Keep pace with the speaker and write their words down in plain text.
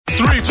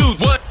3, 2,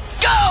 1,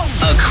 go!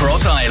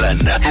 Across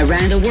Ireland.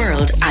 Around the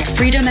world at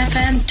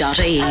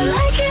freedomfm.ie. I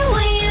like it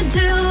when you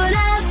do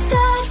that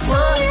stuff to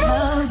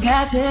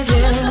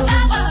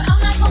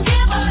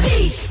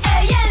me.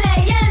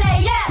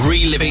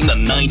 Reliving the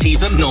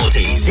 90s and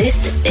noughties.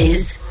 This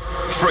is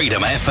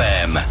Freedom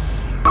FM.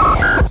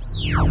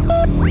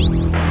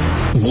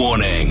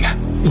 Warning.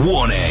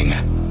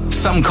 Warning.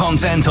 Some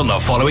content on the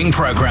following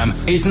program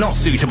is not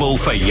suitable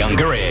for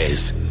younger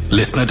ears.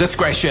 Listener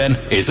discretion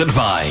is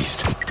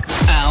advised.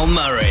 Al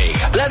Murray.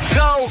 Let's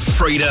go.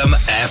 Freedom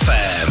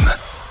FM.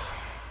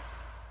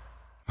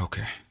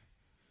 Okay.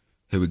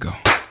 Here we go.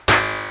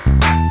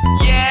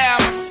 Yeah,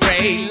 I'm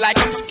afraid, like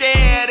I'm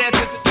scared as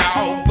a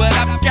dog, but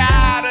I've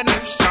got a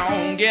new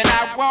song and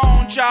I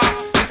want y'all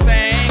to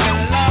sing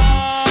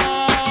along.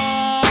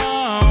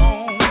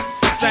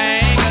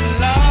 Sing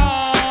along.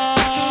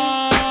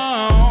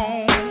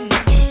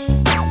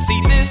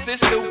 See, this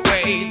is the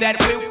way that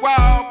we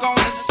walk on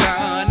a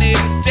sunny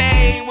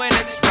day when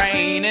it's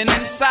raining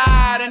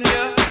inside and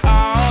you're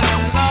all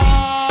alone.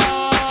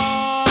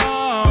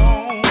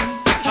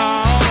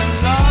 All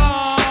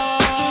alone.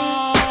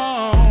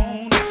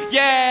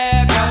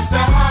 Yeah, 'cause the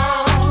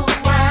whole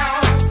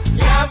world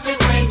loves it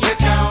when you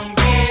don't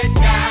get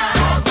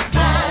down.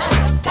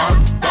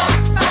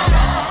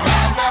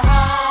 And the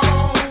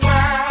whole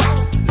world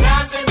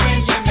loves it when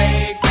you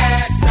make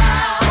that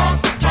sound.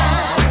 And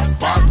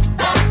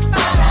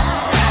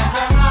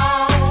the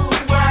whole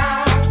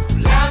world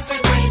loves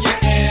it when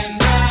you're in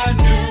the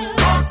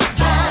news.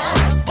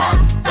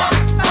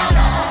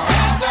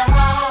 And the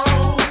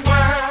whole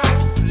world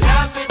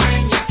loves it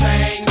when you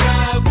sing the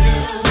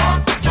blues.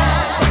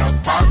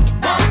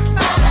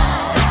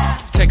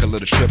 Take a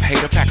little trip,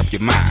 hater, pack up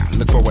your mind.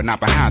 Look forward, not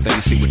behind, then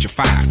you see what you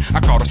find. I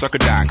called a sucker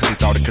dime, cause he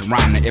thought it could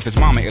rhyme. Now if his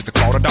mama is a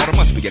quarter, daughter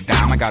must be a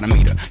dime. I got a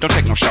meter. Don't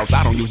take no shots,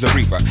 I don't use a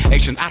reaper.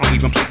 Asian, I don't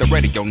even play the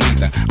radio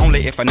neither.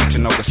 Only if I need to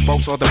know the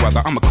spokes or the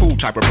weather. I'm a cool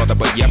type of brother,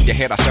 but yep, your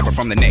head I sever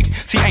from the neck.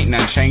 See, ain't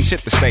nothing changed,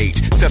 hit the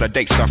stage. Set a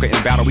date, sucker,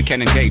 in battle we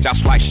can engage. I'll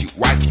slice you,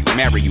 wife you,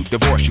 marry you,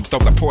 divorce you, throw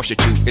the Porsche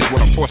at you. It's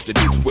what I'm forced to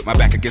do, with my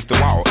back against the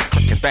wall.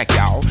 His back,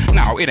 y'all.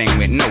 No, it ain't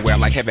went nowhere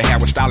like heavy hair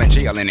with style and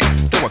jail in it.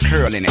 Throw a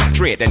curl in it,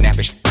 dread that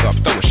nappy up,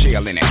 throw a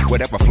shell in it.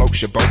 Whatever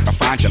floats your boat, I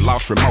find your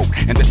lost remote.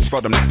 And this is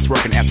for them nuts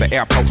working at the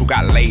airport who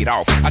got laid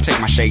off. I take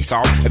my shades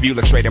off. If you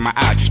look straight in my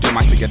eyes, you still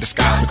might see a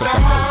disguise because the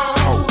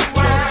whole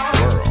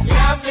world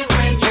loves it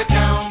when you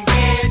don't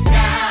get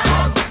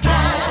down.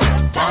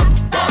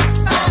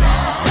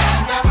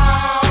 And the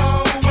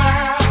whole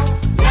world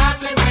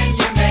loves it when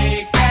you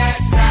make that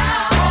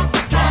sound.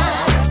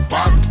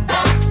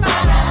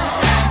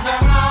 And the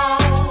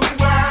whole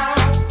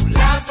world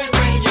loves it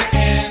when you're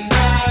in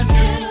the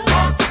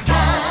news.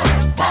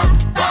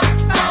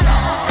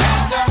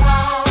 And the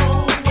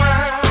whole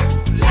world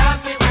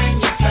loves it when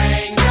you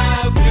sing the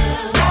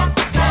blues.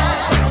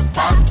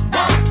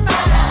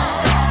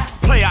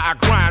 Player, I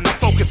grind, my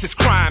focus is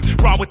crime.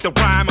 Raw with the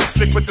rhyme, I'm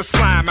slick with the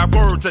slime. My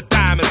words are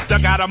diamonds,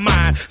 dug out of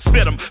mine.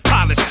 Spit them,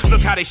 polish,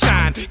 look how they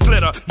shine.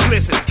 Glitter,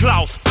 glisten,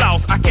 gloss,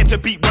 floss. I catch a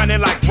beat running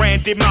like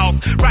Randy Moss.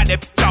 Ride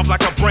that bitch off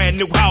like a brand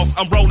new house.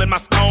 I'm rolling my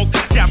stones,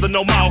 down to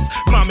no mouse.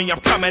 Mommy, I'm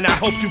coming, I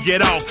hope you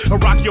get off. I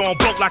rock you on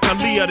boat like a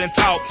Leah and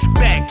talk.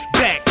 Back,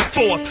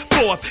 forth,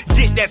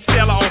 get that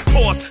seller on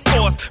course.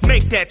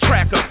 Make that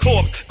track a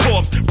corpse,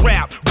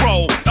 rap,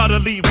 roll,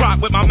 utterly rock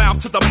with my mouth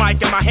to the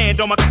mic and my hand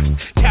on my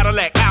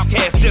Cadillac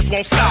Outcast, just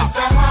won't stop.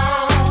 The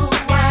whole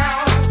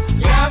world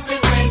loves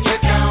it when you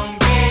don't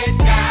get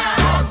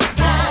down.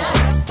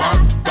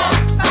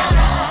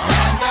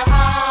 And the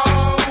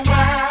whole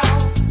world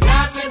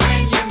loves it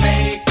when you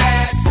make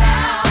that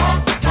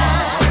sound.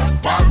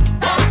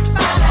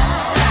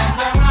 And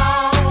the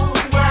whole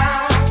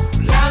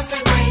world loves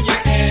it when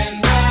you're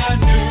in the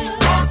news.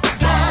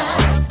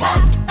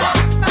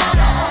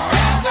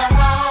 And the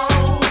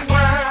whole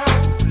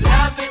world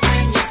loves it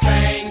when you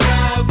sing the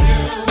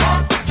blues.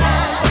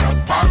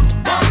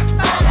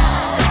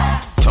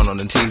 Turn on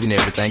the TV and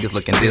everything is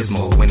looking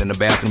dismal. Went in the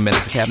bathroom and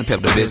it's a cabinet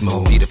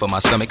Pepto-Bismol. Need it for my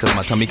stomach cause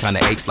my tummy kinda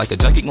aches like a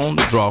junkie on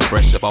the draw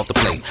fresh up off the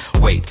plate.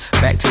 Wait,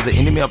 back to the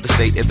enemy of the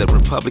state is the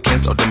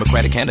Republicans or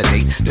Democratic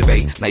candidate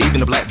debate. Now even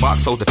the black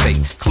box sold the fake.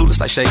 Clueless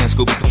like Shay and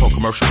Scooby before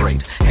commercial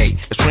break. Hey,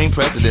 extreme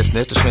prejudice,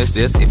 let's dismiss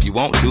this. If you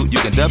want to, you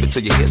can dub it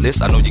to your hit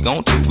list. I know you're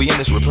going to. We in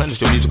this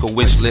replenish your musical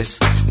wish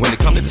list. When it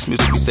comes to this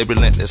music, we stay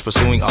relentless.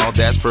 Pursuing all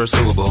that's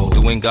pursuable.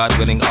 Doing God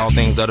willing, all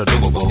things that are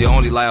doable. The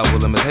only liable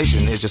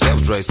limitation is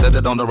yourself, Dre. Set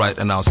it on the right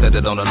and I'll set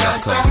it on the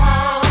left. The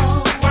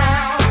whole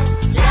world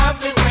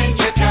loves it when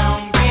you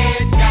don't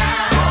get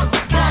down.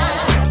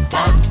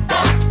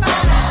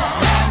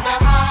 And the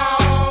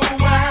whole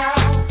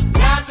world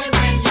loves it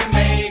when you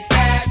make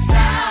that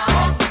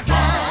sound.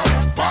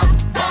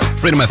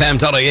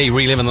 FreedomFM.ie,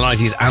 reliving the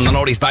 90s and the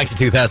noughties back to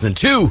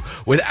 2002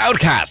 with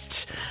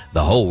Outkast.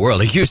 The whole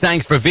world. A huge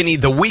thanks for Vinny.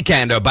 The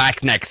Weekend are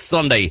back next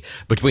Sunday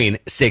between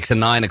 6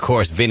 and 9. Of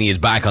course, Vinny is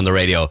back on the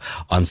radio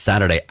on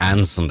Saturday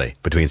and Sunday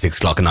between 6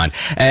 o'clock and 9.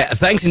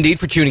 Thanks indeed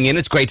for tuning in.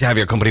 It's great to have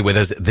your company with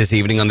us this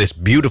evening on this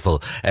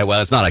beautiful,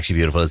 well, it's not actually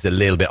beautiful. It's a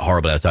little bit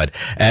horrible outside.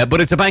 But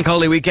it's a bank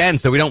holiday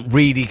weekend, so we don't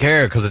really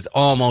care because it's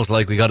almost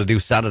like we got to do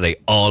Saturday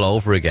all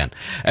over again.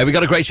 We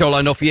got a great show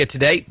lined up for you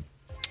today.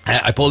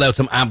 I pulled out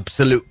some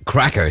absolute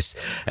crackers.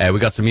 We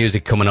got some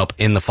music coming up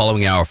in the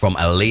following hour from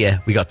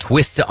Aaliyah. We got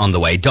Twista on the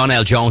way,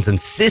 Donnell Jones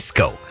and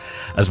Cisco.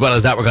 As well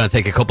as that, we're going to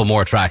take a couple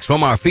more tracks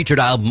from our featured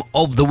album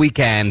of the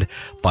weekend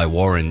by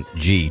Warren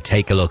G.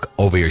 Take a look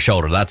over your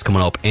shoulder. That's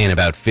coming up in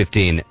about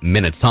 15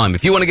 minutes time.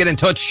 If you want to get in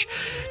touch,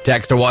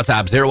 text or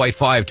WhatsApp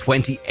 085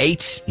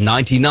 28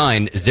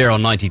 99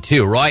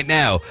 092. Right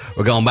now,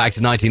 we're going back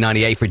to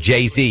 1998 for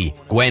Jay-Z,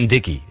 Gwen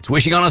Dickey. It's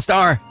Wishing on a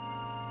Star.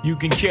 You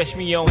can catch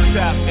me on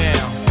top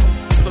now,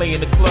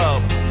 playing the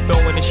club,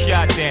 throwing a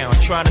shot down,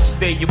 trying to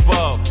stay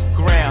above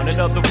ground.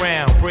 Another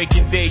round,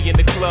 breaking day in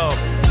the club,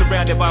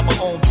 surrounded by my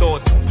own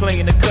thoughts,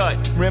 playing the cut,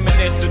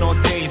 reminiscing on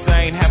days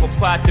I ain't have a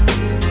pot to be.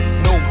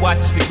 No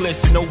watches to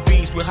glisten, no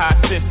V's with high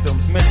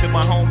systems, missing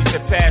my homies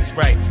that passed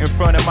right in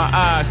front of my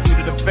eyes. Due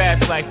to the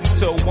fast life, we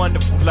told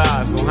wonderful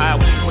lies on how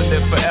we would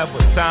live forever.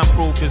 Time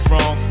proved us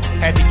wrong,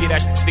 had to get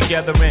our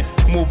together and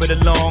move it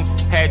along.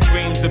 Had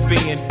dreams of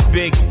being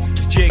big,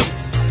 chick,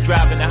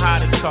 driving the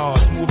hottest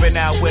cars, moving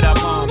out with our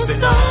moms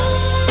and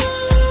all.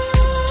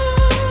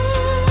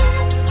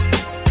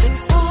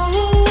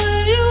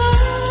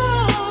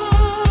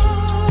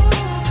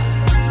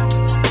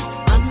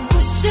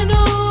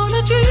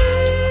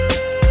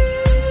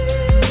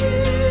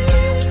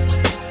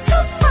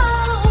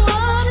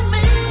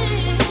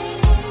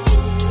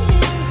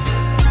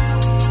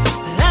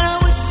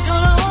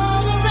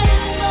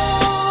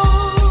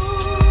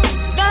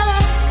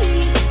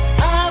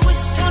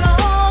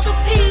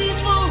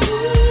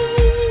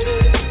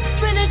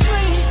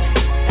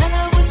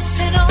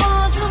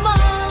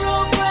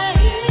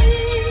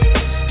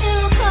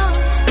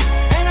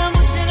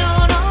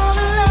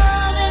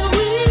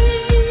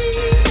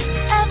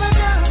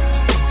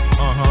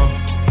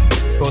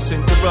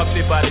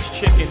 Interrupted by this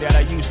chicken that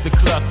I used to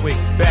cluck with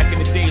back in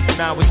the days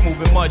when I was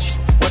moving much.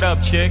 What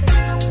up, chick?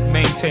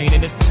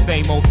 Maintaining, it's the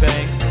same old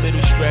thing.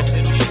 Little stress,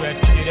 it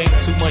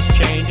ain't too much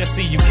change. I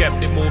see you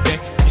kept it moving.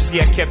 You see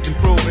I kept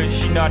improving.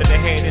 She nodded her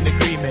head in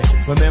agreement.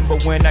 Remember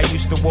when I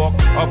used to walk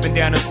up and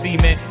down on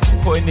cement,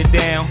 putting it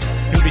down?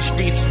 Through the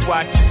streets was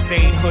watching,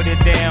 stayed hooded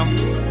down,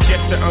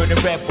 just to earn a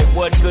rep, but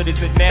what good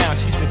is it now?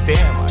 She said,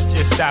 damn, I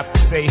just stopped to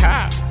say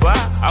hi, bye.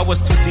 I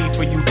was too deep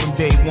for you from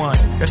day one.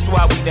 That's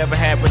why we never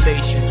had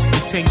relations.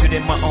 Continued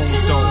in my own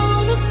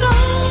zone.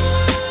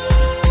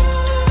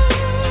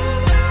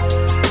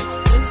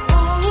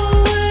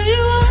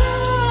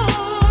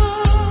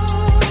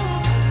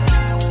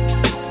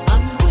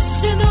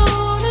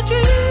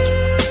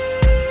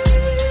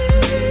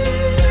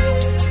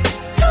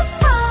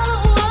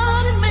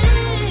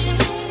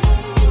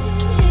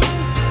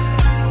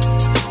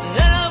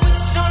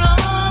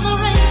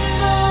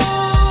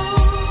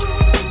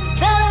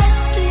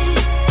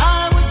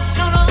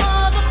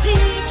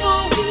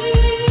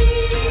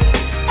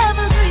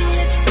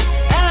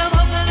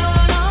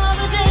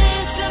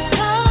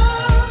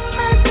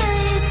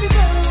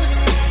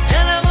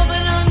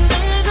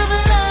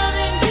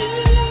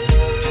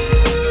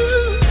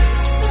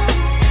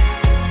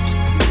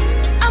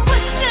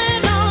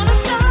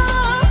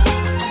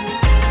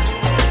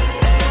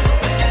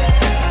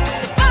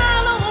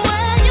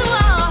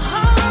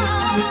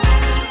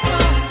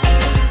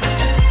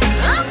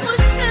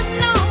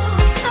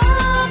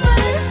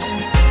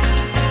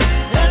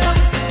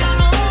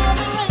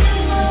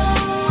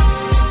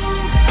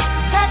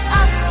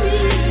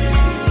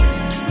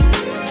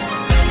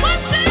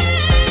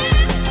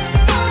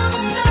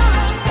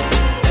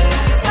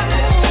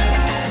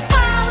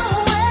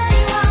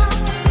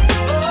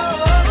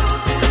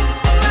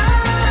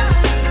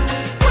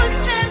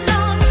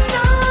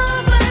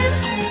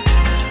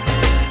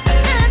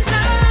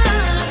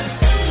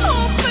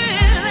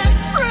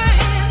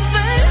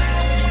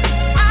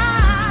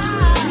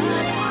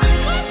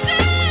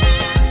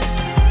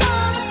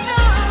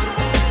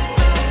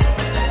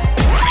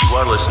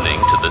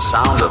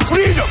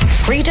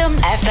 Freedom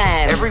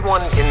FM.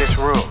 Everyone in this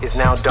room is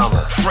now dumber.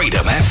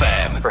 Freedom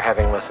FM. For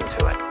having listened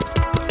to it. Oh,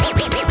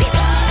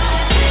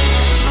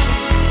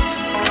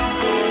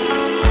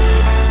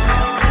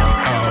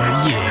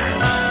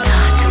 yeah.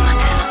 Talk to my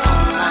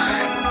telephone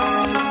line.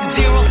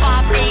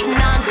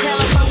 0589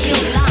 telephone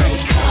queue line.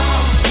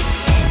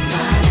 And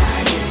my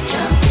line is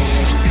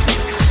jumping.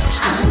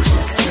 I'm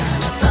just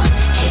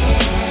telefunking.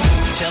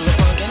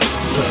 Telefunking?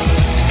 Yeah.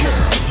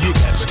 Girl, you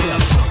got the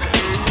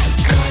telefunking.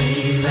 Calling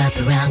you up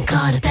around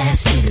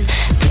 2:15.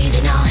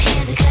 Breathing all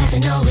heavy 'cause I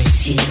know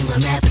it's you. I'm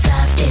rapper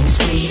soft and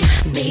sweet.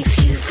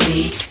 Makes you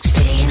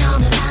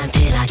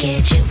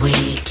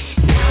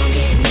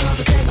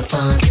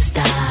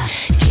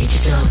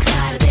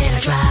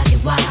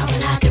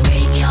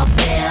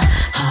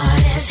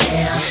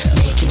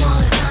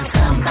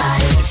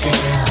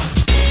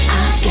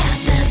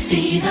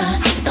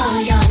for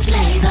your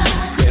flavor.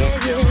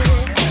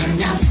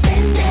 And I'm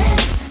spending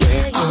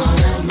all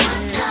of my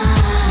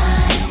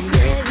time.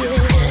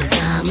 'Cause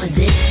I'm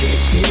addicted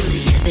to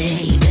you,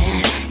 baby.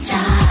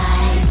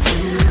 Tied to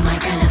my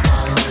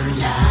telephone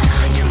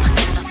line.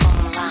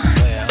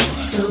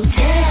 So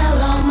tell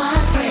all my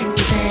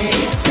friends that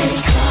if they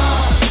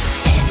call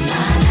and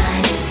my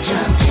line is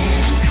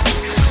jumping,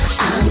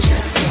 I'm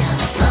just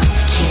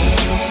telefunking.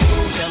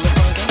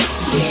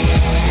 Yeah.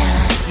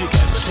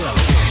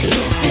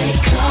 If they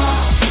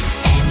call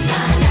and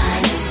my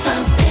line is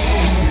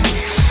bumping,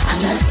 I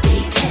must be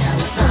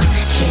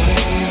telefunking.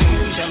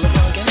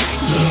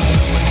 Yeah.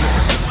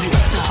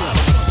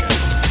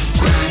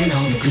 Grinding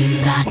on the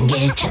groove, I can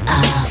get you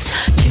off.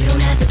 You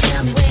don't have to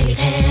tell me when you've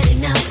had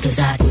enough, 'cause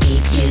I can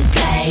keep you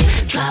play.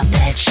 Drop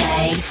that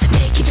shade,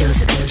 make you feel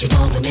so good you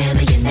won't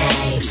remember your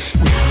name.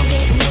 Now I'm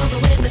getting over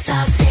with my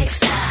soft sex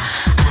style.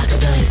 I can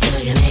put it to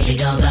you, make you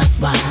go up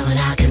wild, and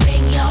I can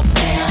ring your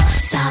bell.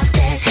 Soft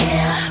as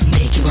hell,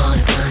 make you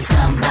wanna find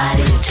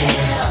somebody to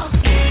tell.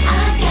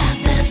 I got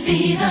the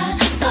fever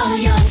for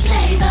your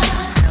flavor,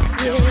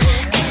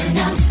 and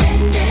I'm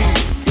spending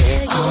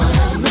all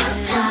of my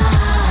time.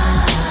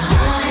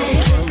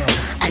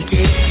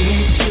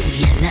 Addicted to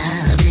your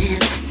loving,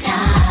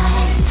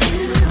 tied to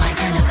my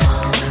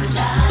telephone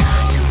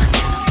line.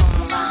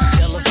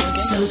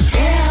 So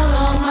tell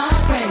all my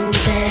friends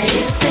that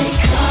if they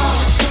call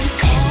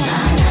and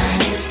my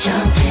line is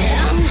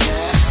jumping,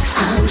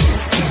 I'm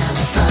just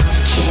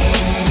telefunking.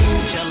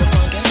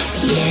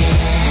 Yeah.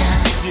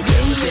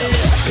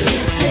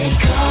 If they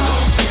call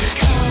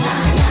and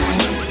my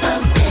line is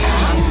bumping,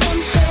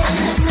 I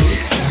must be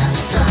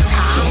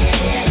telefunking.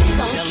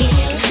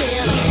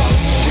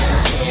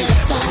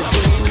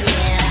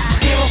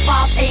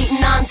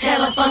 0589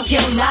 telefunk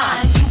your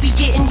line. You be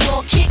getting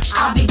your kick,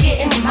 I'll be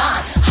getting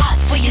mine. Hot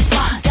for your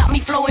spot, got me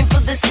flowing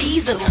for the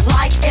season.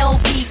 Like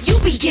LV, you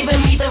be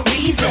giving me the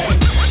reason.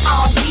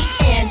 All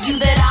weekend, you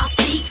that I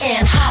see,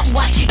 and hot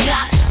what you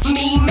got.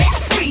 Me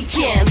mad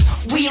freaking.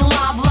 We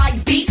love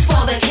like beats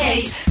for the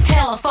case.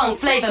 Telefunk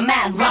flavor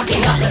mad,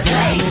 rocking up the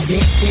place.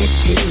 Addicted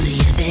to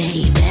you,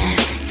 baby.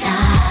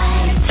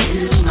 Tied to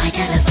my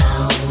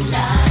telephone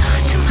line.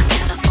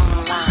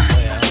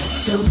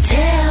 So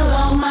tell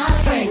all my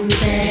friends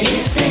that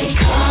if they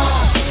call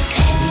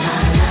and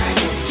my line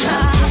is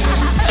jumping,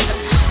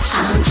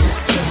 I'm just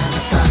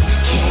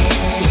telefunking.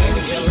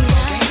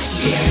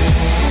 Yeah.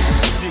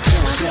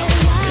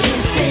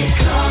 If they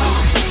call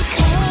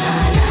and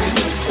my line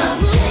is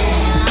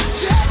bumping,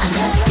 I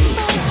must be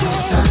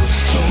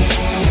telefunking.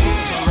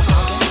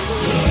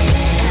 Yeah.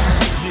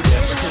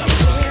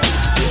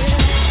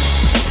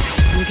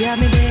 You got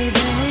me,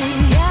 baby.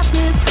 Got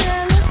me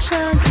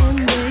telefunking,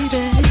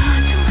 baby.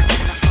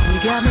 You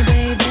got me,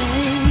 baby.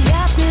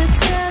 Got me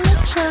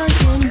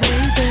telefunking,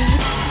 baby.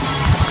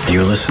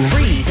 You're listening.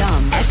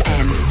 Freedom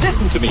FM.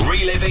 Listen to me.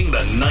 Reliving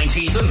the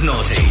 90s and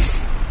noughties.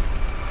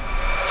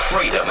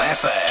 Freedom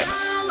FM.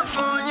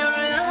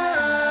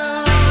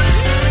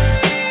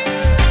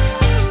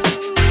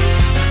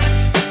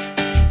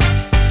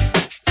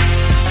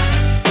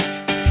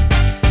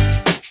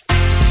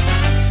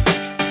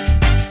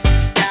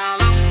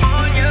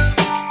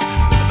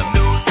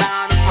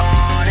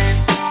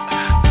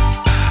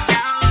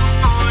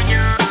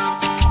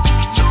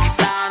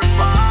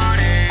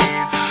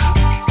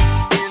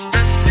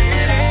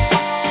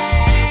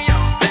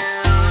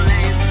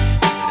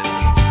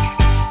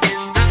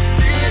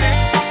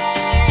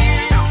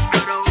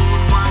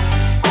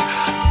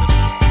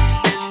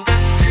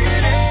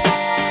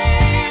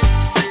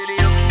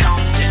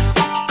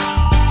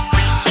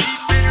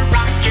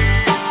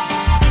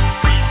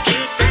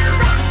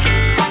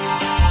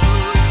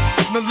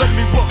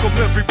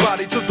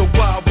 Everybody to the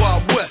Wild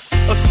Wild West,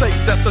 a state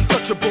that's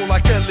untouchable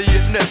like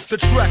Elliot Ness. The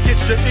track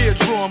hits your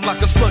eardrum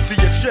like a slug to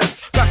your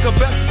chest. Back a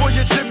vest for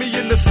your Jimmy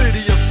in the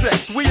city of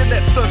sex. We in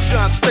that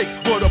sunshine state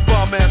where the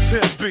bomb ass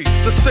him be.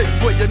 The state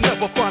where you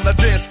never find a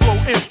dance floor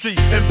empty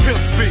and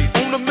pimp speed.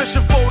 On a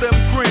mission for them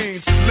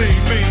greens. Lean,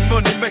 mean,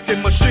 money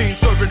making machines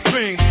serving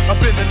fiends. I've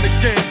been in the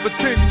game for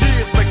 10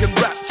 years making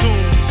rap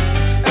tunes.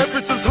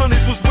 Ever since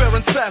Honeys was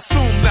wearing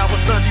Sassoon, now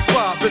it's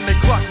 95 and they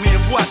clock me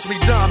and watch me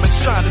diamond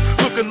shining,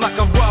 looking like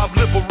I'm Rob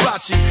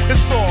Liberace.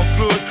 It's all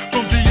good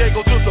from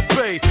Diego to the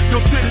Bay. Your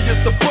city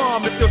is the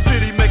bomb if your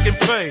city making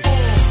pain.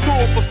 Throw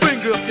up a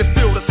finger if you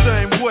feel the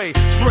same way.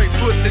 Straight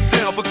putting it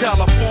down for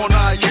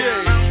California,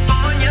 yeah.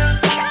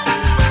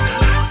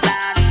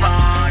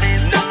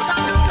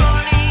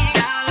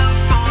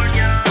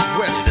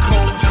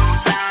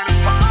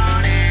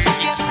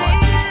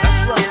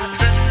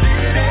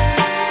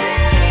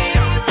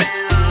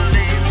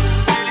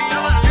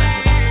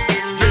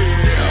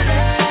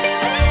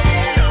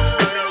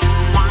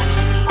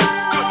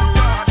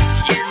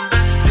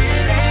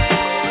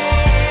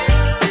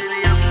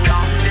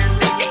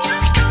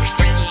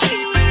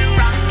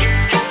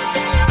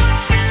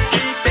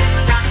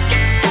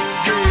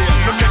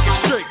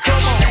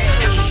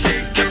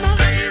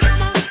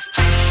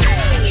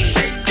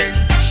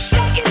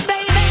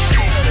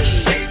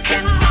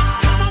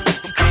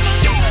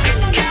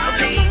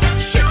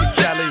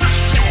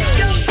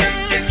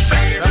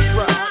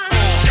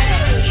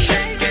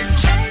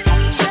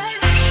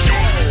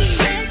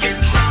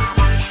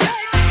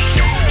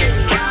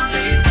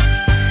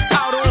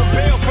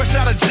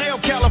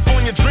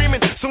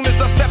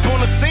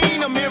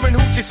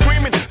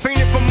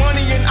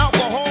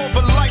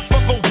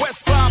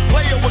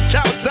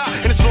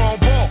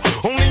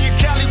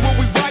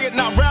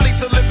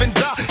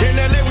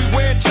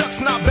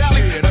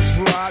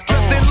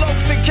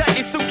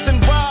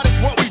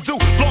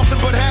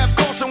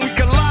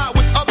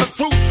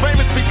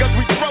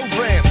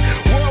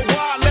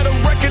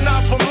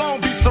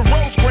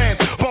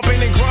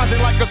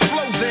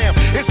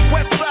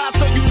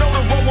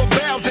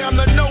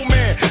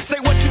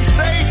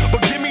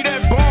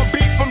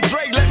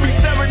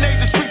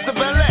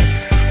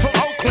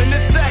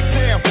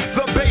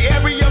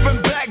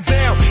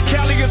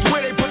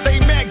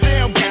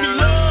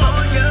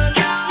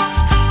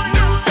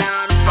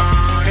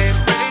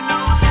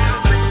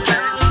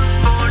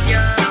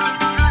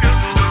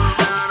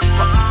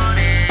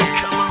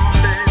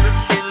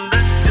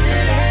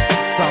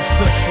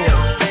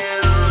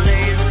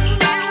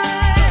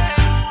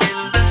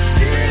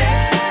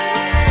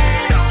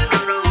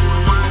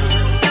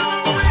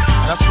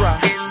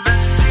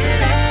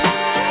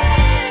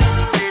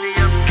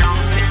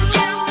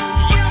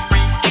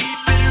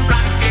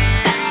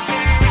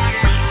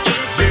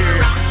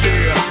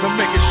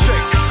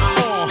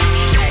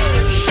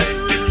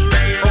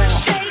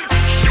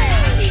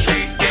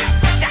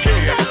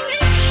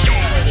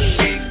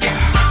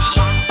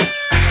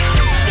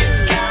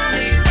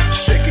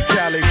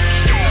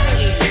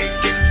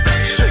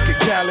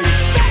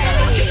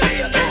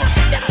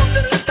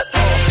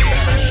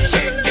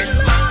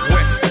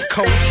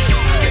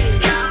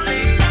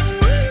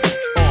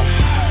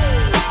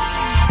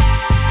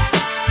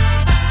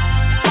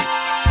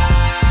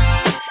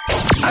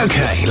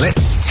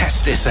 Let's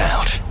test this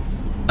out.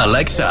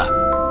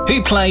 Alexa,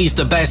 who plays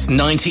the best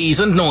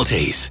 90s and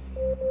noughties?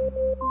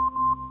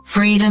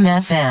 Freedom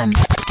FM.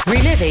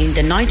 Reliving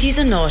the 90s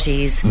and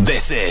noughties.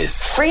 This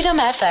is Freedom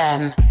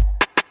FM.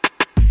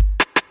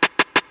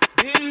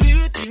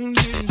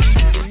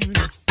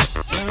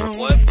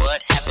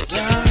 What happened to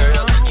the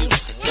girl I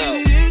used to know?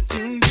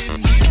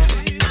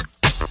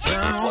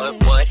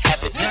 What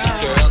happened to the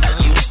girl I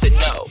used to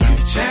know? You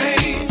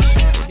changed,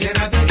 you're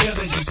not the girl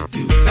that used to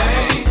do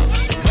things.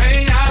 The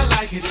way I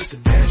like it, it's a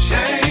damn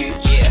shame.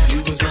 Yeah. You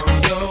was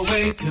on your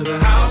way to the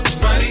house,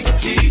 running the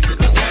keys to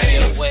the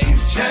chain. You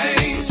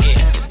changed,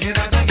 you're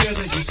not the girl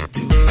that used to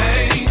do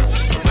things.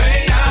 The way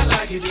I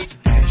like it, it's a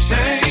damn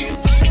shame.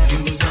 You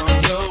was on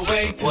your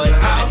way to the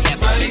house,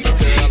 running the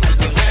keys to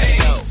the chain.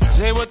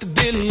 Say what the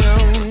dealio?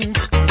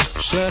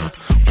 Shut up,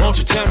 won't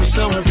you tell me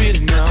so I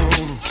really know?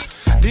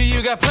 Do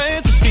you got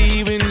plans to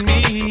be with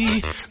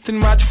me?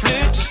 Then why'd you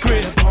flip the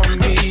script on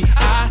me?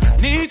 I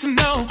need to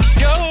know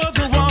you're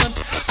the one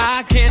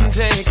I can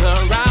take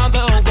around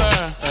the world.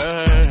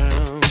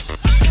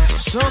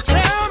 So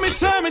tell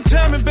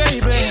me, baby,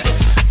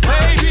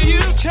 baby,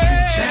 you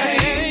changed.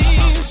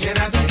 You're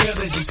not the girl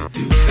that used to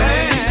do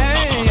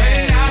things.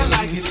 Hey, I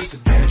like it, it's a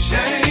damn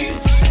shame.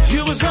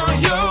 You was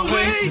on your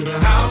way to the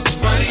house,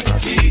 running the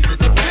keys to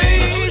the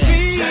baby.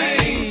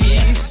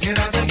 You're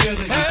not the girl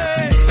that used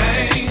to do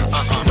things.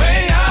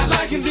 Way I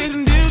like it,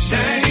 didn't do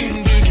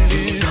shame.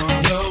 You was on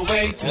your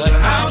way to the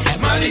house,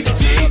 running the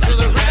keys to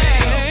the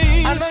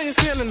rain. I know you're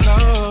feeling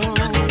low.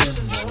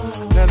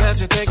 Now that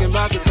you're thinking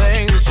about the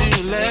things that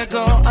you let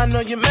go. I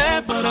know you're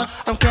mad, but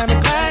I'm kinda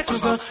glad,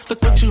 cause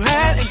look what you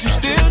had and you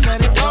still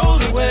let it go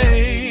to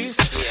waste.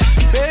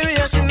 Baby,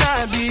 I should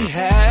not be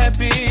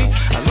happy.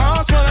 I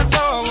lost what I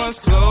thought was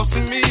close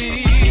to me.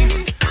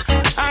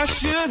 I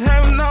should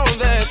have known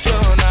that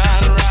you're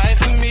not right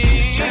for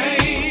me.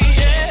 Change,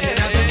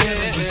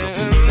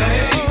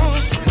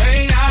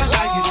 way I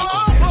like it, it's a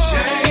damn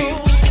shame.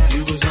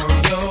 You was on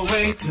your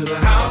way to the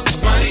house,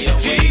 running your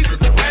keys to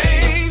the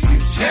rains. You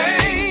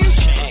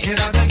changed, you're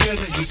not the girl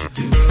that used to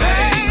do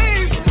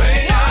things. Way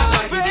I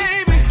like it,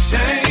 baby,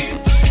 shame.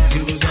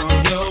 You was on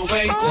your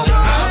way to the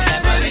house,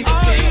 running your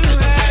keys to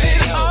the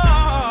rains.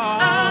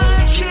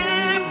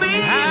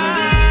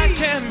 I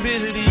can't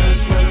believe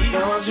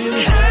you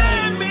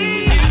had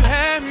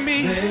me.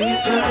 Then you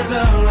turned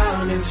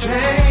around and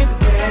changed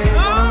the game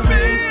on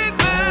me.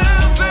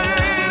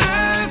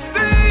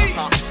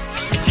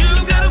 You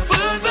gotta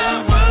put that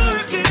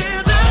work in,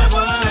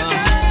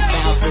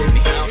 Bounce with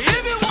me.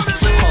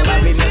 All I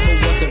remember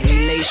was a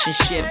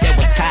relationship that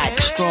was tight and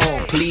strong.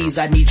 Please,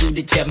 I need you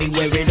to tell me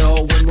where it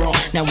all went wrong.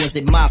 Now, was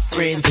it my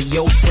friends or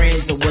your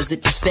friends, or was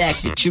it the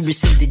fact that you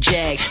received the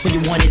jag when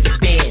you wanted to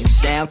bend?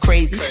 Sound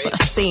crazy, but I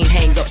seen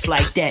hang-ups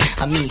like that.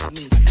 I mean,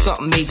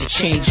 something made you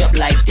change up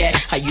like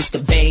that. I used to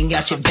bang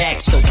out your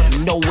back, so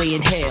no way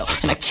in hell.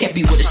 And I kept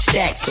you with a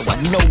stack, so I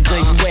know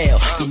good and well.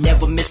 You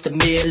never missed a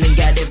meal and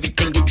got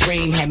everything you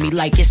dream. Had me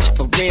like it's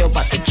for real,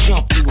 about to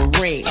jump you a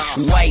ring.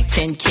 White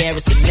 10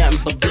 carats and nothing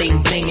but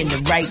bling bling, and the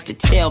right to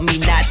tell me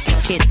not to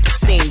hit the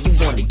scene. You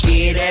wanna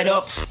get that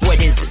up?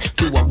 What is it?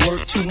 Do I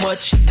work too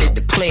much? Did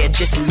the player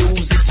just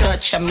lose his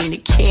touch? I mean,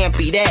 it can't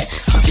be that.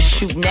 I'm just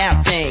shooting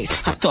out things.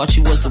 I thought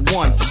you was the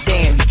one, but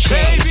damn, you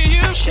changed. Baby,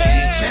 you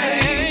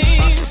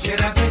changed. You're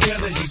not the girl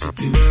that used to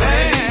do things.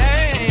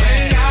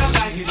 Way I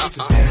like it, it's a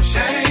damn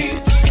shame.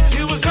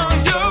 You was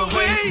on your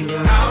way to the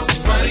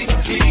house, running the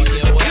keys to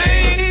the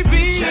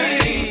baby.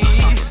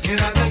 You're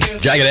not the girl.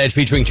 Jagged Edge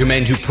featuring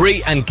Jermaine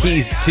Dupri and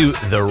Keys to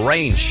the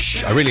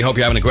Range. I really hope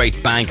you're having a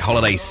great bank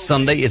holiday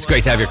Sunday. It's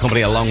great to have your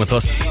company along with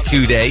us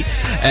today.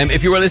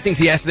 If you were listening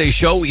to yesterday's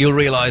show, you'll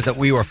realise that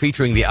we were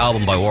featuring the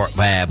album by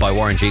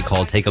Warren G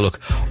called Take a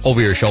Look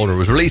Over Your Shoulder. It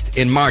was released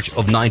in March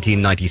of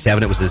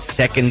 1997. It was his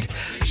second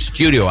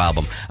studio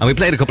album. And we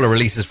played a couple of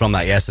releases from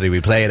that yesterday. We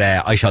played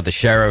I Shot the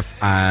Sheriff,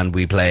 and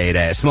we played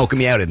Smoking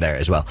Me Out in there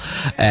as well.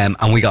 And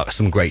we got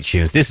some great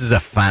tunes. This is a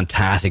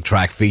fantastic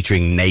track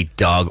featuring Nate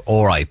Dogg,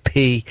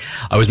 R.I.P.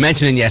 I was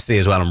mentioning yesterday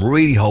as well, I'm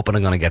really hoping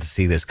I'm going to get to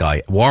see this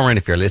guy. Warren,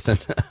 if you're listening,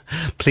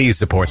 please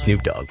support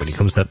Snoop Dogg when he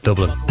comes to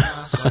Dublin.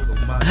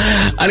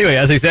 Anyway,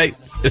 as I say,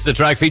 this is a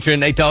track featuring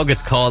Nate Dogg.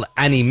 It's called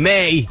Annie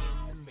Mae.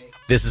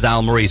 This is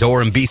Al Murray's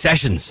R&B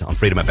Sessions on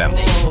Freedom FM.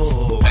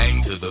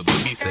 Bang to the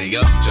boogie, say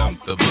up,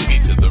 jump the boogie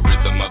to the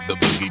rhythm of the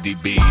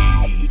boogie beat.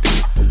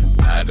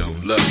 I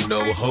don't love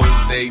no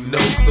hoes, they know,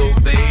 so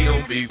they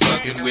don't be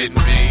fucking with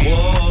me.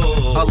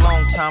 Whoa. A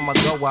long time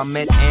ago I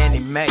met Annie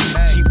Mae.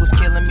 She was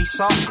killing me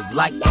softly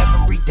like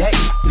every day.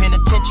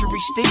 Penitentiary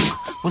Steve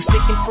was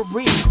sticking for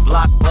real.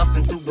 Block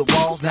busting through the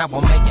walls, now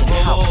I'm making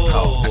house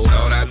calls. I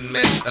thought I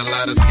met a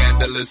lot of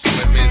scandalous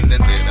women,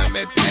 and then I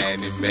met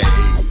Annie Mae.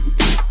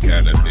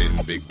 kinda thin,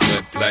 big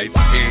butt, light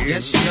skin.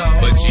 Yes,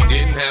 but she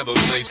didn't have a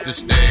place to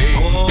stay.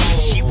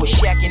 She was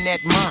shacking at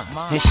mine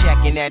and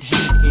shacking at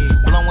heat,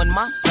 blowing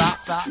my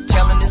socks,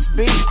 telling his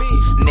beats.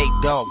 Nate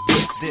Dogg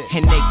this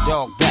and Nate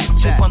Dogg that.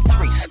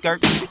 213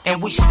 skirt,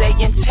 and we stay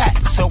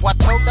intact. So I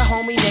told the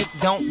homie Nate,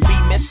 don't be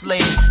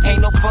misled.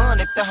 Ain't no fun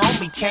if the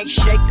homie can't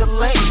shake a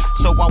leg.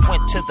 So I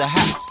went to the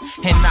house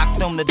and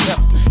knocked on the door,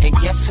 and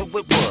guess who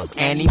it was?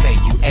 Annie Mae,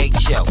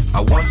 UHO.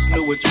 I once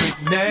knew a trick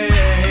named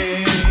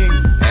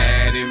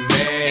Annie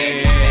Mae.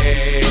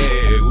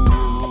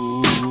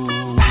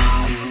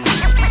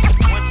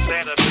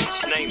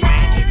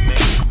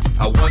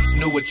 I once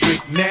knew a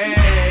trick named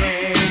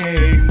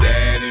Annie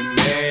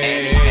Mae.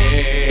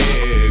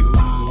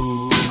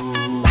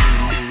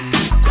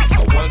 I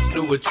once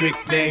knew a trick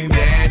named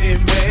Annie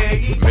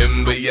Mae.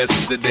 Remember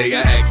yesterday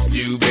I asked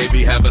you,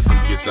 baby, have I seen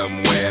you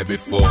somewhere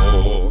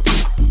before?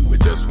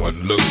 With just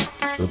one look,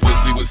 the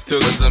pussy was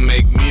took as I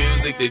make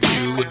music that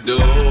you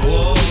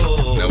adore.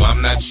 Now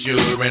I'm not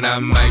sure and I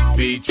might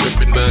be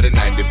tripping, but in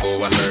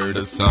 '94 I heard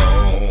a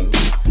song.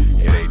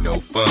 It ain't no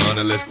fun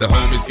unless the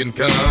homies can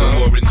come. So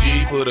Warren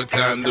G put a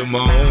condom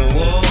on.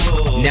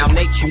 Now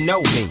Nate, you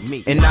know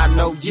me, and I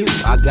know you.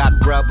 I got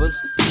brothers,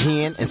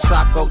 Jen and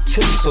Socko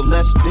too. So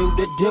let's do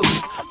the do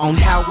on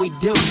how we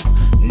do.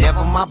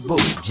 Never my boo,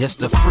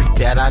 just a freak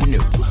that I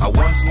knew. I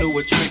once knew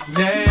a trick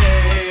named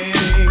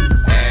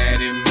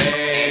Annie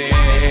Mae.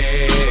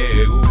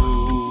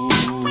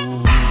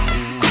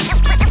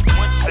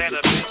 Once had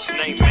a bitch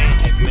named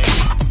Annie Mae.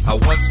 I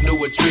once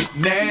knew a trick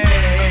named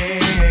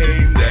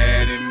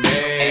Annie Mae.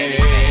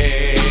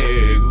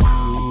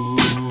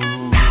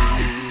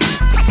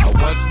 I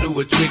once knew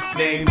a trick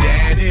named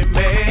Annie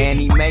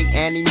Mae.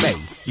 Annie Mae,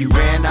 you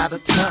ran out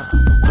of time.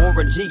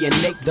 Warren G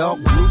and Nate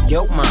Dogg blew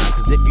your mind.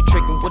 Cause if you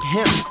tricking with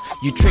him,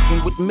 you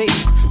tricking with me.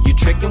 You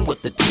tricking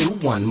with the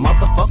 2-1,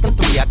 motherfucking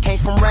 3. I came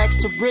from rags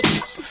to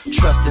riches,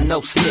 trusting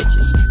no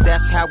snitches.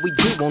 That's how we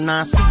do on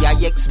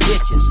 9CIX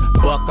bitches.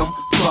 Buck 'em,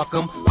 fuck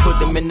 'em, put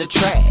them in the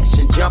trash,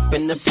 and jump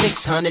in the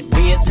 600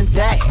 Benz and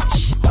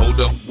dash. Hold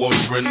up,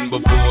 Warren,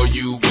 before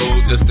you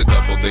go, just a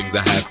couple things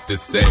I have to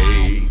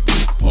say.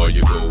 Are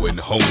you going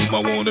home? I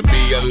wanna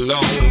be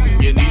alone.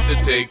 You need to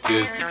take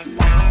this.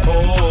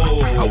 Oh,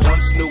 I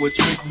once knew a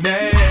trick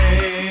named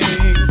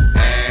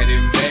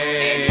Annie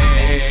Mae.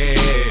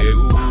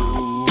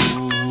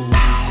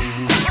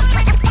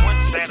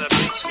 Once had a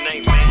bitch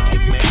named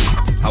Annie Mae.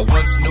 I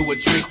once knew a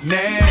trick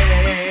named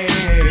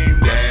Annie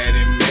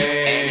Mae.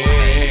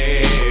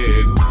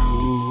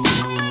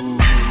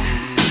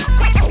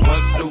 I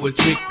once knew a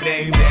trick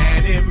named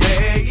Annie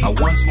Mae. I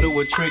once knew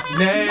a trick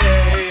named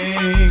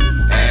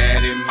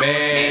Annie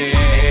Mae.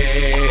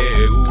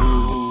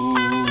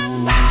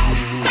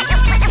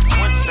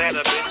 Once had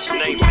a bitch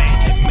named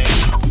Annie Mae.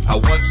 I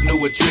once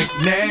knew a trick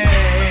named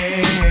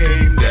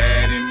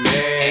Annie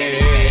Mae.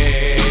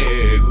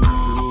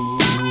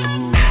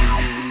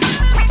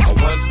 I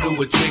once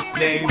knew a trick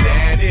named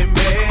Annie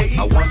Mae. I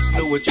once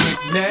knew a trick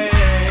named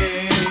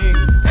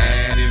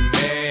Annie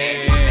Mae.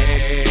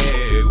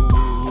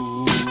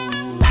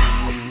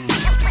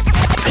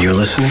 Are you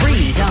listening?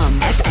 Freedom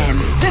FM.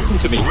 Listen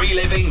to me.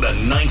 Reliving the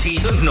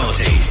 90s and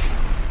noughties.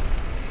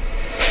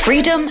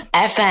 Freedom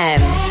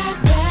FM.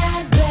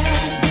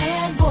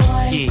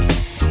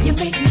 You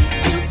make me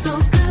feel so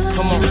good.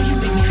 Come on. You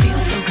make me feel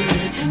so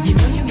good. You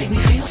know you make me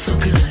feel so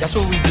good. That's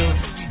what we do.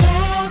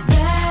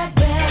 Bad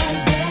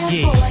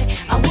boy.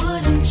 I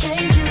wouldn't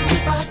change you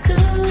if I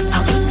could. I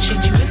wouldn't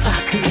change you if I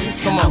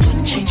could. I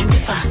wouldn't change you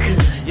if I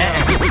could.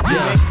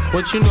 Yeah.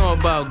 What you know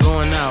about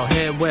going out?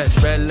 Head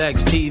west, red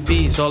legs,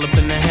 TVs, all up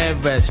in the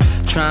headrest.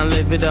 Try and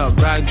live it up.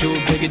 Rock jewel,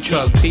 bigger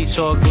truck, piece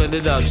all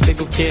glittered up. Stick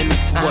a kid,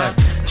 what?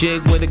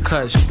 Jig with a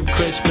cut,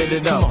 Chris spit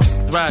it up.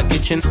 Rock,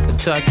 get your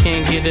until I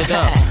can't get it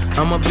up.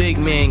 I'm a big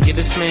man, get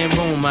this man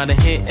room. I done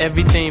hit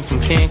everything from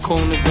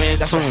Cancun to Grand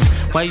Tune.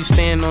 Why you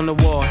stand on the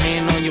wall,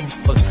 hand on your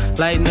balls,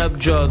 lighting up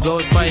drugs,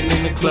 always fighting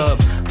in the club.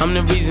 I'm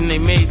the reason they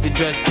made the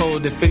dress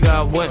code. They figure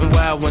out what and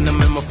why when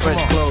I'm in my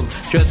fresh clothes.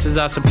 Dresses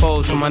I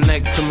suppose, from my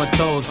neck to my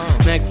toes.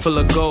 Neck full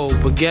of gold,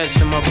 baguettes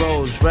in my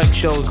rolls. Rec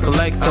shows,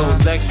 collect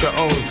those extra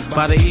O's.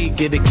 By the E,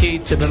 get a key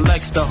to the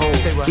Lex to hold.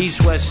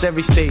 East, west,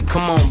 every state,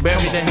 come on,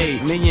 bury the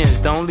hate. Millions,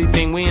 the only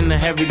thing we in the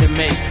heavy to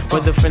make.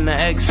 Whether from the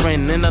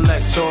ex-friend,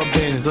 intellect, or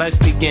bins. Let's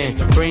begin,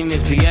 bring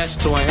this BS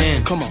to an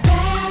end. Come on.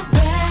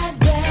 Bad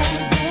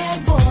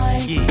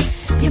boy. Yeah.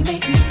 You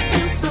make me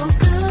feel so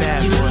good.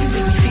 Bad you know boy. you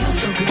make me feel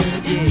so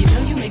good. Yeah. You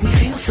know you make me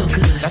feel so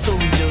good. That's what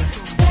we do.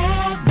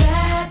 Bad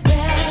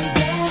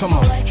Come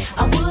on. boy.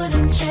 I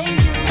wouldn't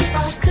change you if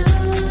I could.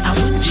 I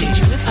wouldn't change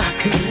you if I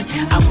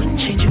could. I wouldn't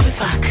change you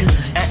if I could.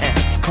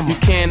 You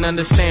can't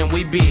understand,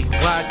 we be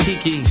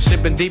Waikiki,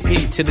 sipping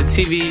DP to the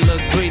TV, look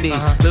 3D.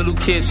 Little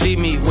kids see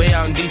me way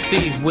out in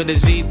DC with a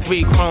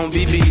Z3 Chrome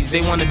BBs.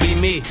 They wanna be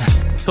me.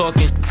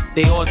 talking,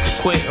 they ought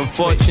to quit.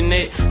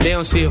 Unfortunate, they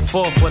don't see a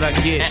fourth what I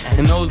get.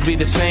 And those be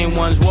the same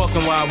ones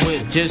walking while I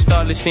whip. Just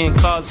started seeing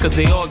cars cause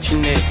they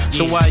auction it.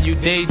 So while you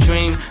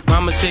daydream,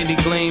 mama say they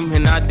gleam,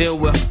 and I deal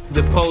with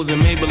the pose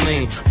and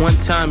Maybelline. One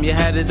time you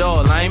had it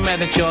all. I ain't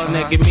mad at y'all,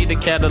 now give me the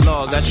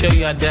catalog. I show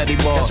you how daddy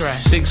ball. That's right.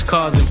 6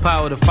 cars and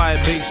power to fire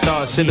big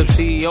stars. Sit up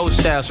CEO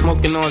style,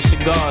 smoking on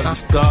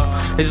cigars.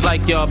 God, it's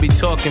like y'all be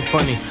talking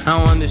funny. I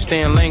don't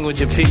understand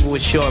language of people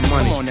with short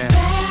money. Come on now.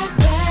 Bad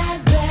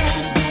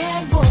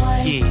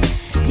boy. Yeah.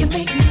 You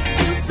make me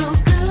feel so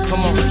good.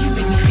 Come on. You know you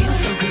make me feel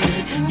so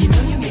good. You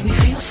know you make me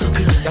feel so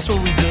good. That's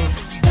what we do.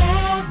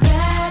 Bad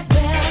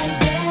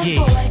Yeah.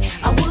 boy.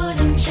 I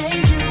wouldn't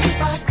change you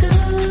if I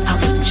could. I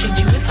wouldn't change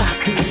you if I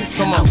could.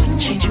 Come on. I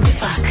wouldn't change you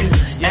if I could.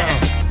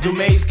 Do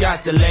Mace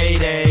got the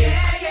ladies?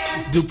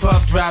 Do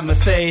Puff drive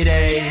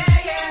Mercedes?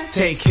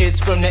 Take hits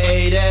from the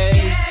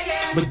 80s,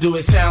 but do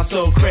it sound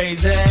so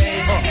crazy?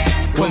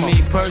 With me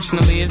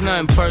personally, it's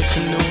nothing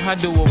personal. I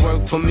do what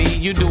work for me,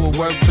 you do what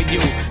work for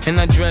you. And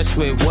I dress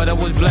with what I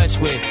was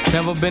blessed with.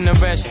 Never been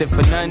arrested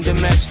for nothing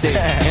domestic.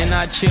 And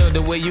I chill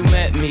the way you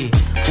met me.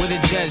 With a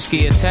jet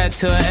ski, attached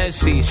to a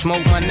SC.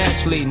 Smoke my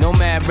Nestle, no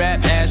mad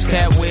rap, ass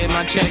cat where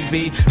my check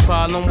be.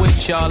 Problem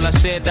with y'all, I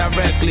said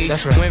directly.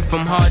 That's right. Went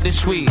from hard to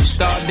sweet,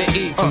 start to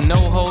eat. From no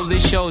holy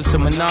shows to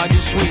menage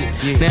a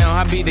suite. Now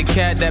I be the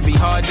cat that be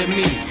hard to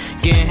meet.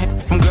 Getting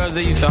hit from girls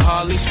that used to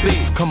hardly speak.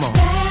 Come on.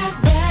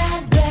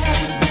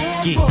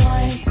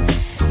 Boy,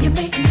 you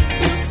make me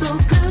feel so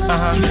good. You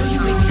know you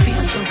make me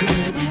feel so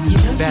good. You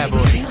know Bad you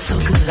make boy. me feel so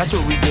good. That's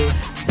what we do.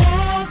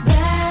 Bad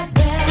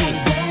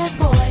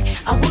boy.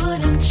 I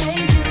wouldn't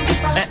change you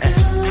if I could.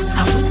 I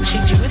wouldn't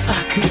change you if I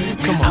could.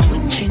 Come on. I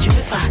wouldn't change you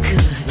if I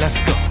could. Let's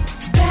go.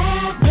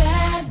 Bad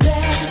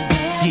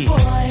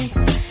boy.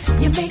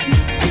 You make me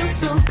feel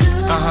so good.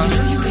 You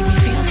know you make me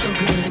feel so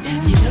good.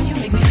 You know you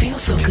make me feel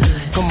so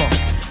good. Come on.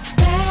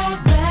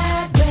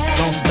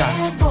 Don't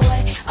stop.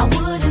 Boy, I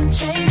wouldn't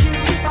change you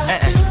if I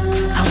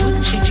could. I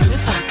wouldn't change you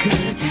if I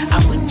could. I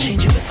wouldn't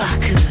change you if I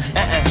could.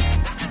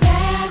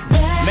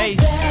 Mace.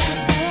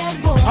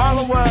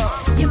 Harlem World.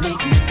 You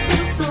make me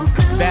feel so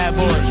good. Bad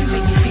boy. You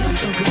make me feel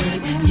so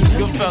good. You know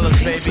Good you fellas,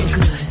 make me feel baby. so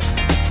good.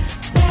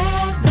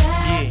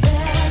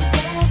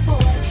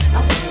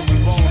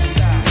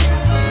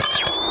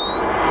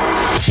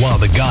 While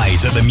the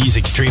guys at the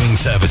music streaming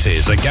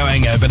services are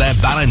going over their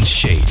balance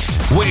sheets,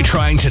 we're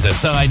trying to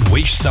decide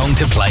which song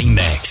to play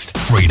next.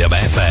 Freedom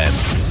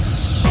FM.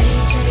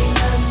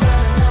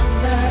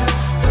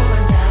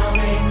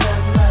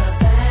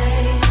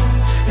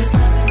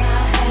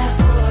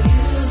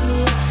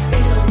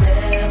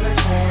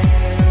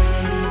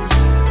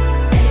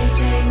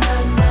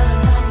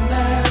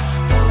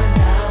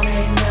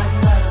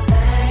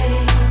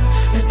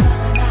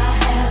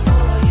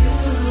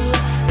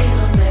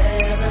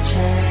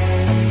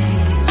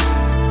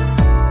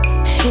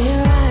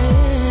 Here I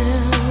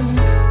am,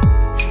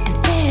 and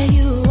there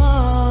you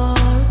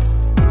are.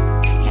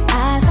 Your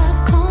eyes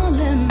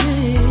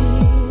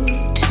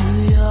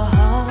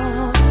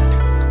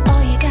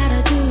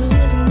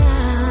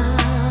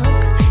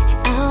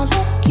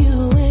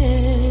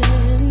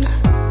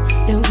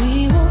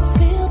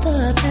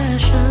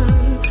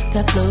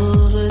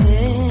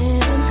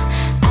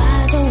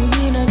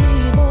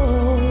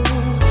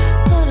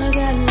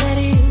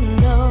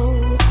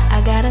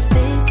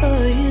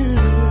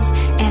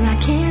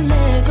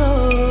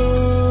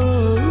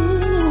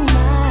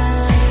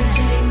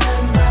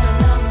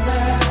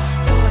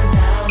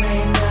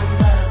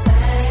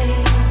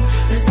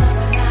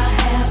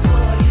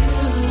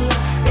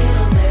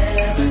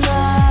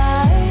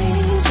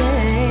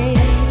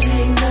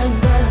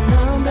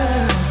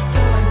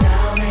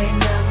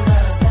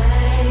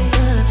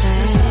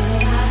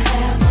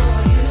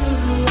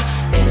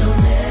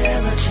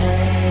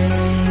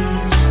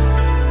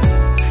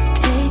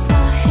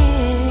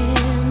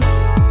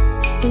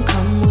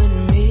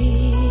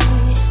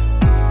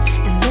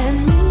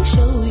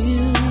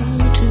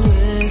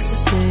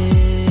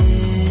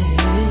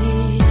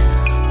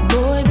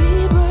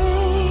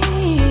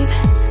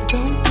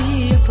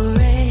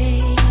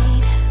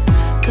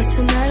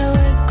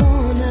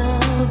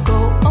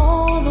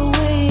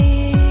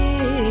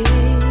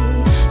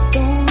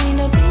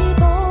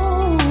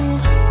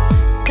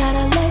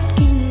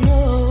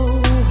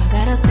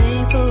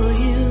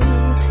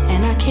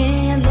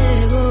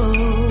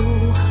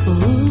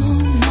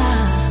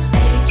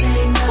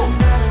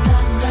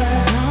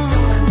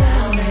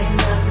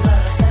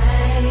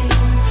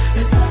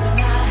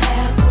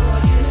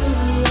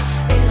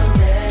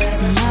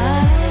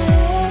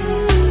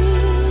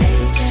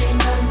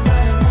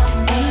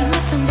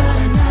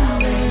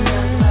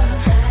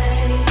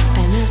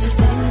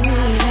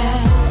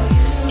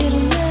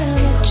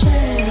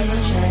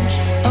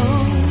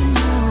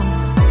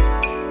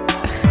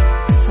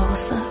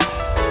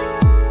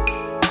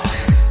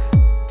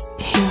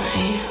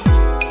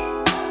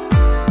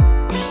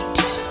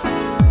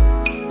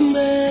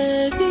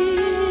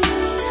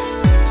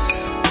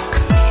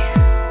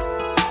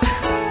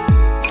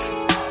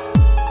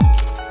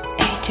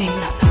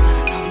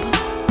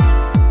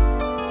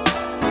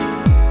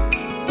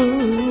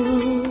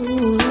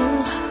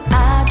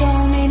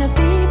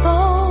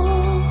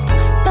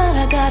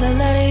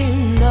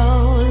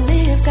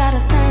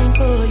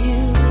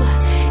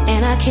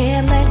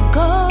can't let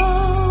go.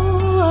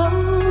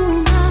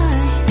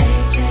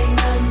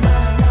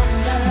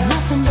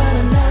 Nothing but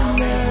a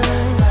number,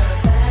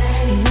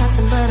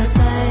 nothing but a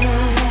sign.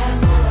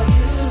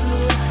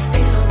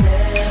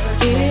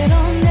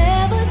 It'll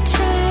never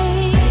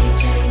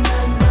change.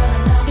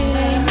 It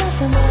ain't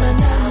nothing but a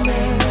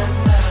number.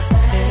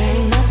 It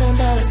ain't nothing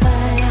but a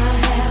sign.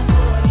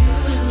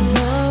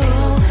 No,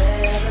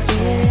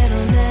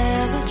 it'll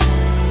never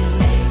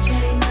change.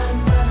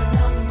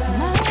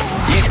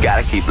 You just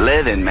gotta keep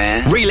living,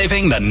 man.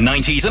 Reliving the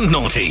 90s and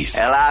noughties.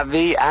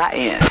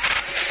 LIVIN.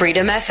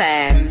 Freedom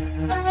FM.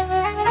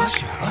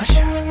 Usher.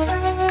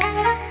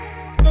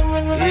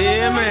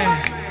 Yeah, man.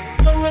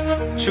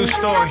 True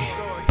story.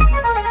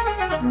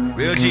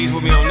 Real G's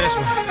with me on this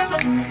one.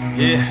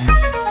 Yeah.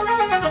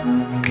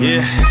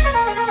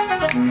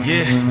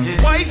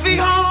 Wifey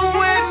home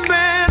with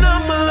man,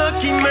 I'm a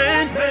lucky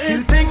man.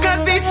 You think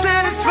I'd be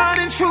satisfied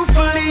and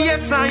truthfully,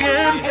 yes I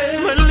am.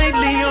 But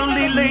lately,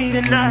 only late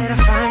at night, I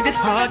find it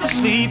hard to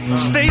sleep.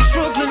 Stay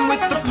struggling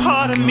with the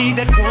part of me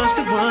that wants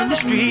to run the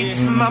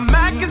streets. My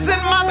Mac is in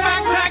my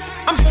backpack,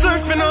 I'm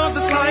surfing all the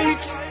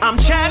sites. I'm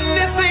chatting,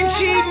 this ain't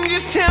cheating,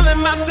 just telling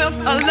myself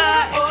a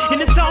lie. And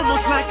it's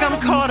almost like I'm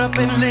caught up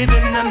in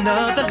living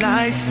another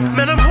life.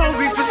 Man, I'm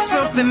hungry for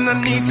something, I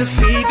need to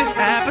feed this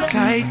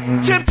appetite.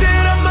 Tempted,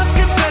 I must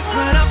confess,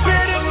 but I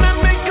better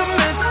not make a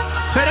mess.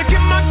 Better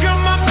give my girl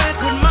my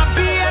best with my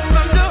BS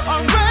under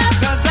arrest.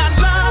 Cause I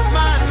love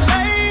my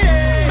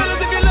lady. Fellas,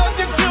 if you love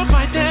your girl,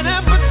 fight that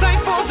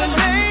appetite for the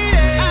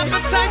lady.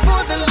 Appetite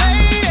for the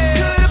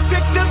lady. Could've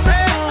picked up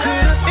bad,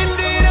 could've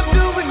ended up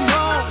doing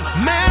wrong.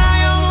 Man,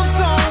 I almost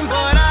home,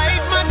 but I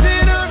ate my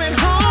dinner at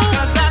home.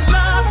 Cause I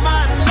love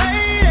my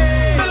lady.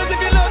 Fellas,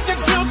 if you love your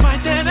girl,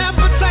 fight that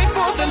appetite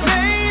for the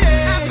lady.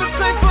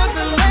 Appetite for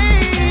the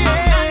lady.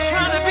 I'm not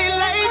trying to be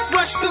late,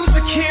 rush through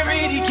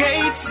security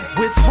gates.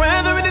 With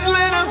weather in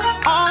Atlanta,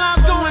 all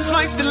outgoing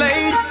flights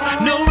delayed.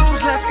 No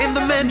rules left in the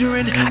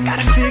Mandarin, I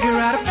gotta figure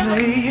out a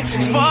play.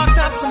 Sparked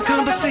up some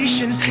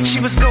conversation, she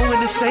was going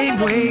the same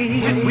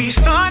way. We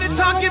started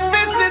talking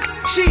business,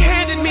 she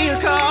handed me a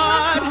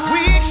card. We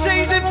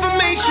exchanged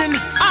information,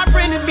 I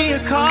rented me a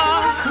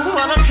car.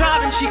 While I'm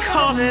driving, she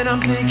calling,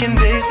 I'm thinking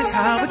this is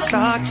how it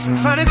starts.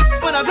 Fine as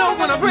but I don't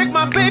wanna break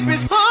my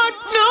baby's heart,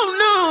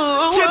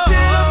 no. Tempted,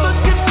 I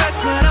must confess,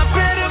 but I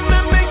better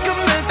not make a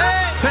mess.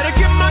 Better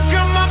give my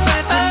girl my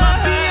best and my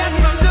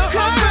BS under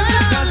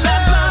arrest. Cause I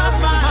love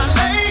my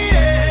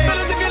lady.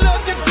 Fellas, if you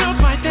love your girl,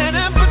 fight that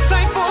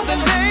appetite for the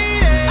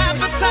lady.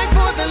 Appetite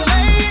for the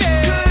lady.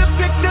 Could've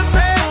picked up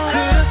bad,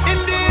 could've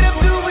ended up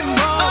doing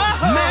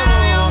wrong. Man,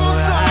 I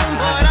almost home,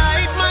 but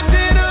I ate my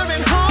dinner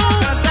at home.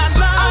 Cause I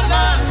love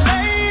my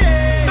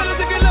lady.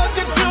 Fellas, if you love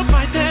your girl,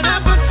 fight that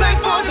appetite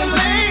for the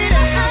lady.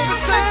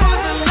 Appetite for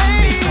the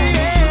lady.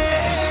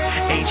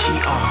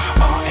 S-H-E-R-R-A-Y-M-O-N-D.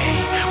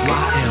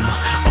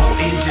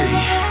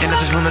 And I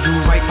just wanna do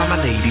right by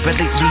my lady, but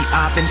lately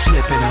I've been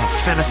slipping up.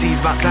 Fantasies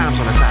about dimes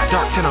on the side,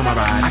 dark 10 on my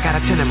ride. I got a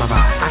 10 in my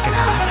ride, I can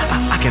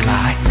hide, I can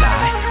lie.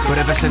 But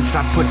ever since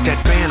I put that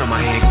band on my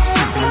head,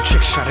 no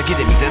chicks try to get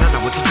at me, then I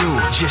know what to do.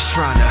 Just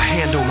trying to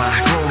handle my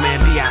grown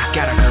man B.I.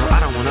 Got a girl, I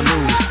don't wanna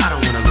lose, I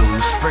don't wanna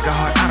lose. Break a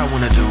heart, I don't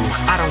wanna do,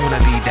 I don't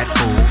wanna be that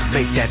fool.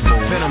 Make that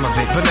move, been on my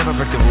bit, but never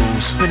break the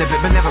rules. Been a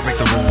bit, but never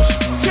break the rules.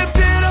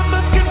 Tempted, I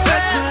must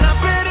confess, but I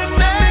better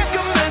not make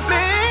a mess.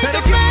 Better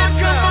give my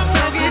girl my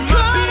best and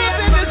my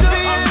BS under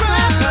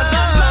arrest. Cause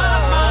I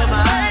love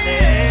my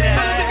lady.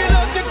 Fellas, if you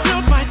love your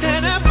girl, fight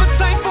that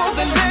appetite for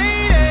the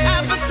lady.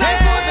 Appetite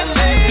for the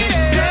lady.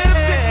 Could've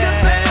picked up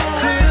bad,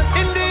 could've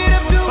ended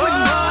up doing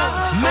wrong.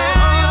 Man,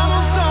 I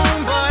almost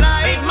home, but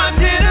I ate my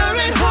dinner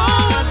at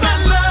home. Cause I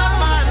love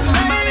my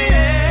lady.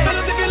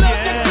 Fellas, if you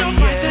love your girl,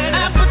 fight that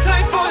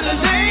appetite for the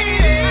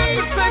lady.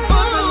 Appetite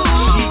for the lady.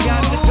 She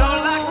got the door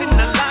locked and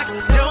the lock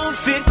don't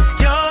fit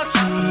your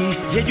key.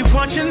 Yeah, you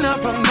punching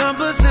up wrong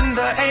numbers in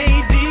the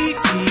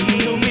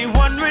ADT. You'll be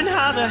wondering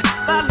how the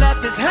hell I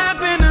let this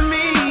happen to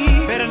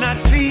me. Better not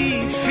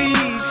feed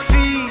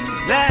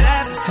that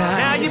appetite.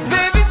 Now your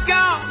baby's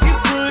gone, you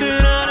put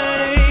it on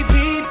an APP.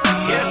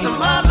 Yeah, some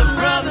other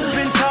brother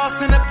been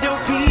tossing up your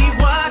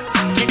PYT.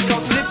 Get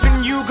caught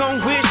slipping, you gon'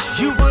 wish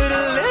you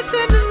would've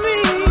listened to me.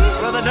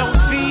 Brother, don't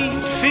feed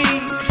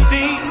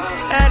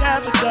that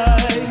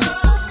appetite.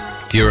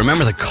 Do you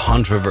remember the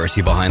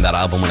controversy behind that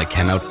album when it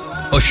came out?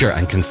 Usher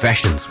and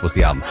Confessions was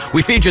the album.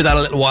 We featured that a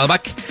little while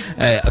back.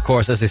 Of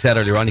course, as I said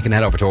earlier on, you can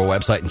head over to our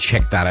website and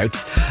check that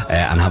out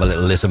and have a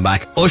little listen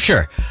back.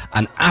 Usher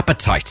and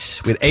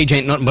Appetite with Age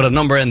Ain't Nothing But a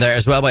Number in there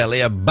as well by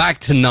Aaliyah. Back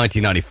to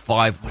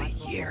 1995. What a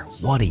year.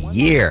 What a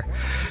year.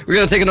 We're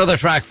going to take another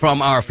track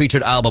from our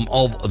featured album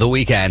of the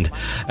weekend.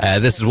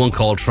 This is one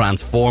called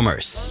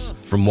Transformers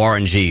from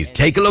Warren G's.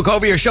 Take a look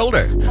over your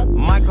shoulder.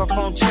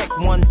 Microphone check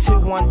 1 2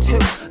 1 2.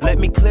 Let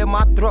me clear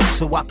my throat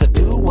so I could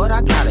do what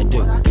I gotta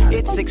do.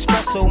 It's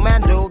Espresso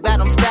Mando that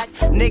I'm stacked.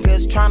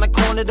 Niggas trying to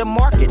corner the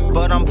market,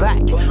 but I'm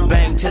back.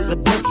 Bang to the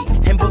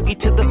boogie and boogie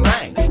to the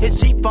bang. It's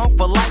G-Funk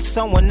for life,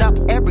 sewing up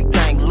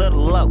everything.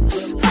 Little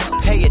Lokes,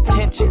 pay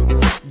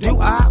attention. Do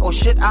I or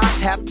should I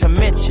have to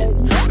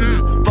mention?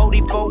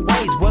 44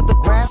 ways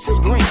grass is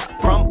green.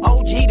 From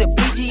OG to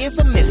BG is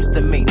a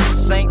misdemeanor.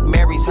 St.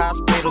 Mary's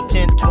Hospital,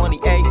 10:20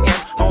 a.m.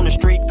 on the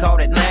street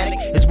called Atlantic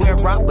is where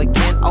I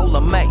begin.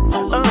 Ola May,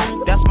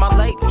 that's my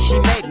lady. She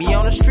made me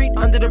on the street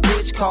under the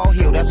bridge called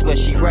Hill. That's where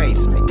she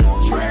raised me.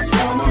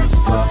 Transformers,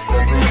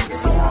 busters in the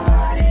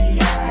sky.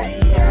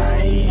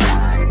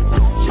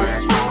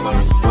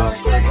 Transformers,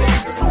 busters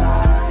in the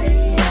sky.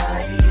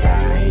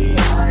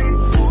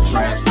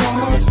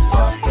 Transformers,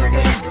 busters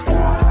in the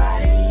sky.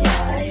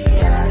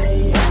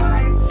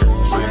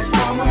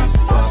 Transformers,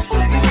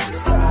 busters in the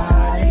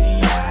sky.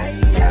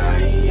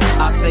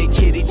 I say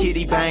chitty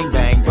chitty bang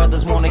bang.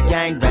 Brothers want a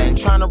gang bang.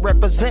 Trying to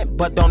represent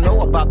but don't know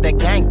about that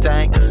gang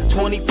thing.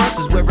 21st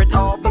is where it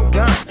all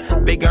begun.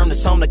 Big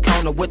Ernest on the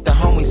corner with the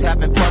homies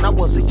having fun. I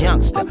was a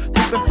youngster,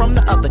 peeping from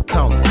the other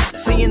corner.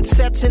 Seeing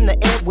sets in the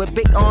air with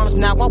big arms,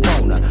 now I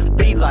wanna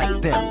be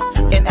like them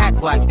and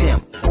act like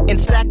them and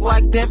stack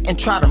like them and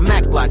try to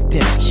mac like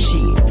them.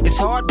 Shit, it's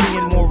hard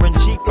being Warren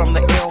G from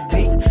the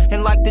LB.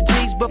 And like the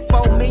G's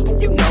before me,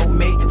 you know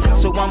me.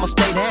 So I'ma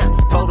stay down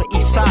for the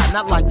east side,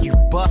 not like you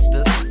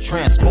busters.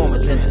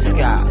 Transformers in the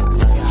sky.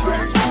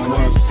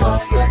 Transformers,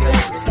 busters in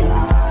the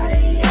sky.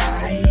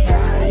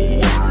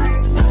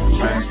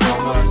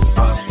 Transformers,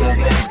 busters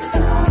in the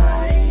sky.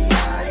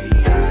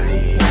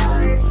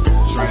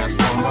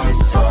 Transformers,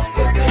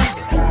 busters in the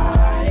sky.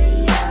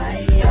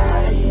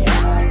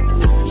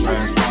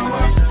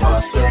 Transformers,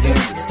 busters in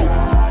the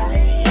sky.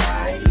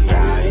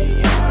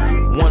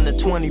 1 to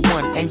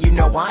 21, and you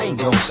know I ain't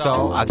gon'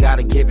 stall. I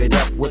gotta give it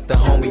up with the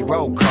homie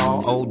roll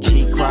call.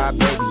 OG Cry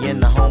Baby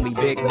and the homie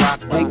Big Rock.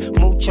 Big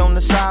Mooch on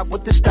the side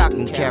with the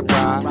stocking cap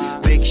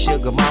ride. Big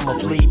Sugar Mama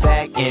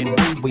Fleabag and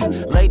Wee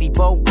Wee. Lady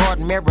Bogart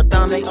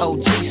Marathon, they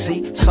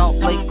OGC. Salt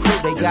Lake Crew,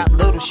 they got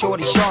Little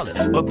Shorty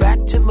Charlotte. But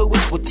back to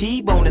Lewis with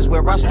T-Bone is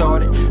where I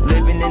started.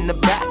 Living in the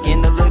back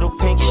in the little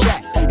pink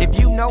shack. If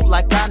you know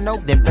like I know,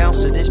 then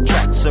bounce to this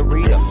track.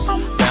 Cerritos,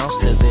 bounce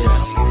to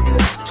this.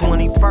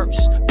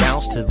 21st,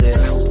 bounce to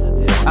this.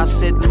 I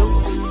said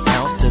Lewis,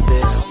 bounce to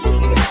this.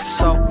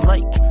 Salt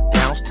Lake,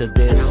 bounce to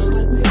this.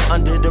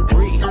 Under the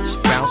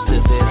bridge, bounce to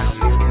this.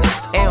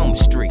 Elm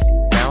Street,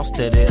 bounce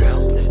to this.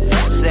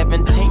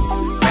 17,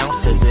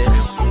 bounce to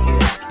this.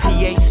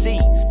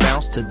 PACs,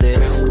 bounce to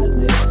this.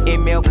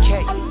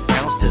 MLK,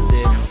 bounce to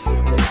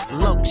this.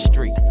 Loke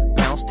Street,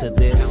 bounce to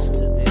this.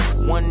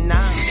 19.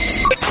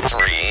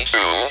 3, 2,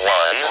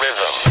 1,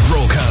 rhythm.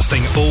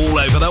 Broadcasting all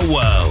over the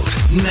world.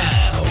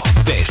 Now,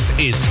 this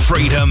is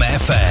Freedom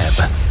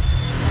FM.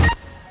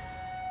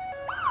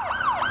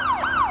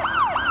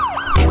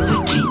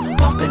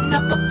 Bumping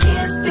up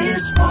against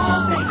this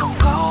wall, they gon'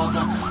 call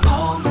the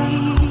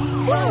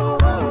police.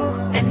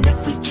 And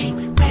if we keep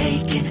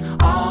making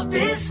all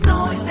this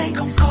noise, they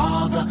gon'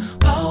 call the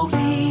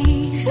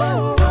police.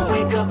 Don't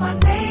wake up my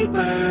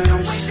neighbors.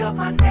 Don't wake up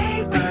my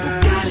neighbors. People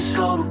gotta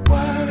go to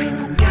work.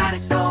 People gotta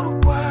go to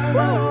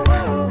work.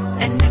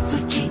 And if we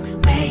keep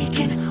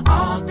making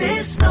all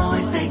this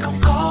noise, they gon'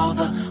 call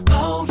the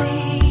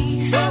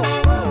police.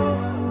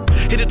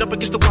 Hit it up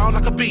against the wall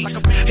like a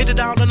beast. Hit it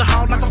out in the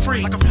hall like a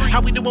freak. How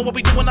we doing what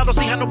we doing? I don't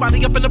see how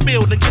nobody up in the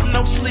building getting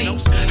no sleep.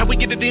 How we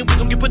get it in, we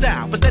gon' get put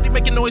out. For steady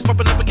making noise,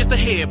 bumping up against the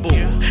headboard.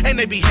 And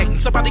they be hating.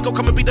 Somebody go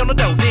come and beat on the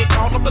door. Then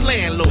call up the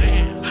landlord.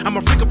 I'm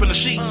a freak up in the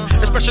sheets,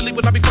 especially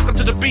when I be fucking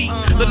to the beat.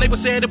 The neighbor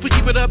said if we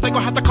keep it up, they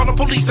gon' have to call the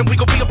police and we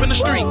gon' be up in the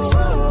streets.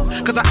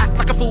 Cause I act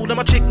like a fool and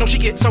my chick know she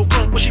get so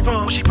drunk when she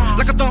pump.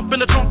 Like a thump in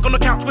the trunk on the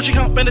couch when she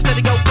hump and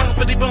instead go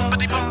bumpity bump.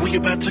 We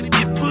about to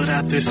get put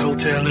out this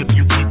hotel if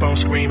you keep on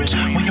screaming.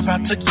 We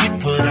about to get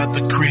put out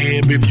the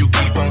crib if you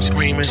keep on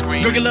screaming.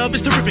 Girl, your love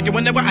is terrific, and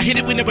whenever I hit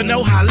it, we never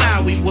know how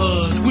loud we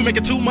was. We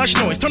making too much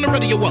noise. Turn the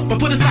radio up and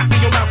put a sock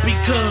in your mouth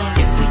because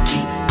if we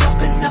keep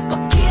bumping up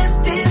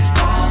against this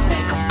wall,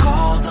 they gon'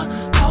 call the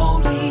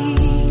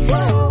police.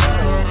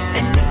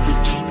 And if we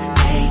keep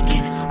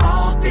making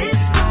all this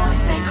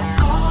noise, they gon'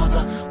 call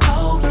the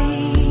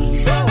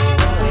police. Don't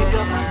wake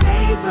up my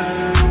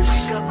neighbors.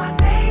 Wake up my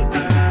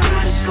neighbors.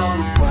 Gotta go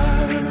to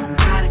work.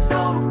 Gotta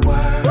go to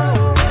work.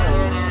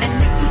 And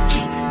if we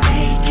keep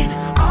making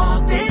all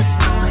this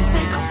noise,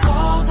 they gon'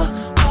 call the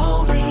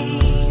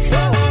police.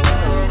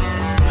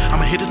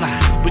 I'ma hit it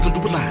live. We gon' do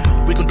it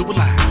live. We gon' do it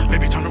live.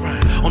 Baby, turn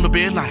around. On the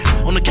bed light,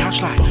 on the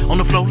couch light, on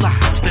the floor light.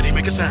 Steady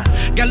make a sound.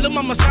 Got little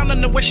mama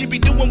sounding the way she be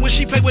doing when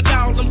she play with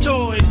all them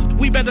toys.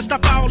 We better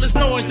stop all this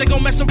noise. They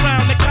gon' mess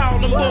around, they call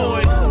them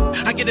boys.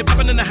 I get it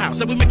poppin' in the house,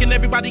 and we making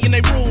everybody in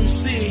their room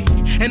sick.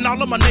 And all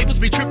of my neighbors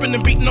be tripping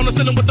and beating on the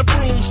ceiling with the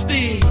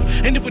broomstick.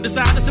 And if we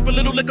decide to sip a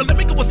little liquor, let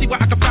me go and see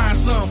where I can find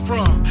some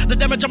from. The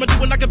damage I'ma do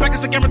when I get back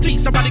is a guarantee.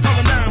 Somebody call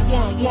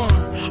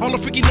 911. All the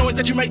freaky noise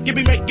that you make, give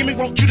me,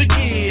 want you to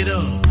get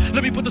up.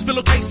 Let me put this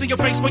pillowcase in your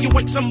face when you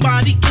wake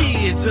somebody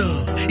kids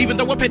up. Even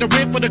though I pay the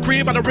rent for the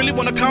crib, I don't really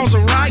wanna cause a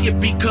riot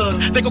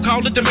because they gon'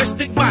 call it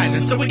domestic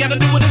violence. So we gotta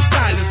do it in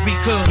silence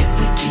because if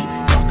we keep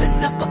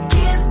bumping up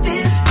against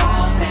this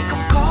wall, they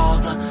gon' call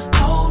the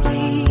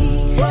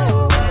police.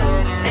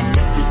 And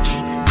if we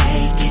keep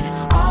making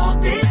all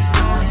this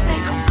noise,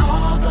 they gon'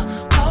 call the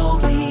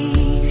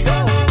police.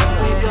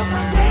 Wake up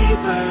my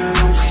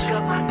neighbors. Wake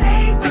up my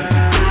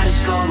neighbors.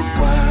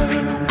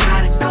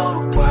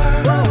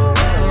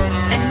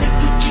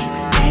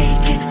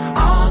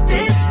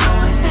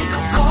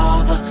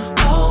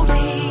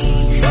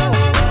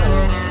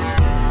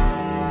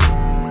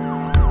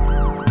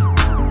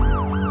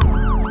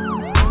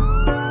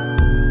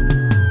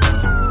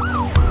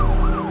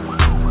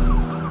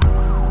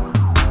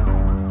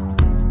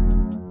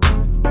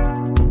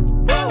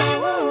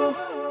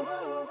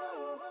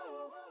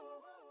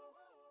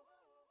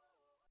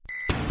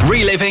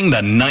 reliving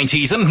the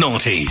 90s and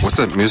noughties. What's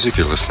that music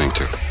you're listening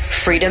to?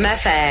 Freedom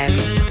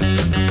FM.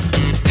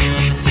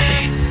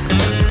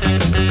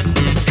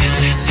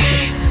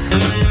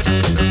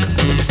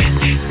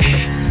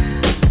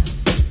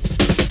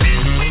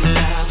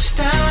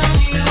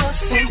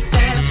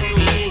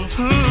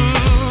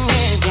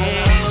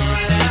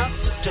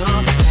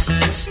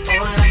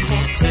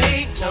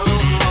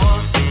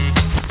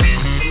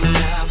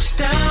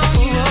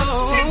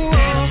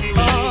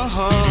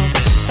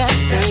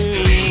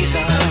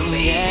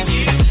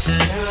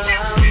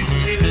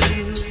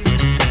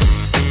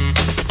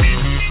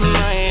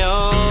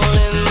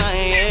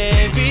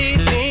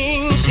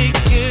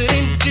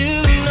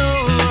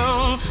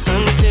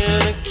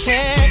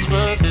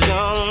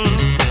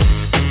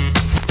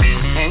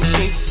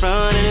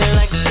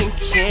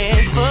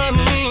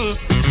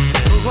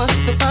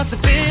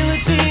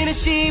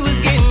 She was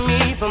getting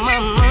me for my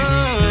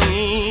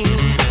money.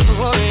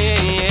 Oh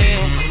yeah,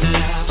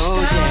 yeah.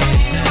 Oh yeah.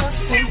 It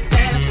wasn't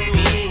bad for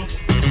me.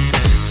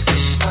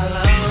 Wish my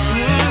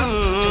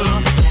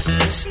love. At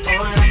this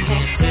point I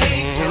can't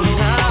take no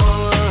more.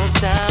 I was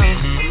down.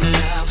 When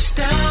I was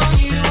down,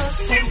 you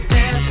wasn't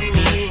bad for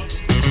me.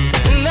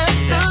 And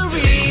that's the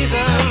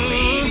reason I'm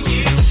leaving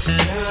you.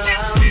 Girl,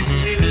 I'm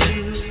through.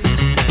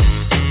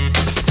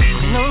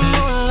 No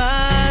more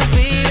lies,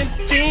 baby.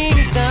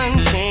 Things done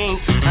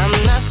changed. I'm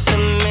not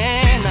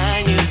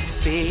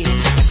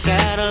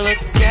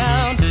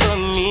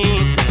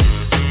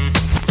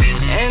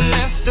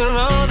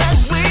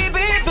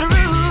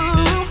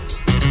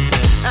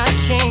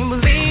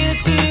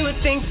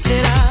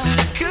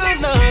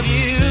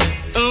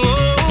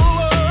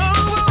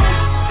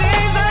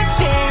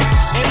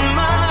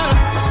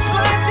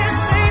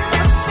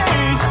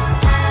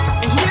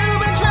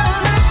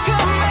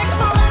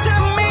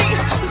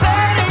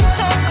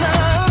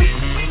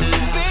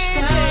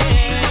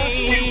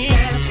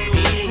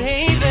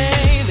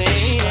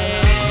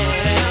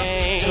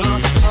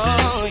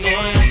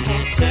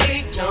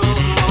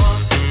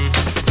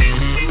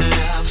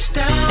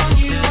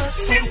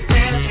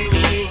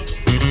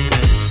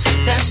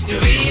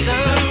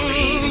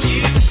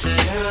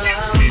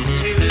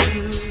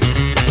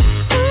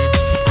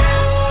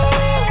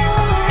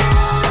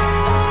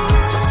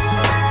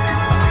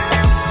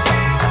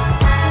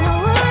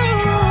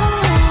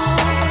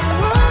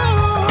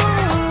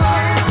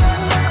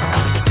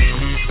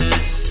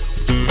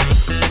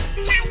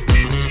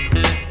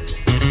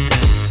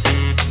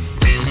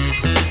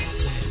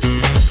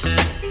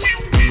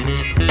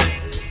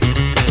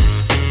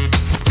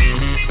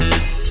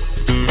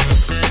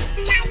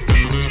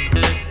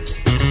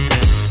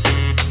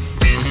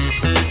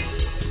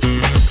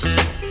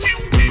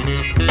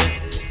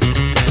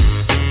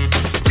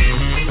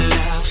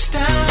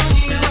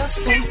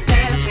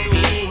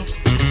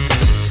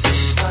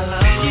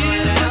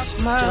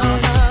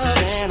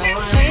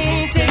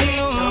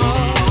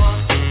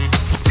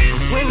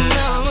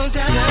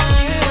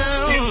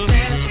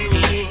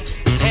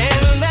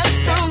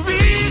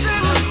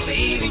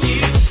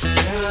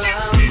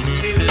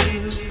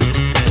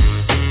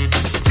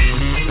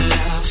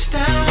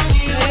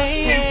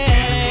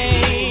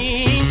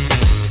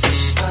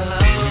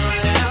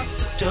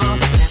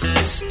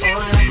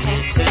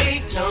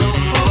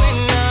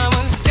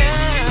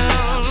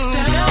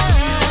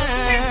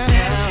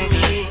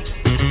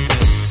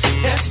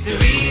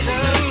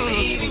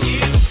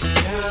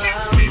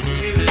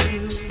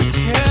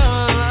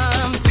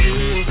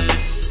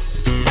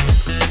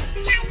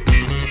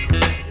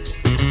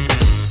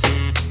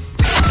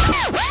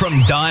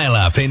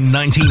in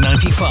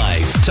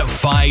 1995 to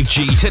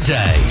 5G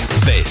today.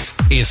 This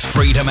is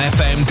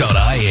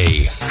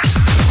freedomfm.ie.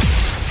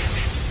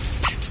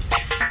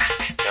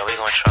 Yo, we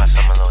gonna try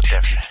something a little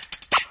different.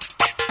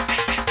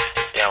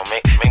 Yo,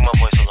 make my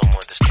voice a little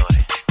more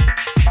distorted.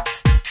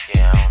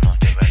 Yeah, I don't know if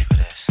they're ready for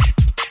this.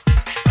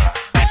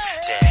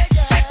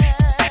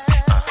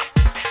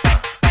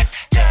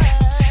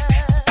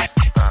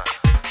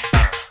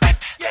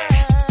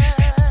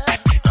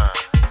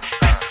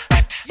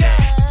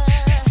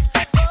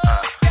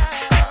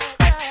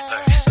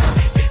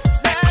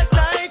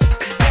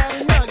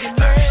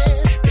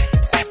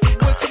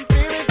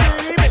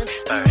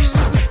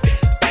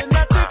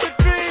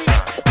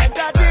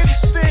 I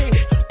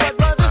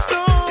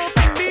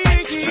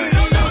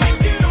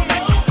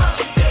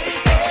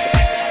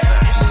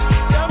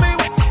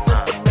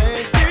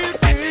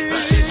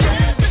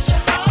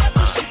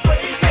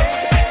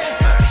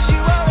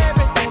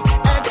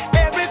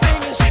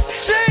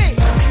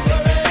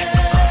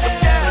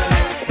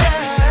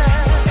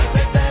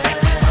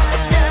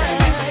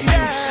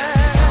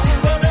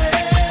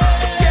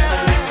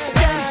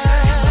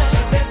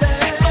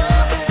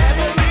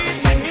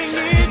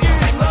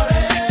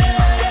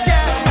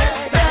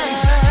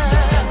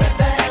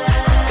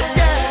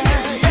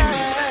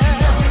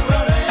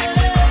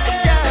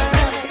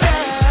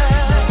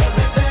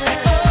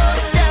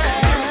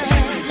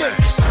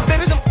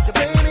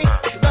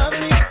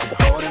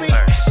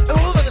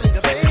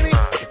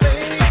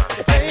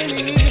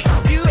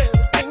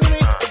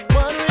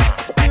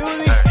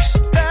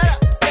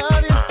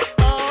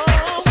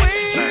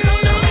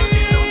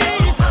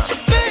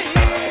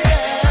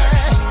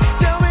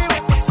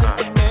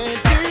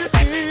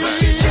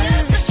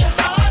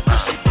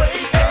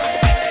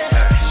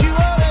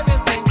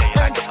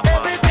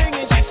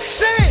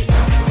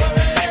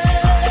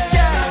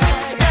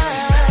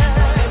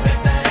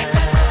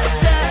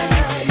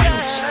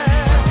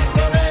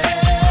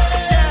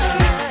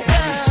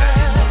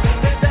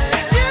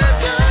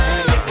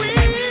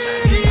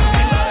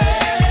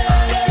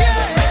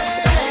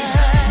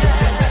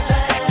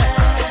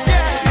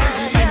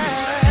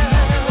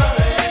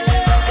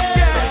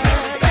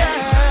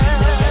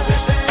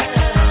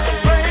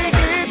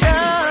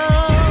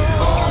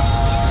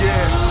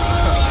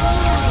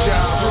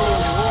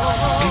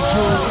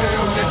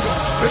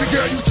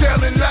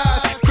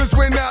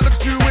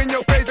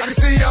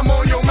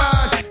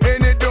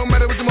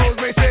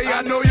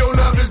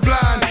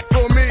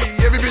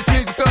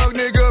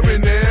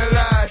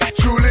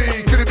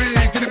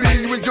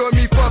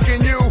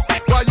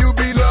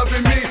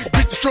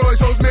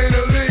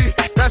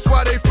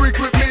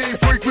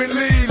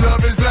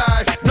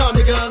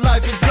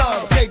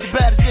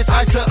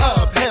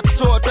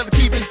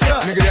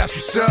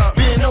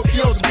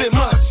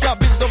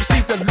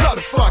that love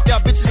to fuck. Y'all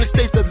bitches in the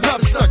States that love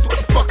to suck. What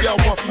the fuck y'all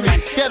want from me?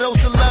 Ghetto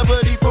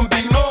celebrity from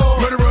B-More.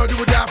 Murderer, do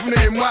or die from the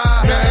NY.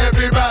 Now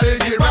everybody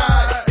get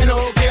right. You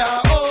know,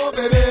 K-I-O,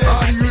 baby.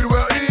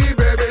 R-U-L-E,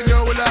 baby.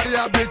 Know a lot of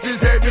y'all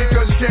bitches hate me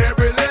cause you can't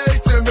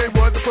relate to me.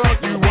 What the fuck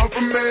you want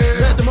from me?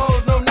 Let them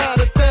hoes know not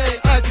a thing.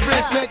 I can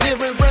wrist, neck,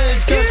 giving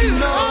range, cause you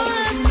know.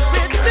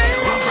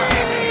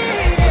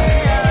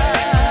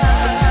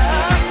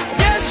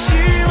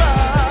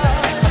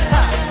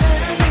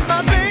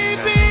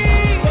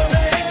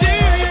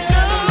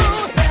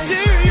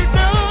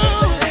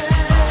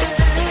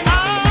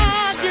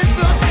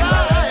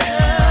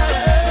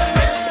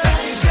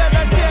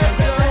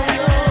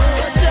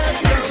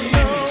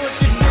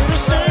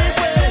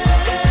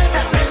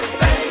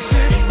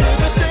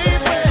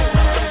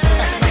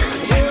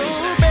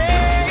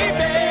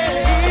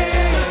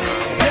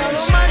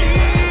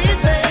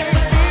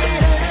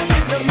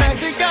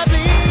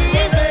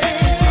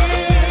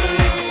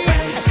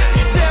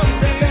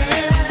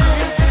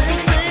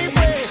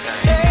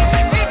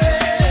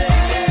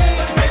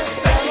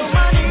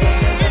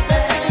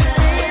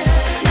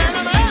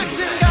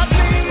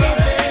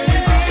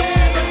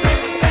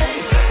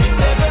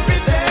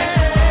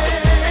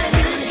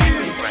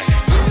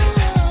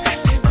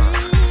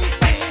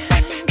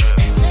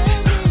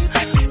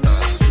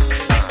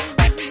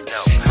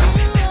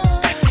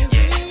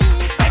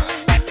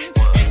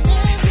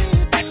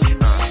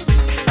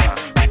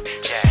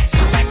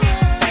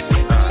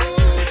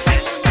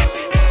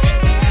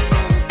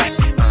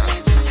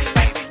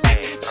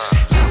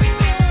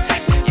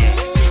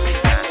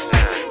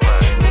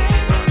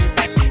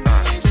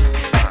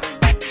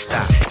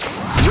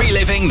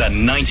 The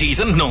 90s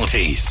and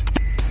noughties.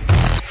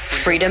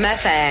 Freedom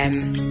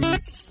FM.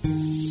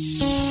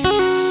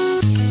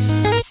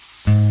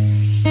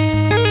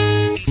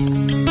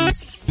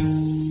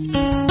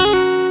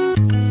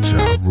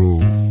 Ja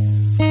Rule.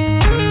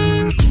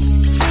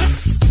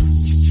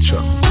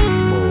 Chuck D.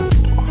 Moore.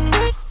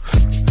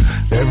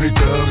 Every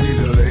thug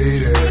needs a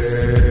lady.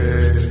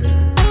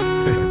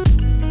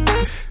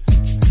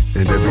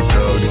 And every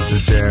thug needs a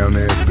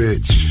down-ass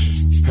bitch.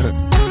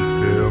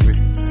 Feel me?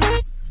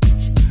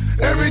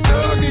 Every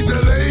thug needs a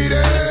lady.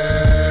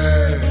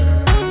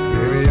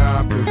 Baby,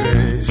 I'm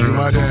convinced you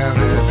my damn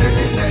ass.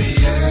 Baby, say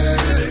yeah.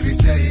 Baby,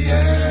 say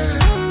yeah.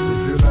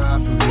 If you lie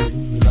for me,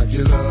 like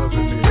you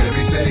loving me.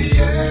 Baby, say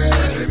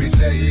yeah. Baby,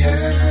 say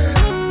yeah.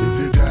 If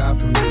you die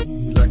for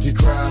me, like you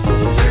cry for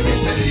me. Baby,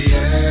 say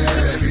yeah.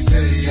 Baby,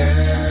 say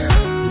yeah.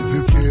 If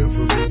you kill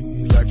for me,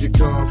 like you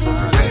come for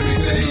me. Baby,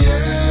 say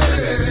yeah.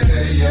 Baby,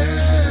 say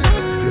yeah.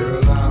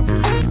 Girl, I'm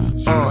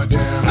convinced you my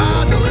damn ass.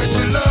 I know that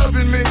you're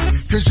loving me.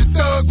 Cause you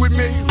thug with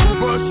me, who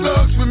bust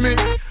slugs for me.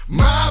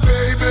 My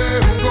baby,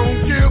 who gon'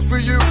 kill for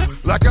you.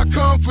 Like I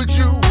comfort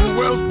you, who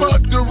else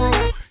but the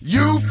rule.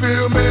 You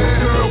feel me?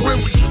 Girl,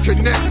 when we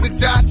connect the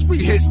dots, we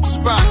hit the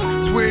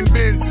spots. Twin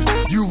bends,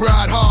 you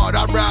ride hard,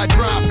 I ride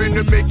dropping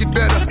to make it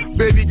better.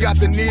 Baby got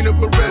the Nina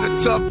Beretta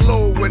tuck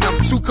low. When I'm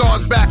 2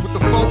 cars back with the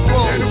 4-4.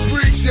 And it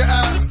freaks you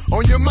out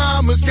on your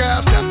mama's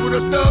couch. That's what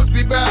us thugs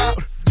be bout.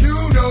 You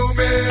know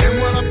me. And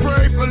when I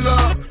pray for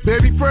love,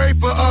 baby pray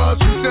for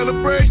us who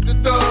celebrates the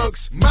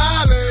thugs.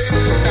 My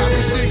lady, got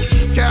me sick.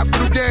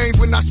 Capital gains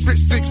when I spit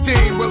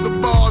 16. Well, the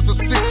bars are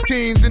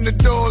 16s in the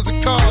doors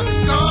of cars. The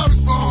star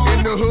is born.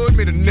 In the hood,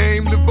 may the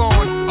name live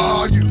on.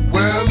 Are you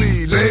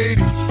welly,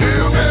 ladies?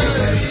 Feel me? Baby,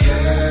 say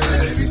yeah.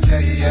 Baby,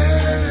 say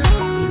yeah.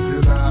 If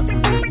you lie for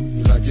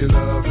me, like you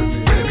loving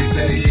me. Baby,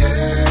 say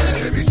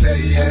yeah. Baby, say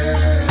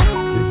yeah.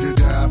 If you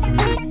die for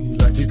me,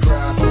 like you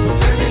cry for me.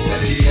 Baby,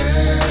 say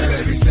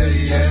yeah. Baby, say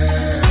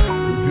yeah.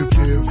 If you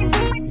kill for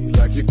me,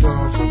 like you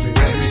come for me.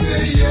 Baby,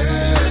 say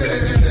yeah.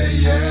 Baby, say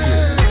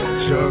yeah.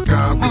 Chuck,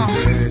 I'm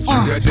convinced you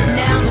got down.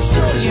 Now I'm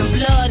showing your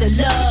blood of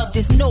love.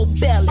 There's no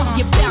belly.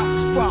 You bounce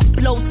from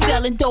blow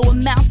selling, though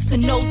amounts to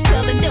no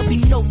telling. There'll be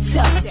no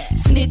telling.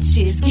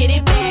 Snitches, get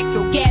it back.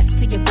 Throw gaps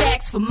to your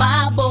backs for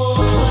my boy.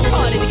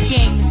 Part of the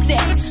game is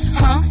that,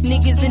 huh?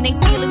 Niggas in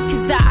their feelings,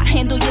 cause I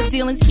handle your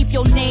dealings. Keep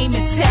your name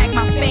intact,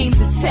 my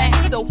fame's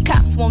intact. So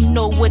cops won't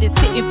know what it's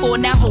hitting for.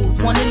 Now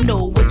hoes wanna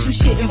know what you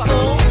shitting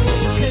for.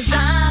 Cause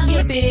I'm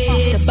your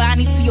bitch. The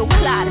body to your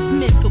clot is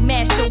mental.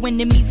 Mash your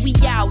enemies, we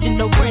out in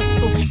the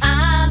rental.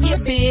 I'm your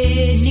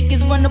bitch.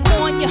 Niggas run up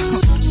on ya.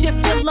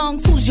 Shift your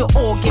lungs, who's your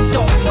organ?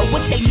 Don't know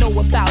what they know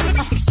about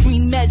it.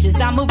 Extreme measures,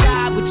 I'ma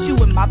ride with you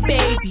and my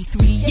baby.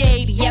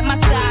 380 at my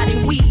side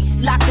and we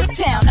lock the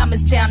town. I'm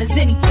as down as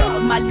any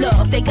thug. My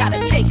love, they gotta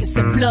take us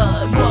some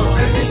blood. Whoa.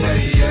 Baby,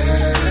 say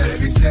yeah.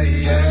 Baby, say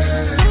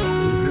yeah.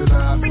 If you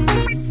lie for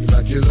me,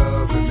 like you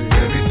loving me.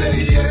 Baby,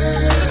 say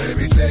yeah.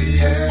 Baby, say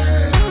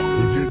yeah.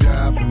 If you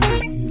die for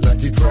me,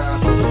 like you cry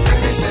for me.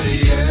 Baby, say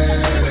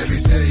yeah. Baby,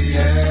 say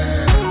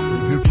yeah.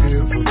 If you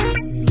kill for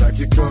me, like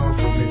you come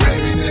for me.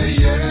 Baby, say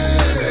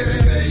yeah. Baby,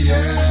 say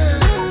yeah.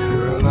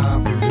 Girl,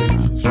 I'm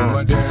convinced you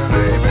are down.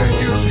 Baby,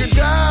 you can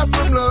die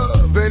from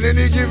love. At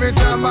any given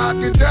time, I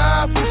can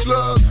die from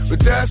slugs. But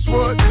that's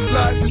what this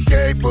life is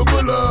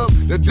capable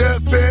of. The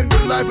death and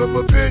the life of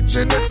a bitch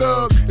and a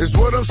thug is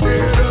what I'm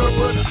scared of.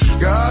 But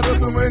I got a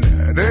woman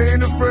that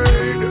ain't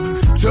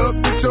afraid tuck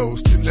the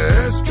toast in the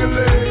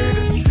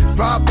escalator.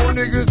 Pop on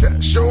niggas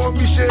that showing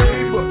me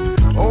shade, but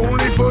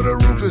only for the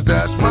Rugas,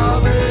 that's my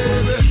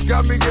baby.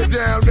 Got me get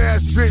down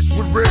ass bitch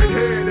with red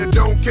hair that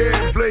don't care.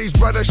 Blaze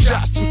brighter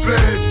shots and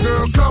flares.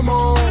 Girl, come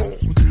on,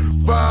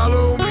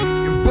 follow me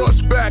and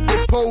bust back the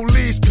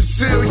police.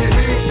 Conceal your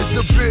heat, it's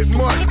a bit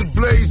much to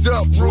blaze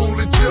up.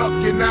 Rolling Chuck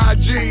and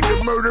IG, the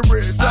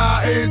murderers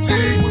INC.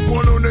 With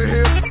one on the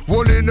hip,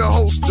 one in the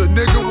holster.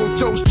 Nigga will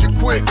toast you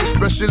quick,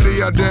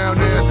 especially our down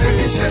ass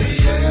niggas. Say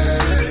yeah,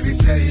 baby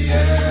say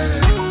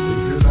yeah.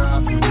 If you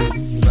lie for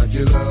me like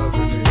you love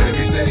me,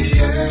 baby say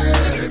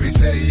yeah, baby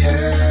say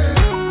yeah.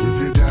 If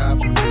you die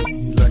for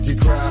me like you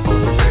cry for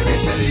me, baby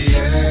say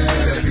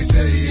yeah, baby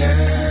say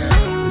yeah.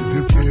 If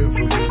you kill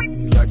for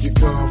me like you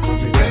come for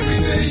me, baby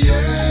say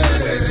yeah,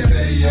 baby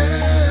say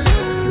yeah.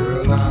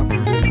 Girl, I'm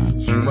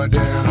with you, my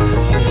down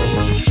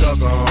ass.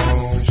 Tug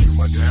on, shoot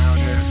my down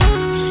ass.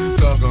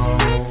 Tug on,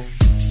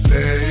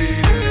 lady,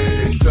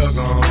 tug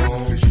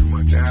on, shoot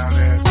my down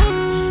ass.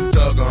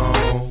 Tug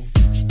on,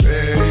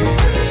 baby,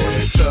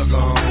 tug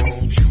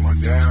on, shoot my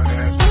down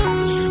ass.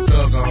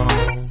 Tug on,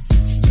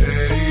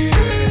 lady,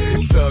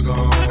 tug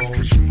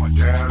on, shoot my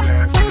down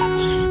ass.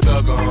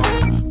 Tug on,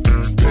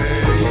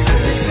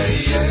 baby, say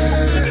yeah,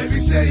 baby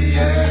say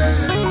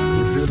yeah.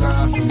 If you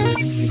lie for me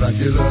like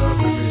you love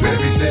me,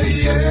 baby say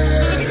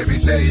yeah, baby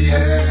say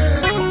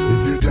yeah.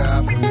 If you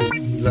die for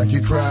me like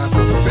you cry for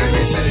me,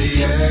 baby say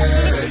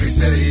yeah, baby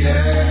say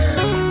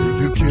yeah.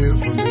 If you kill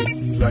for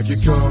me like you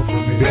come for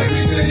me,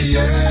 baby say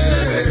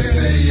yeah, baby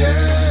say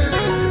yeah.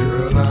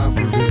 Girl, I'm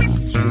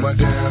with you, my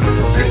down,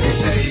 baby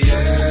say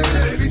yeah,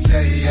 baby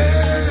say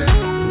yeah.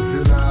 If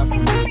you lie for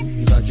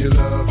me like you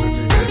love me,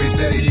 baby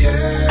say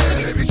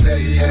yeah, baby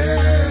say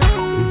yeah.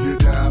 If you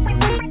die for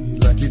me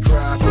like you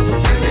cry for me,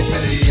 baby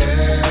say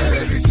yeah,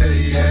 baby say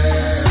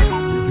yeah.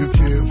 If you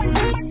kill for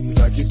me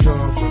like you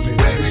come for me,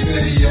 baby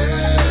say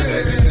yeah,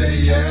 baby say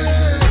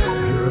yeah.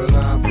 Girl,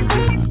 I'm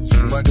with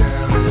you, my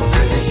down,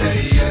 baby say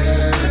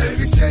yeah,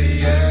 baby say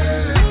yeah.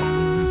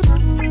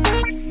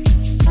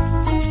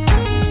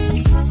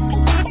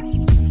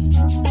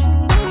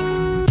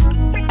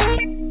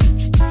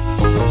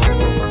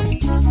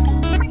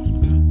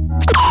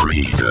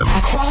 Freedom.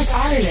 Across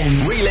Ireland.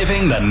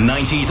 Reliving the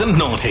 90s and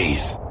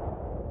noughties.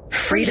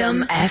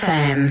 Freedom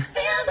FM.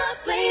 Feel the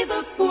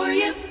flavor for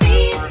your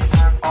feet.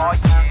 Oh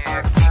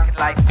yeah, kick it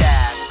like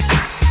that.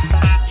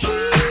 Kick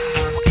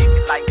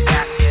it like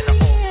that in the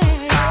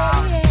whole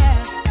time.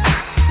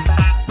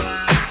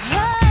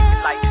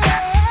 Like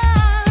that.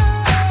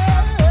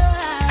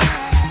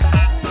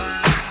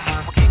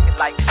 Kick it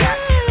like that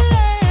in the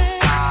whole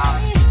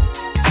time.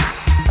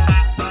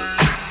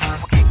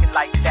 Kick it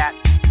like that.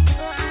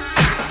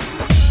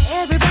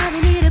 Everybody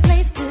need a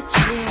place to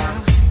chill.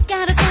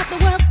 Gotta stop the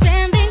world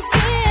standing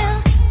still.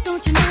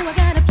 Don't you know I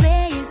got a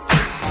place to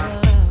go?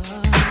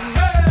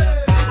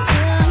 I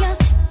tell ya,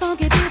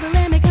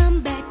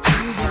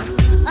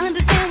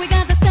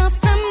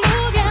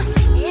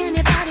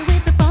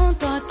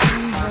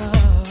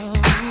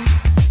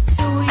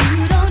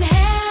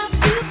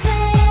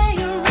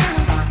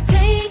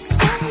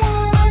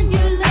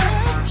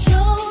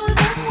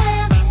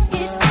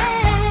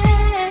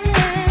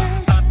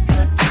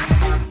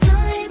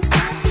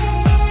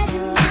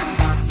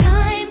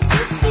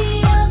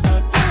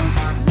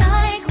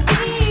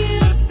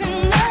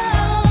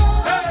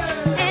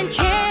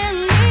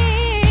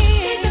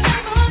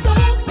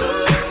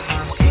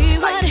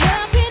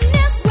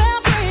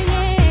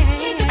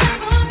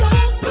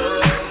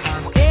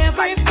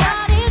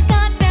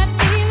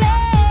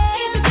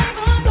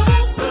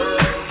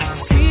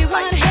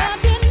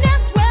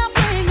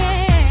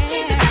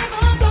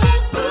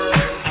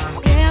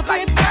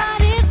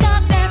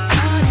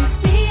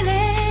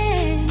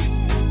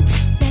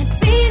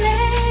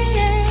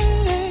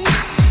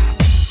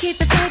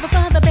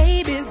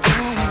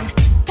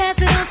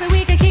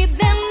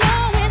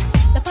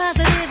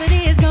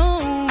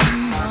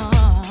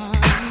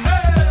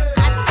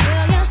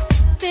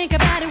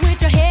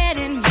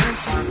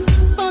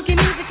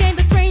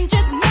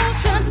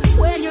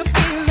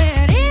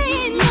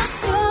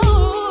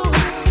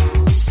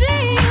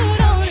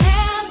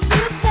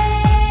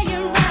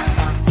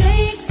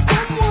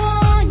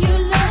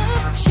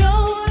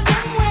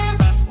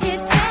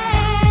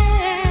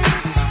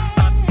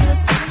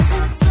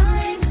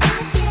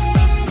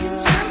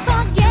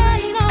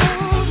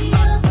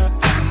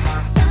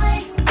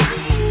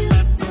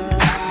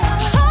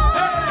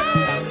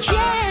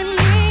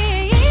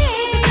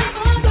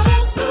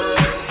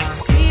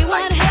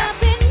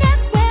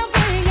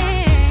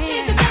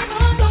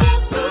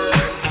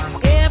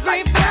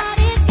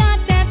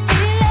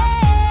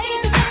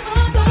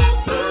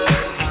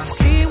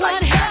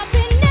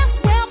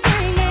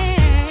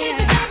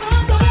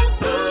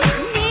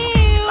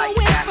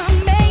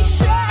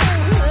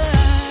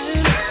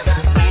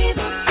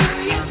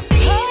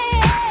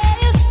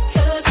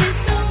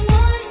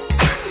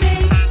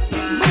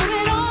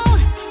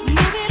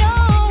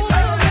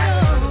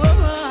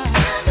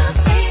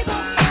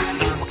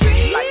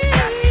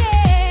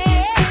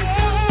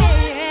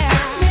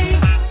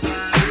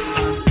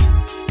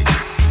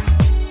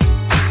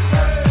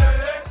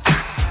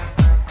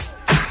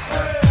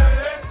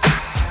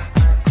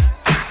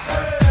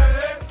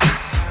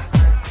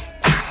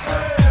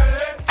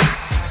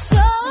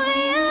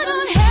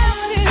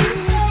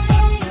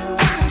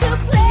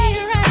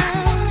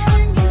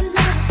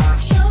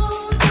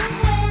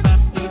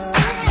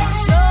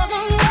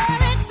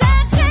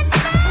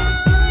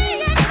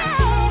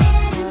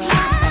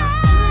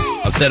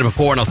 said it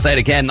before and I'll say it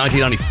again.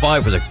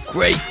 1995 was a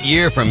great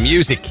year for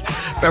music.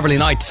 Beverly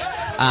Knight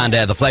and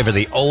the flavour of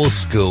the old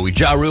school.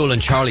 Ja Rule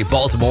and Charlie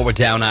Baltimore were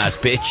Down As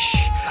Bitch.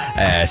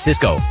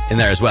 Cisco in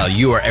there as well.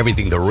 You Are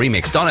Everything, the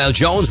remix. Donnell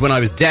Jones, When I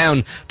Was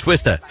Down.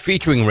 Twista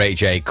featuring Ray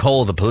J.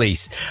 Call the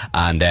Police.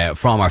 And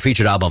from our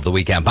featured album of the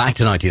weekend, back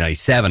to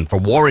 1997 for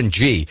Warren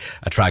G,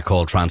 a track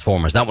called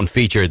Transformers. That one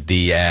featured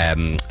the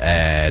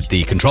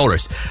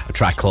Controllers, a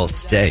track called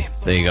Stay.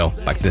 There you go.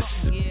 Back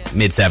this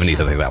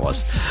mid-70s, I think that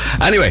was.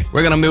 Anyway,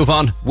 we're going to move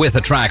on with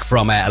a track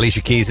from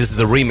Alicia Keys. This is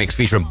the remix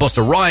featuring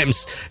Busta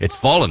Rhymes. It's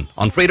Fallen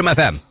on Freedom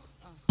FM.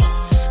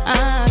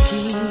 I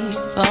keep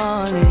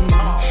falling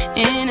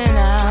in and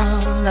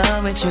out of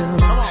love with you.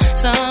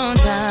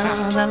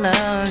 Sometimes I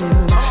love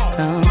you,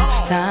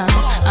 sometimes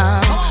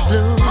I'm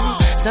blue,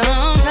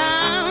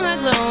 sometimes I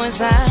glow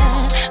inside,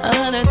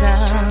 other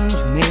times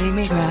you make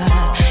me cry.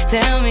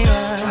 Tell me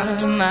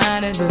what am I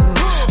to do?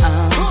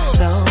 I'm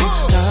so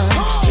done.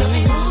 Tell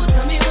me who,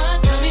 tell me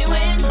what, tell me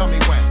when, tell me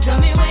when, tell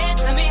me where,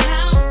 tell me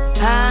how.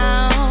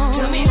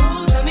 Tell me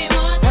who, tell me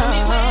what, tell me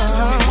when,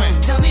 tell me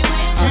when, tell me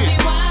when, tell me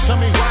why. Tell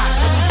me why.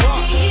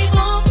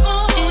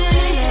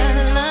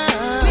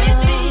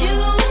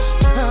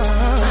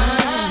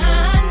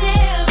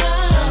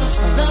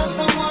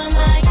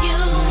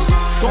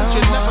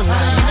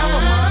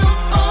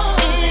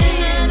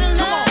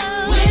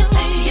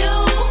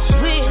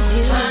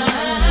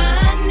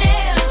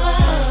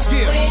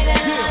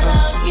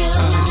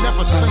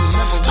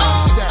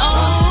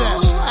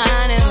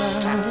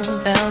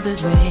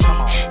 This way.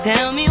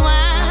 Tell me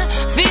why I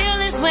feel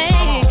this way.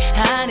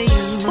 How do you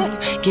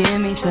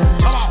give me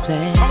such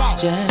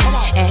pleasure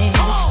and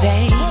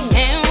pain?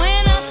 And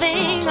when I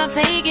think I've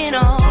taken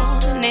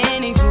all and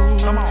any fool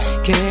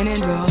can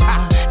endure,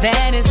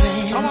 that is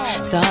when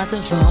I start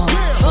to fall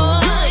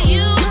for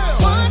you.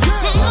 Once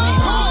more.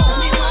 Tell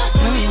me what,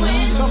 tell me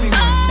when, tell me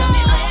where,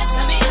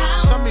 tell me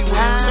how. Tell me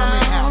when, tell me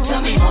how.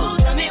 Tell me who,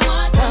 tell me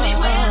what, tell me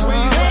where. Tell me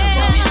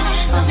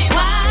when, tell me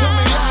why.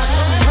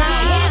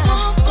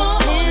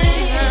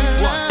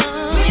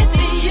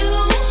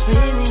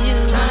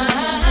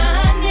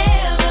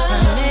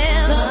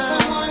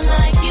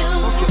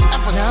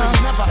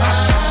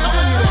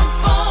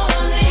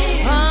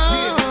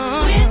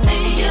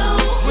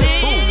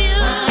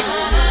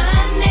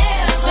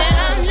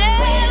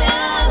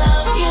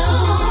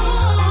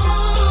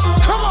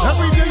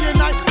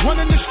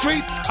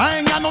 I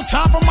ain't got no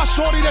time for my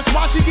shorty, that's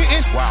why she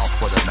getting wild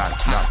for the night.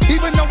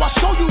 Even though I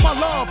show you my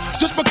love,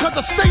 just because I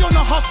stay on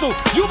the hustle,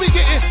 you be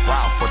getting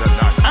wild for the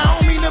night. I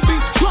don't mean to be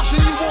brushing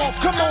you off.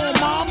 Come on,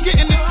 ma, I'm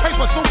getting this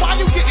paper, so why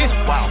you getting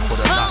wild for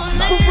the night?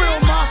 For real,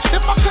 ma,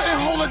 if I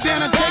couldn't hold her down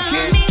and take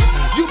care,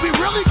 you be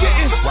really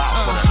getting wild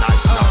for the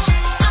night.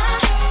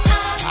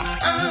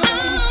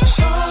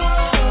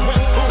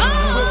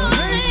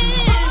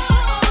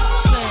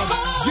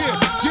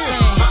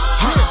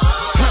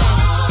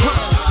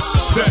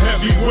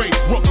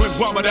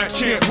 Brother that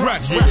can't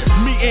rest.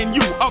 Me and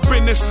you up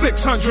in the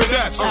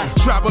 600S,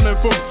 traveling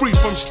free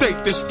from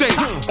state to state.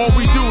 All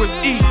we do is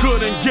eat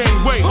good and gain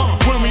weight.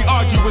 When we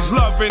argue, it's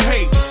love and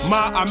hate.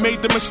 Ma, I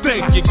made the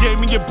mistake. You gave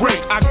me a break.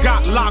 I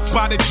got locked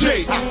by the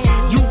J.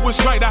 You was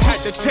right. I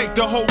had to take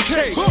the whole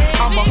cake.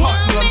 I'm a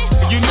hustler.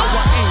 You know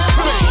I ain't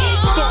fake.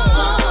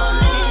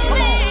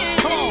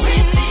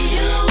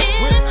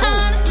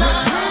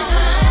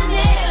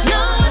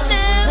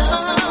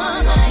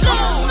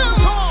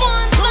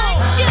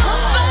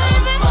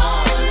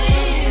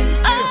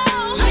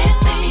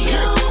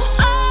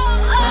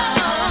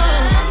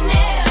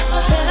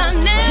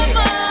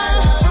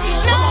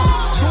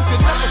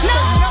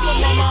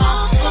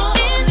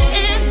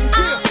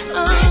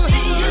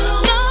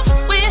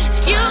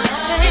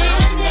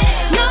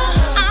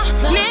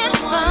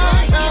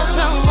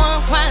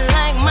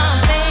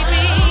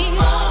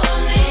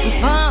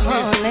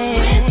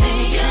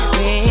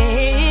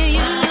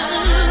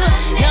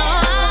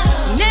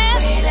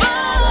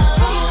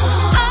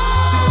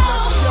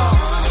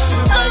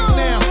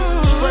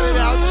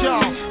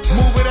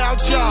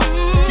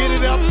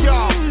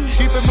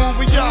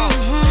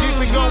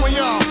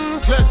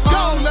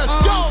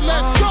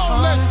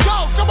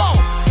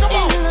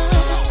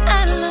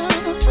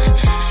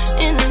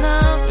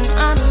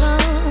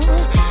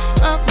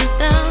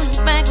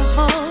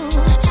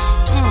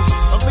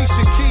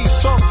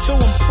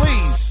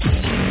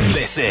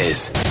 This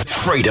is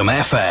Freedom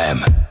FM.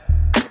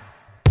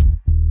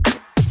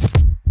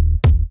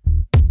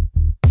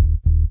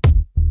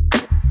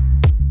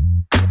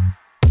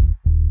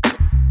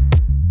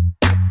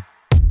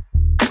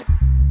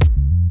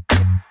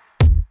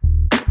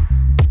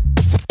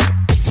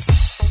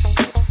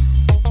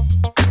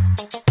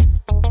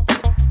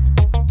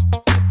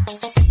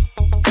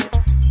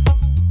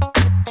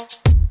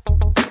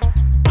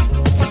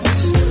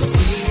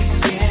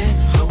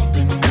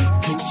 Hoping we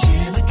could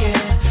chill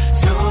again,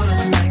 sorta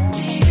like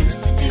we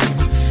used to do.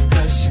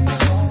 'Cause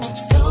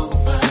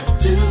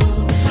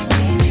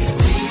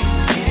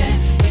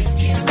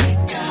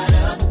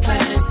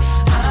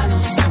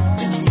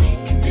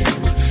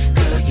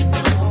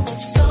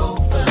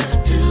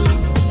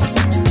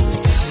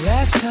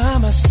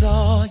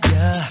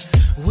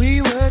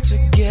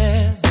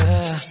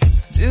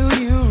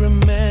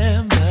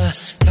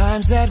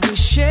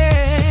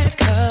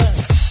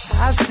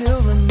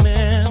still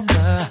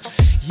remember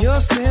your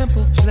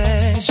simple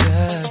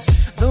pleasures,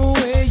 the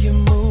way you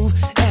move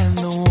and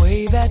the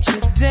way that you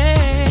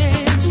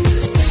dance.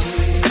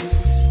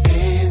 It's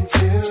been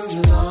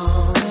too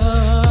long,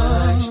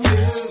 much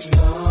too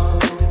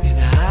long, and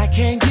I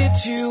can't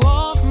get you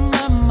off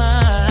my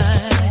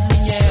mind.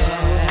 Yeah,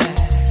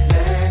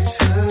 let's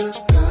hook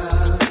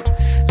up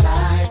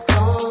like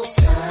old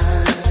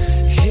times.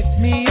 Hit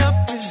me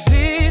up if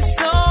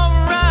it's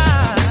alright.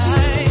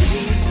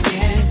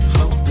 Weekend,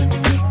 hoping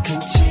we can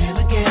chill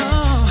again,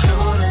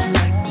 sorta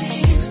like we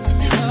used to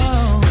do.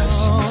 Cause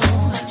you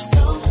know it's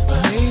over.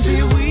 Maybe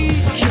we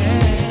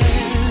can.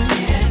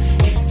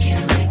 If you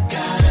ain't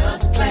got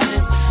other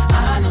plans,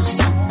 I know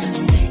something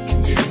we can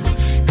do.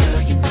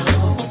 Girl, you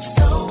know it's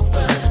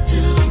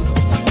overdue.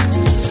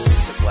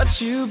 So what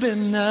you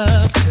been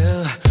up to?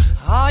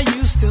 Are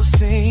you still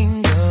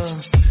single?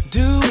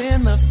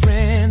 Doing the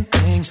friend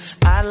thing?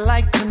 I'd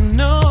like to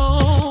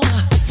know.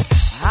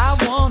 I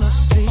wanna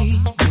see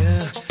you,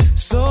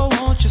 so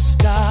won't you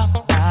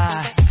stop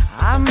by?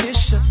 I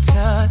miss your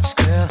touch,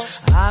 girl.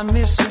 I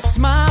miss your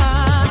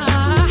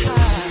smile.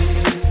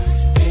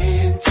 It's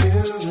been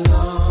too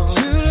long,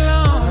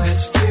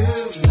 much too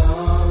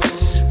long.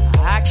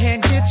 I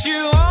can't get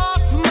you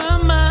off my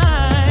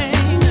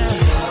mind.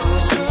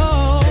 So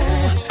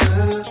let's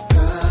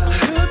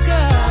hook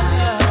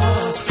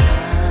up.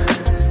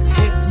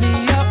 Hit me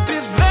up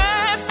if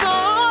that's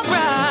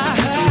alright.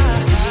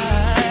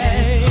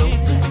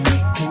 Hoping we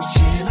can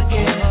chill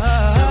again,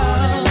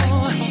 sorta like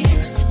we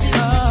used to do.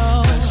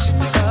 Cause you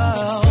know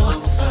it's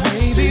over.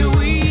 Maybe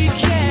we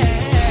can.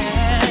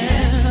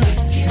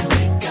 If you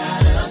ain't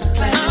got other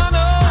plans,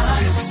 I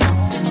know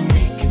something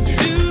we can do.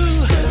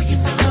 Girl, you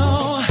know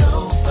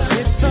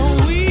it's the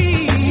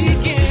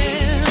weekend.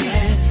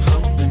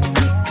 Hoping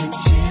we can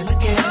chill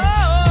again,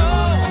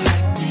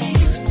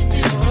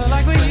 sorta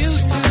like we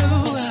used to do.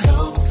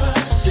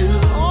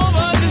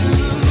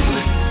 Overdue.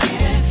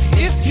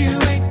 If you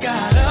ain't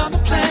got other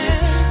plans,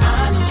 I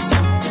know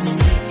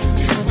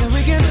something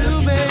we can do,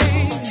 babe.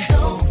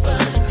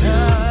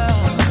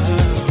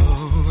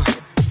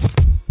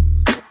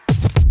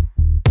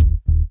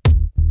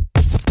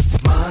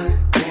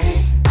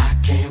 Monday, I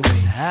can't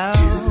wait.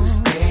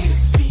 Tuesday to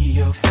see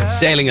your face.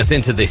 Sailing us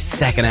into the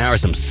second hour,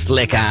 some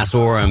slick ass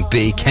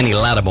R&B, Kenny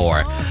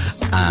Lattimore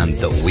and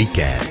The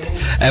Weeknd.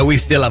 We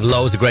still have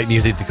loads of great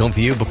music to come for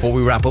you. Before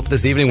we wrap up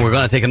this evening, we're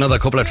going to take another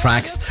couple of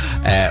tracks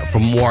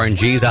from Warren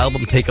G's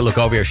album, Take a Look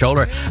Over Your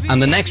Shoulder.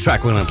 And the next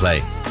track we're going to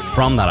play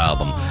from that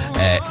album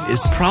is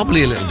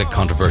probably a little bit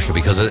controversial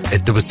because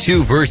there was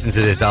two versions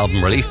of this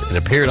album released. It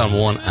appeared on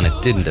one and it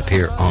didn't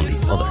appear on the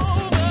other.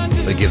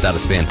 We'll give that a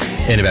spin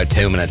in about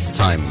 2 minutes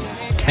time.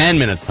 10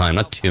 minutes time,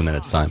 not 2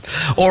 minutes time.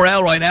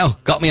 Orel right now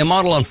got me a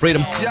model on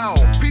Freedom. Yo,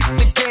 peep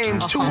the game,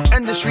 two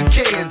industry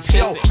kids.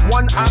 Yo,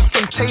 one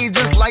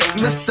ostentatious like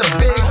Mr.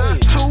 Biggs,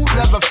 two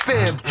never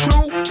fib.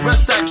 True,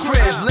 rest that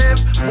crib.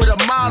 Live with a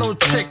model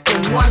chick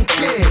and one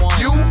kid.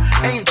 You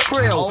ain't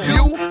trill,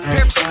 you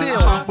pimp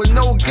still with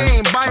no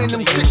game. Buying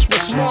them chicks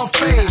with small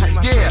fame.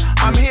 Yeah,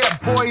 I'm here,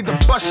 boy, to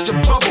bust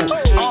your bubble.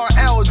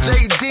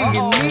 RLJD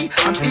and me,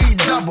 I'm E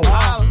double.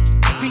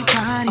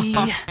 Everybody,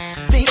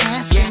 they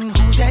asking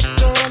who's that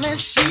girl and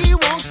she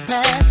walks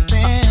past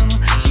them.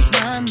 She's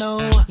mine though,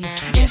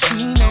 and she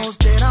knows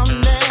that I'll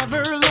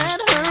never let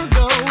her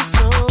go.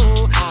 So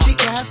she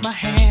grabs my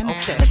hand,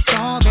 lets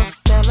all the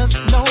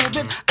fellas know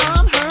that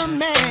I'm her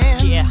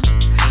man.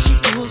 She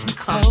pulls me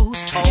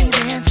close and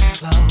dances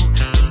slow,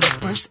 and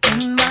whispers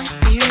in my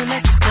ear,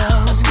 let's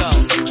go.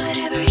 Do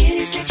whatever it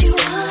is that you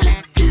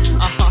wanna do.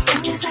 As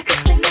long as I can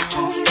spend the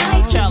whole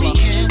night with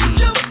you.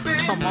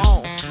 Come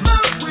on.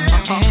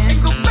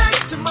 And go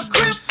back to my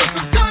crib for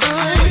some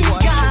time.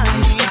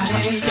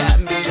 Got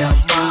me a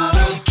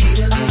model.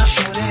 Chiquita little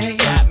shorty.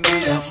 Got me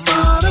a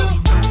model.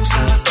 Knows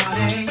how to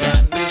party. Got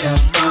me a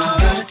model.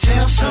 Gotta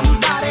tell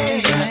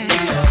somebody. Got me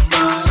a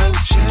model.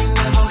 She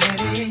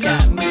level-headed.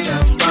 Got me a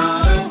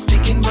model.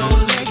 Thick and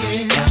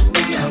bow-legged. Got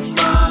me a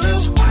model.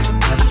 That's why I'm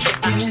never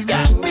tricking.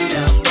 Got me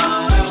a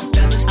model.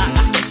 Fellas need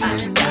to listen.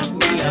 Got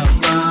me a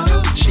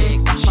model. Chick,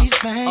 she's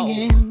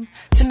banging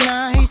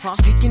tonight.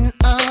 Speaking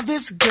of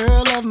this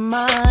girl of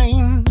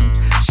mine,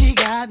 she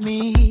got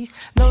me,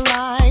 no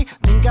lie.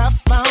 Think I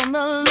found the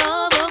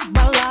love of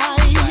my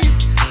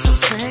life. So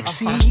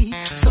sexy,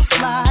 so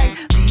fly,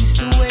 leads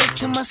the way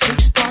to my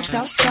six parked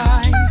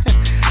outside.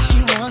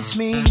 She wants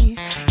me,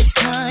 it's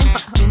time.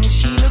 Then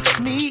she looks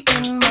me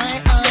in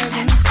my eyes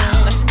and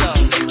says, let's go.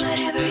 Do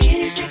whatever it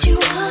is that you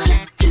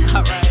wanna do.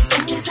 As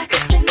long as I can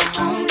spend the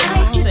whole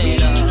night with you.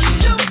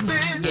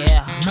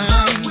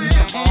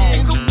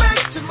 And go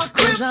back to my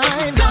crib. 'Cause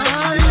I've got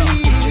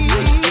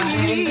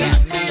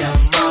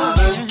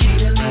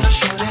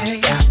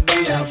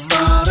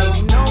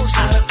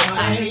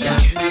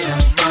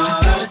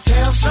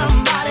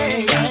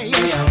somebody,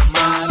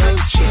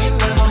 she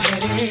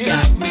level-headed,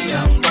 got me a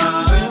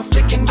model,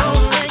 thick and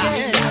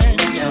bow-legged, got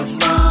me a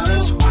model,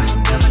 that's why I'm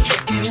never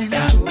tricking,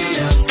 got me a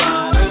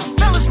model,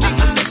 fellas need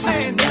to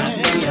listen, got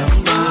me a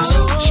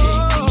model, chick,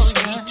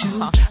 sweet too,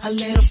 a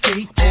little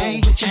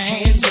pretty, with your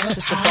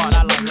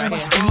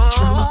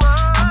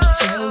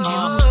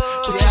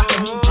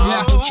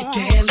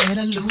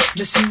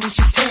Let's see what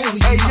you tell you.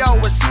 Hey yo,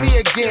 it's me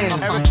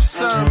again. Eric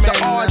Sermon.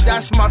 The R,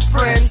 that's my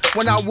friend.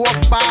 When I walk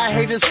by,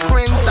 haters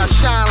cringe. I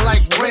shine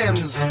like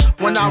rims.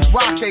 When I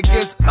rock, it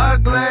gets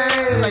ugly.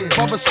 Like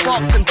Bubba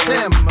Sparks and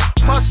Tim.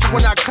 Plus,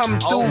 when I come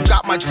through,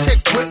 got my chick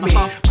with me.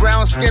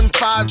 Brown skin,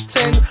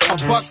 5'10",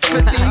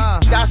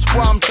 $150. That's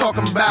what I'm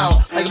talking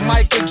about. Like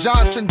Michael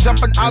Johnson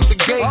jumping out the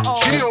gate.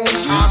 June,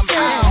 I'm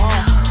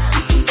out.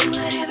 You can do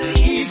whatever it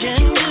is that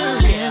you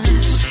want to do.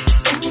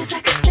 As long as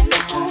I can spend the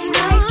whole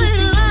night with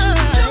you.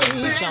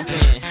 Jump in.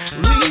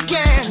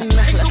 Weekend.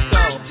 Let's go.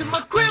 Back to my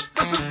crib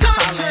for some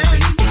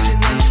touching. It's a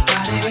nice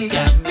body.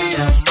 Got me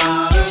a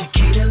model.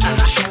 Educated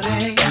little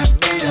shorty. Got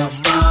me a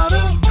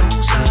model.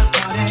 Knows how to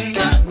party.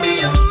 Got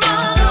me a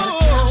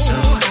model. So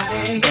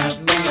hottie. Got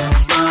me a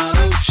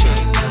model. She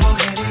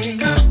level-headed.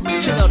 Got me a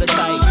model. She know the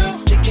type.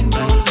 Thinking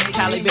no lady.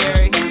 Halle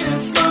Berry.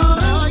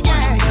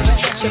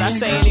 Should I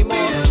say anymore?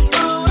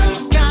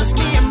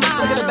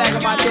 Look at the back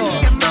of my door.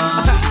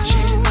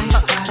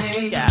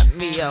 Got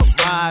me a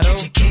model.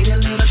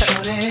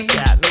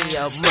 Got me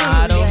a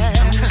model.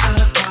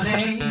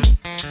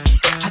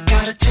 I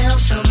gotta tell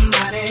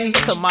somebody.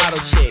 It's a model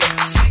chick.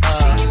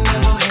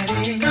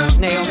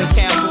 Naomi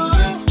Campbell.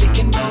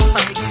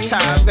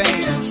 Tyra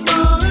Banks.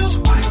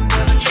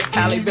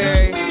 Halle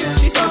Berry.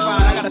 She's so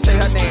fine, I gotta say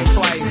her name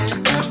twice.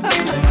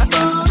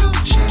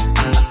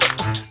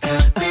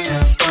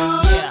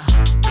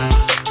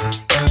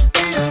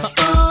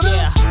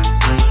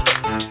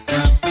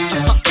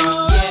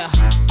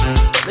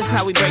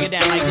 How we break it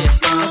down like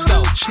this. Let's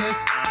go.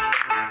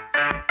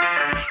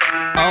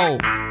 Oh.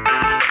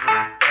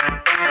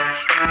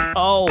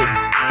 Oh.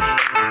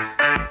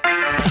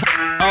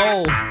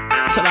 Oh.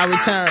 Till I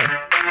return.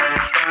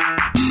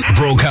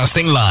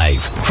 Broadcasting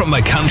live from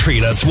the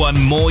country that's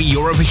won more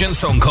Eurovision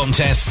Song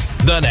Contests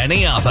than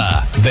any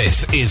other.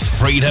 This is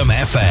Freedom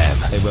FM.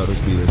 Hey, bro,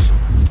 let's be this.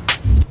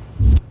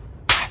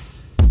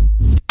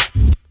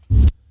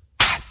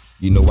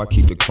 You know I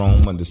keep the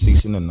chrome under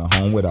ceasing in the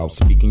home. Without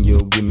speaking,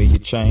 you'll give me your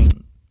chain.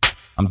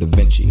 I'm Da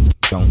Vinci,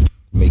 don't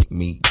make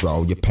me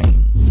draw your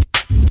pain.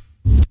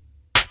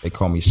 They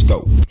call me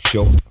Scope,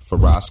 short for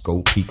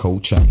Roscoe, Pico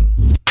chain.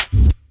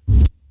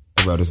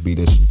 I'd rather be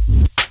this.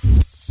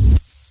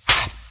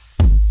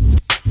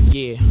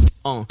 Yeah,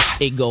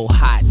 it go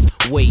hot,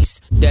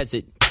 waist,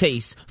 desert,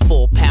 taste,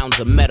 4 pounds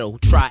of metal,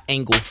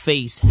 triangle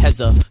face,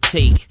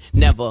 hesitate,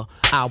 never,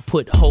 I'll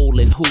put hole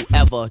in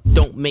whoever,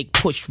 don't make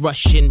push,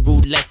 Russian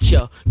roulette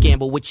ya,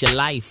 gamble with your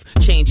life,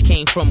 change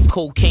came from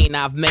cocaine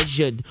I've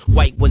measured,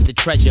 white was the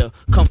treasure,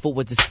 comfort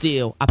was the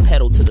steal, I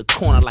pedal to the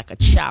corner like a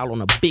child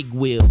on a big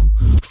wheel,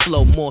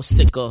 flow more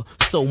sicker,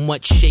 so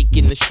much shake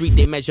in the street,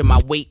 they measure my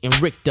weight in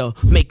Richter,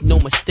 make no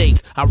mistake,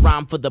 I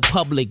rhyme for the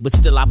public, but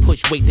still I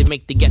push weight to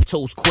make the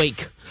ghettos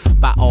quake,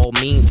 by all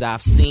means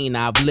I've seen,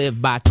 I've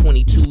lived by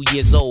 22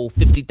 years old,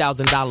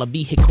 $50,000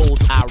 vehicles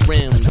I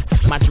rimmed.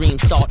 My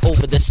dreams start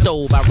over the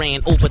stove. I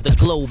ran over the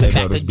globe and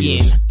back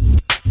again.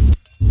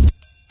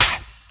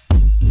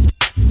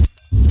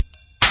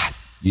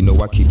 You know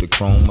I keep the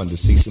chrome under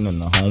ceasing in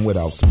the home.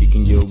 Without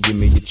speaking, you'll give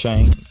me your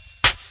chain.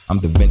 I'm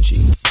Da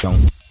Vinci,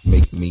 don't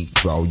make me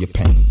draw your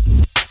pain.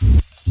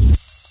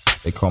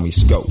 They call me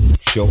Scope,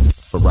 short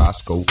for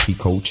Roscoe,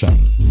 Pico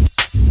chain.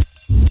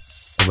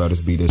 I'd rather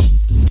be this.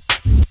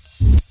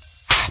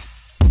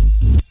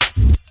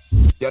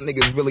 Y'all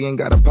niggas really ain't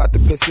got a pot to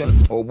piss in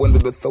or window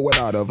to throw it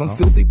out of. I'm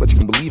filthy, but you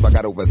can believe I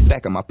got over a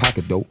stack in my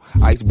pocket, though.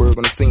 Iceberg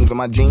on the seams of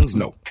my jeans,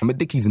 no. I'm a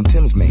Dickies and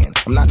Tim's man.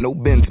 I'm not no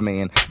Benz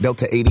man.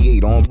 Delta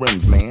 88 on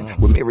rims, man.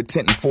 With mirror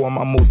tint and 4 of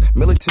my most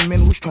militant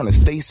men who's trying to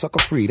stay sucker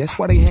free. That's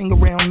why they hang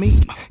around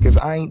me. Cause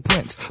I ain't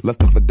Prince,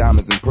 lusting for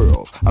diamonds and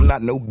pearls. I'm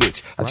not no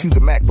bitch. I choose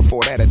a Mac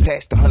before that,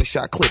 attached to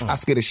 100-shot clip. I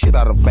scare the shit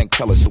out of bank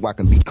tellers so I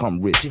can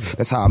become rich.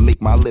 That's how I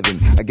make my living.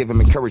 I give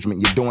them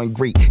encouragement. You're doing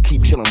great.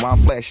 Keep chilling while I'm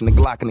flashing the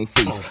Glock in their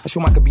face. I show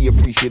my could be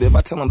appreciative. I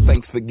tell them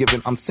thanks for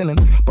giving. I'm sinning,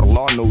 but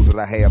Allah knows that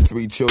I have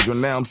 3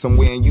 children. Now I'm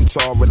somewhere in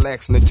Utah,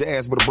 relaxing the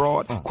jazz, but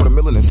abroad.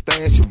 $250,000 in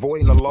stash,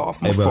 avoiding the law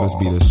from afar. Hey, bro, let's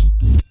be this.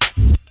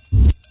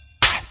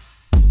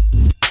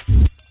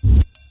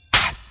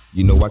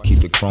 You know I keep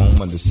the chrome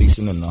under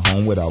ceasing in the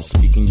home. Without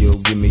speaking, you'll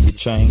give me your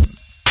chain.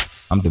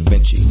 I'm Da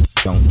Vinci,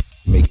 don't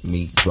make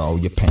me draw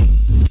your pain.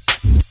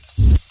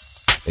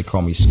 They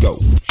call me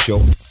Scope,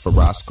 short for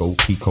Roscoe,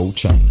 Pico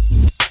chain.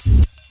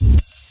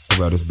 I'd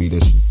rather be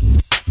this.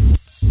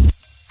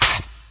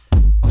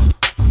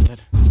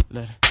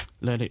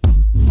 Let it.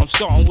 I'm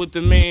starting with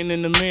the man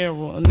in the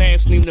mirror and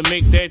asking him to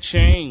make that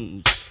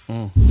change.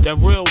 That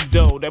real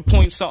dough, that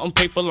point something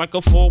paper like a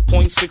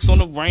 4.6 on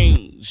the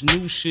range.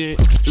 New shit.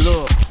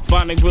 Look,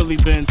 Bonnie really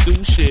been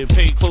through shit.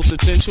 Pay close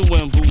attention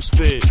when Boo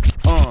spit.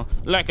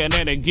 Like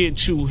that'll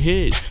get you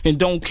hit. And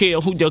don't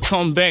care who you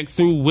come back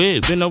through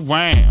with. Been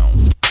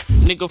around.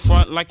 Nigga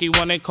front like he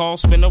want that call,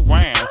 spin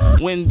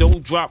around. Window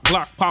drop,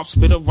 block pop,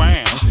 spit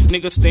around.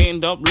 Nigga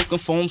stand up looking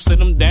for him, sit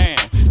him down.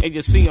 And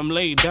you see him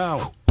laid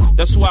out.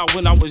 That's why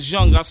when I was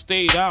young I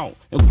stayed out.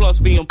 And plus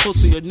being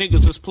pussy of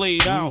niggas is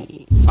played out.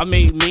 I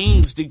made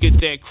means to get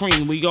that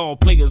cream. We all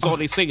players, all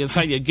they say is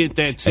how you get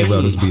that team. Hey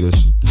bro, let's be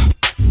this.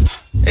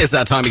 It's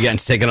that time again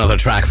to take another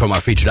track from our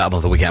featured album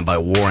of the weekend by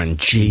Warren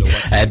G.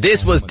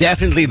 This was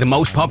definitely the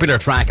most popular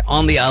track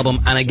on the album,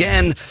 and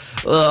again,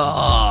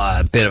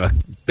 a bit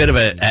of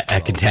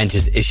a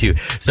contentious issue.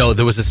 So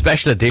there was a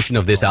special edition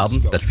of this album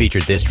that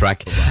featured this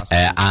track,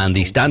 and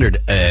the standard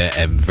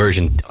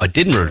version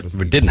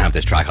didn't have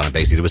this track on it.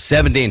 Basically, there was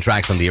 17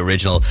 tracks on the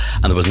original,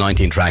 and there was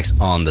 19 tracks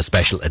on the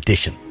special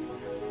edition.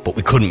 But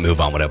we couldn't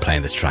move on without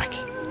playing this track.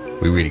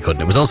 We really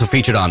couldn't. It was also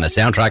featured on a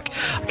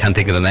soundtrack. I can't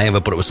think of the name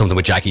of it, but it was something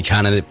with Jackie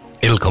Chan in it.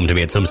 It'll come to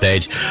me at some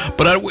stage.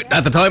 But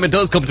at the time it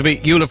does come to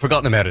me, you'll have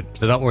forgotten about it.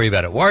 So don't worry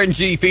about it. Warren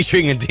G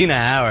featuring Adina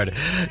Howard.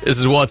 This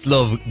is What's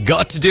Love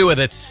Got to Do With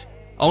It.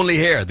 Only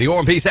here, the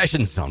RMP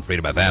Sessions on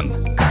Freedom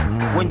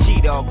FM. When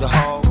G-Dog the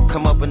Hog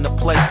come up in the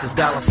places,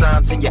 dollar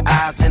signs in your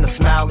eyes and a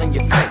smile in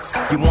your face.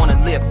 You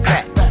wanna live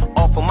fat,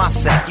 off of my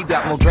sack. You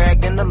got more drag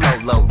than the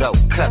low, though.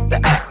 Cut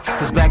the act.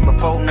 Cause back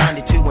before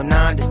 92 and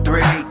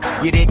 93,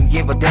 you didn't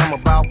give a damn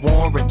about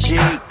Warren G.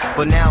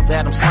 But now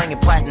that I'm slinging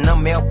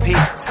platinum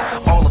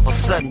LPs, all of a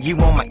sudden you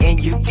on my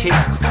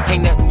NUTs.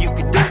 Ain't nothing you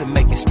can do to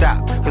make it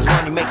stop, cause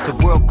money makes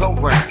the world go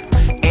round.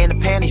 And the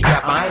panties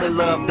drop. I ain't in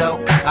love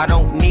though, I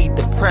don't need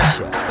the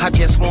pressure. I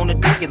just wanna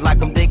dig it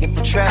like I'm digging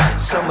for treasure.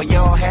 Some of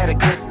y'all had a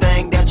good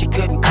thing that you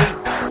couldn't keep.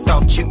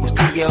 Thought you was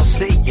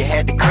TLC, you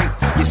had to creep.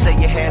 You say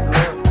you had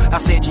love, I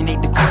said you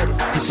need to quit it.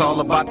 It's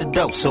all about the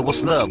dope, so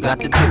what's love got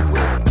to do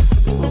with it?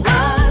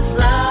 What's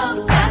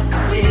love got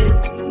to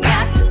do?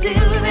 Got to do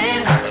with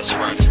it. That's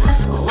right.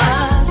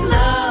 What's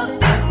love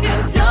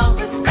if you don't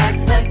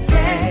respect the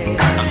game?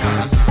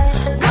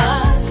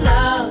 What's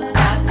love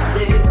got to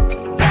do?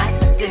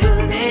 Got to do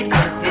with it.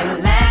 If you're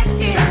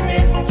lacking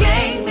this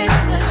game,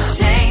 it's a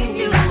shame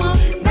you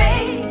won't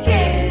make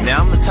it. Now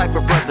I'm the type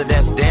of brother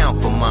that's down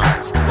for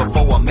mines.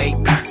 Before I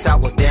made beats, I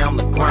was down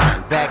the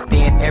grind. Back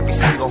then, every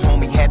single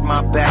homie had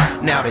my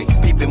back. Now they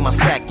peeping my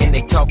stack and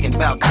they talking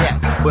about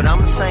Jack. But I'm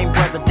the same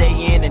brother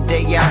day in and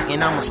day out,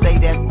 and I'ma stay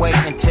that way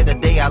until the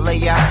day I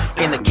lay out.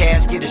 In the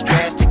casket is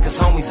drastic, cause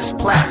homies is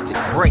plastic.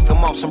 Break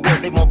them off some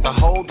bread, they want the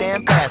whole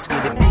damn basket.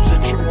 If you's a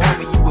true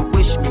homie, you would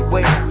wish me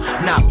well.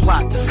 Not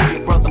plot to see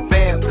a brother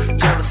fail.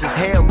 Jealous as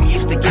hell, we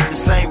used to get the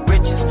same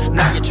riches.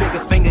 Now your trigger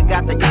finger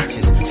got the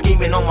itches.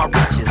 Scheming on my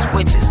riches,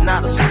 which is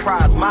not a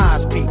surprise. My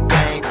eyes peak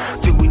game.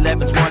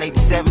 211s,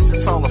 187s,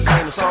 it's all the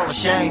same, it's all a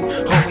shame.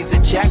 Homies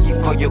a jack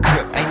you for your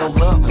grip. Ain't no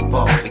love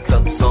involved,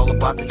 because it's all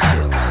about the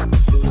chips.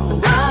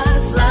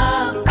 What's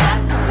love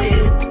got to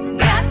do?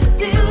 Got to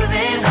do with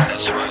it.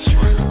 That's right.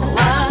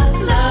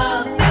 What's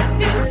love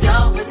if you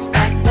don't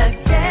respect the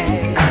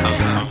game?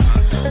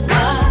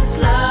 What's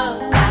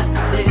love got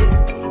to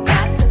do?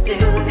 Got to do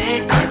with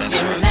it. If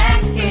you're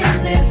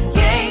lacking this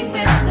game,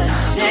 it's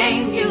a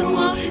shame you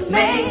won't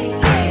make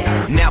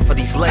it. Now for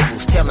these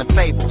labels, telling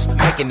fables,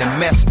 making the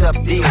messed up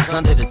deals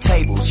under the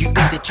tables. You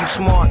think that you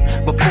smart,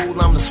 but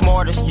fool, I'm the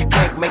smartest. You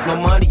can't make no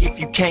money if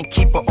you can't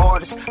keep an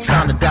artist.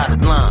 Sign a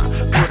dotted line,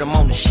 put them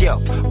on the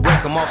shelf.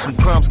 Break them off some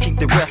crumbs, keep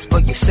the rest for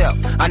yourself.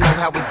 I know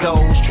how it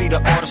goes, treat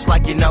an artist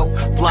like you know.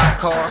 Fly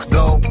cars,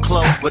 gold,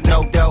 clothes, but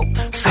no dough.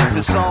 Since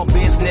it's all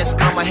business,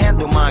 I'ma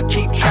handle mine.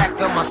 Keep track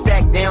of my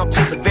stack down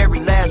to the very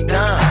last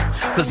dime.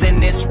 Cause in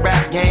this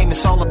rap game,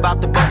 it's all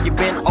about the buck. You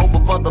been over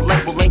for the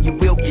label and you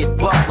will get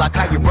bucked. Like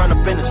how you run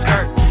up in a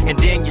skirt and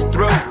then you're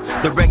through.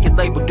 The record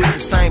label do the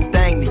same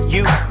thing to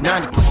you.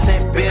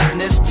 90%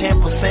 business,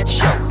 10%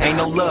 show. Ain't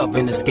no love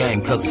in this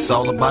game, cause it's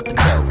all about the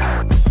dough.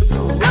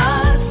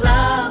 What's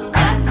love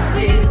got to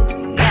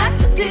do? Got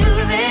to do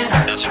with it.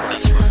 That's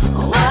right.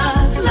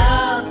 What's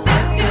love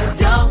if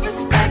you don't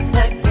respect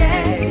the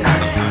game?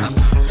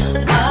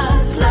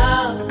 What's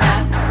love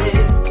got to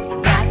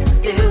do? Got to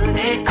do with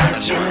it.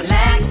 If you're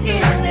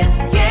lacking this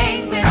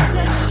game, it's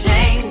a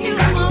shame you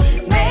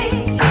won't make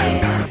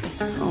it.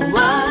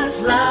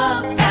 What's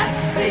love got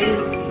to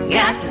do?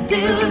 Got to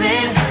do with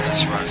it.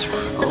 That's right.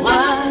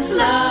 What's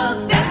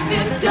love if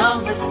you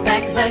don't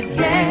respect the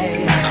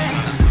game?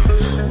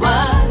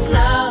 What's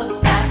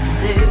love got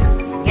to do?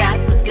 Got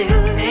to do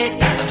with it.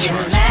 If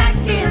you're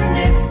lacking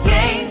this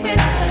game,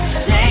 it's a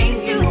shame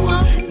you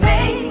won't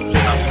make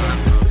it.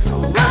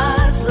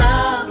 What's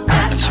love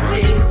got to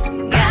do?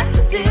 Got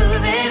to do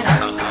with it.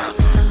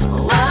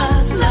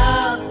 What's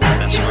love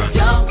if you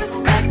don't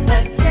respect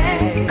the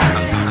game?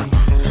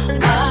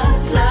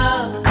 What's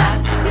love got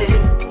to do?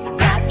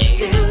 Got to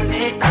do with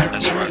it.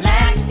 If you're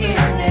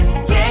lacking this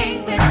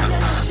game, it's a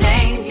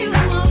shame you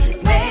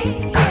won't make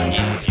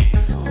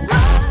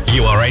it.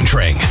 You are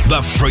entering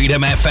the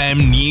Freedom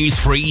FM News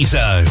Free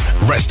Zone.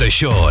 Rest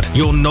assured,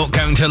 you're not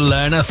going to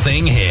learn a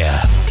thing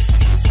here.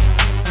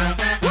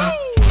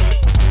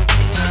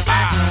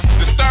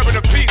 Disturbing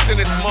the peace in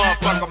this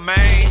motherfucker,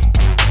 man.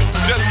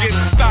 Just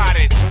getting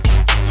started.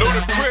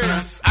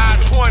 Ludacris,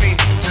 I-20,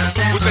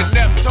 with the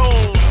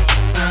Neptunes.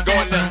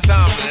 Going to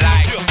something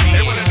like,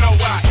 they wanna know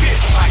why I hit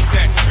like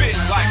that, spit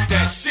like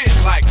that, shit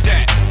like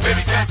that.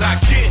 Maybe cause I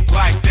get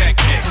like that,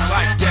 kick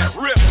like that,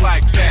 rip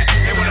like that.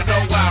 They wanna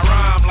know why I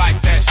rhyme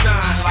like that,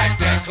 shine like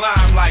that,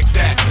 climb like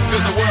that.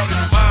 Cause the world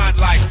is mine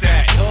like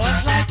that.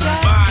 Yours like that?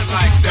 Mine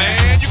like that.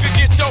 Man, you can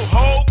get your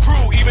whole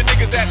crew, even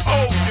niggas that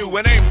owe you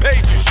and ain't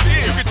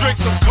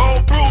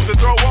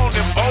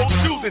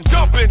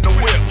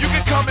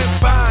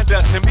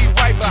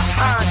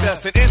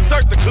and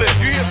insert the clip.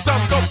 You hear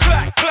something go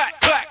clack, clack,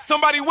 clack.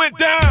 Somebody went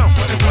down,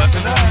 but it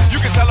wasn't us. You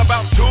can sell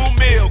about 2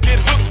 mil, get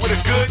hooked with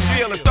a good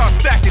deal and start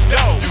stacking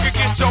dough. You can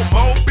get your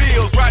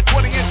mobiles, ride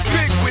 20-inch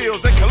big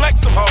wheels and collect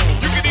some hoes.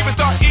 You can even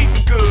start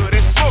eating good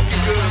and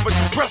smoking good, but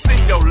you pressing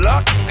your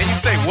luck and you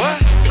say, what?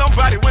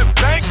 Somebody went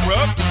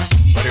bankrupt,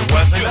 but it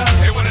wasn't us.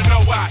 They wanna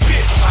know why I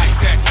hit like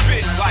that,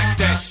 spit like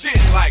that,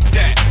 shit like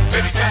that.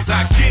 Baby, cause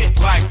I get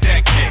like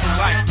that, kick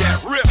like that,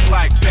 rip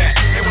like that.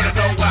 They wanna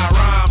know why I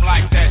rhyme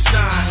like that,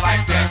 shine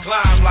like that,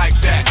 climb like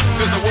that.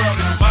 Cause the world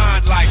is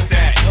mine like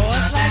that.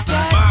 Yours like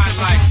that? Mine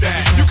like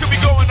that. You could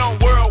be going on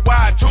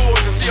worldwide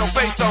tours and see your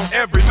face on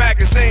every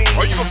magazine.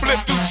 Or you can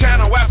flip through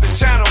channel after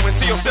channel and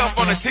see yourself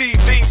on a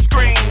TV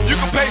screen. You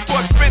can pay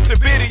for expensive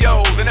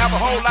videos and have a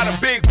whole lot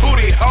of big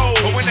booty hoes.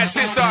 But when that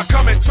shit start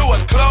coming to a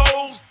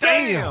close,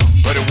 damn,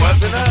 but it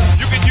wasn't us.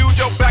 You can use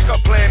your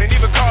backup plan and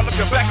even call up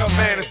your backup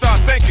man and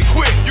start thinking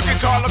quick. You can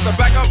call up the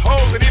backup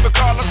hoes and even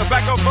call up the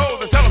backup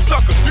hoes and tell them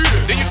sucker.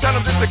 Then you tell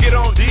them just to get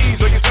on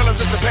D's, or you tell them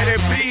just to pay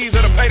their fees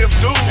or to pay them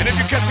dues. And if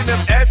you're catching them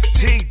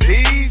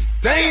STDs,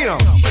 damn,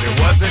 but it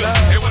wasn't us.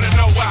 They wanna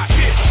know why I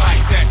hit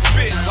like that,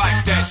 spit like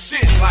that,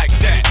 shit like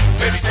that.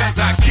 Baby, cause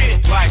I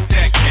get like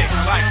that, kick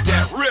like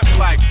that, rip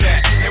like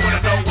that. They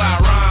wanna know why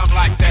I rhyme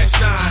like that,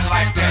 shine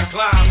like that,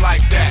 climb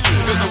like that.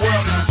 Cause the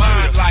world is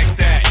mine like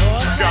that.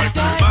 Gotta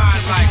be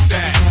mine like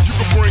that. You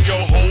can bring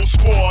your whole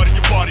squad and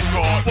your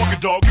bodyguard. Fuck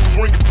it, dog, you can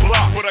bring a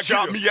block. But I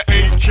got me an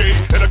AK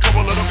and a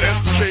couple of them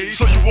SKs.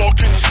 So you walk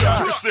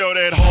inside and sell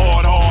that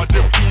hard,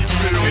 them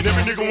E-pills. And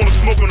every nigga wanna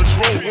smoke on the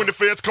drone. When the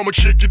feds come and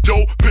kick your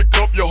dough, pick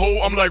up your hoe,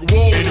 I'm like,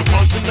 whoa. And it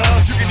wasn't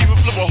us. You can even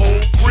flip a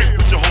whole brick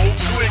with your whole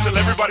clique. Tell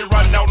everybody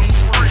riding out on the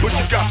street. But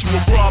you got you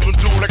a problem,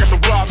 dude. I got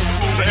the robbing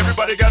crew. So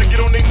everybody gotta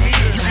get on their knees.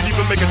 You can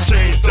even make a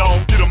change,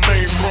 dog. Get a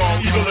main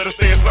brawl. Even let her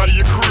stay inside of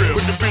your crib.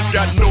 But the bitch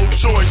got no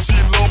choice. She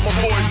love my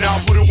voice. Now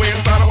put it way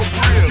inside of her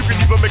crib. You can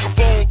even make a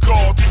phone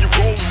call to your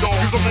road dog.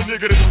 Cause I'm the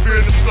nigga that you fear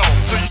in the south.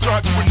 So you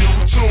try to a new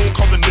tune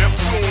called the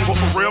Neptune. But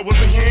for real,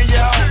 wasn't hearing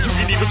y'all. You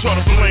can even try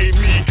to blame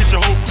me. Get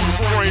your whole crew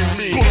to frame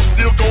me. But I'm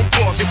still gon'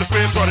 bust. If the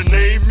fans try to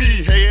name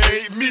me, hey, it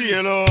ain't me.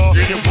 And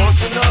it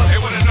wasn't us. They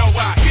wanna know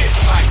why I hit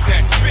like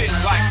that, spit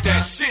like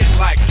that, shit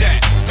like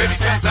that. Baby,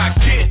 cause I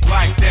get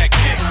like that,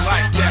 kick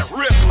like that,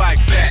 rip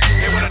like that.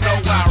 They wanna know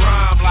why I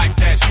rhyme like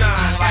that,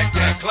 shine like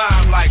that,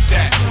 climb like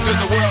that. Cause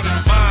the world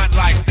is mine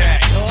like that.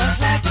 Yours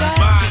like that?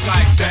 Mine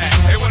like that.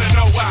 They wanna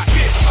know why I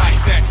hit like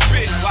that,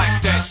 spit like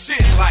that,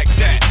 shit like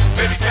that.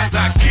 Baby, cause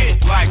I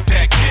get like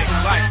that, kick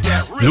like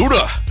that, rip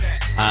Luda.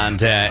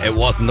 And it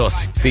wasn't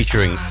us,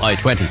 featuring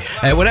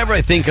I-20. Whenever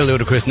I think of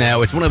Ludacris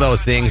now, it's one of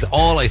those things,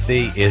 all I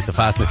see is the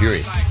Fast and the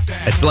Furious.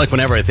 It's like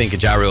whenever I think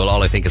of Ja Rule,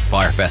 all I think is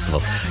Fire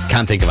Festival.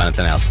 Can't think of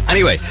anything else.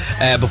 Anyway,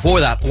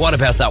 before that, what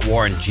about that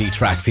Warren G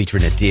track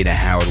featuring Adina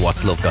Howard?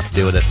 What's love got to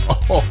do with it?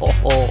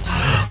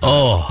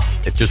 Oh,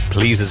 it just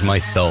pleases my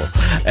soul.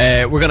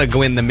 We're going to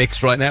go in the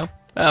mix right now.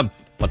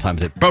 What time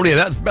is it? Probably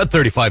about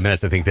 35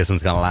 minutes I think this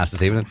one's going to last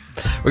this evening.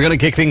 We're going to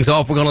kick things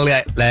off. We're going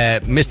to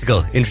let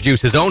Mystical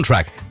introduce his own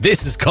track.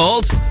 This is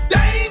called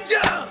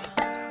Danger!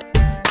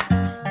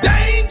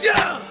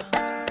 Danger!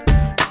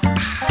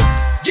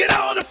 Get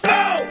on the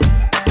floor!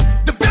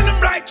 The feeling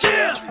right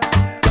here!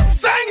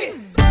 Sing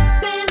it!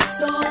 Been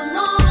so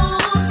long.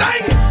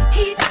 Sing it!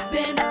 He's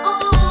been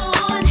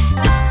on.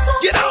 So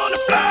Get on the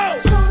floor!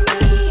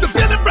 The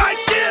feeling right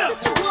here!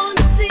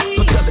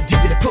 Don't tell the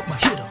DJ to put my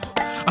hit on.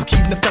 I'm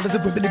keeping the fellas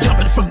and women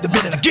jumping from the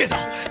minute I get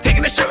on.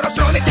 Taking the shirt off,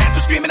 showing their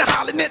tattoos, screaming and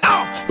hollering and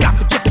all. Got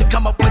the gift to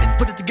come up with it,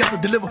 put it together,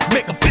 deliver,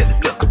 make them feel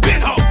it. Look, a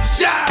bit home,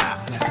 shy.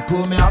 Like they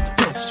pull me out the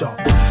pencil shop.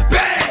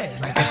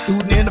 Bad, like that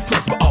student in the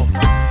principal office.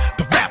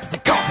 The rappers, they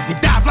cough, they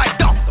dive like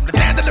dolphins. I'm the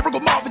dad, the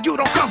lyrical Marvin, you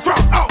don't come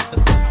cross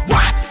office.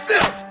 Watch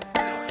yourself.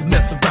 You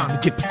mess around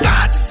and get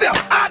beside yourself.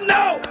 I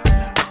know.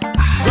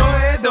 Go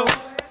ahead, though.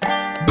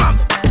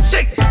 Bump it,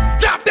 shake it,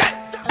 drop that.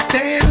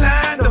 Stay in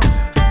line, though.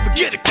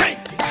 Forget it, can't.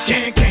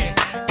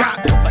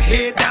 Got my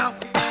head down,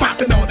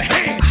 popping on the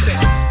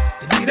handstand.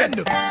 They leave that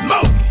nigga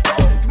smoking.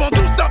 You wanna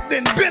do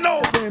something, bend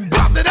over and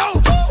bust it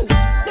over.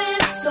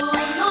 Been so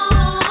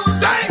long.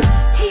 Sing.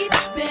 He's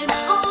been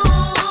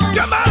on.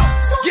 Come on,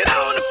 get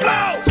on the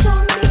floor.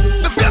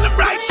 The feeling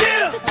right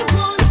here.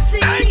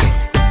 Sing it.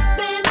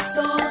 Been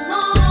so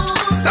long.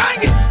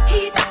 Sing it.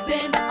 He's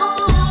been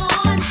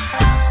on.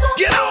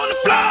 Get on the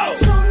floor.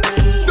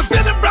 The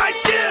feeling right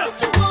here.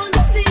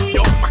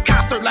 Yo, my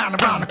concert line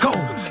around the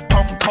corner.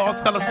 Talking cars,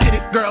 fellas,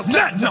 fitted girls,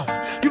 nothing on.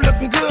 You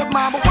looking good,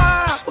 mama,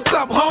 why? What's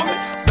up,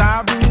 homie?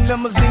 Siren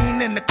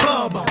limousine in the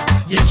club on.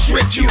 You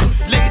trick you.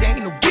 Lady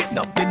ain't no getting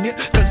up in it,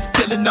 cause it's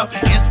filling up.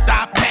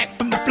 Inside pack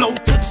from the floor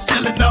to the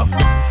ceiling up.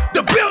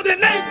 The building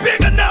ain't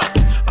big enough.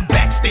 I'm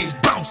backstage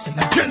bouncing,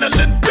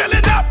 adrenaline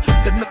building up.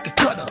 The nookie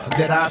cutter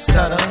that I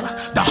stutter.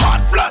 The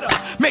heart flutter,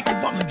 make the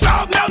woman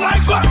dog melt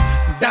like butter.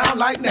 Down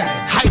like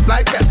that, hype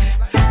like that.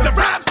 The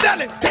rhyme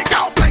selling, take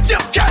off like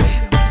Jim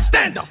Kelly.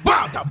 Stand up,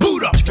 wild up,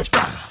 boot up, you can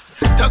fry.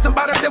 Tell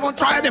somebody if they won't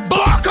try it, then boy,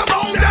 come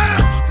on down.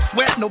 No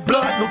sweat, no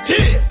blood, no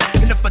tears.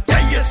 And if I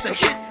tell you it's a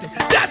hit, then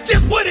that's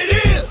just what it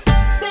is.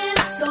 Been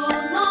so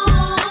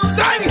long.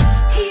 Sing it.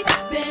 He's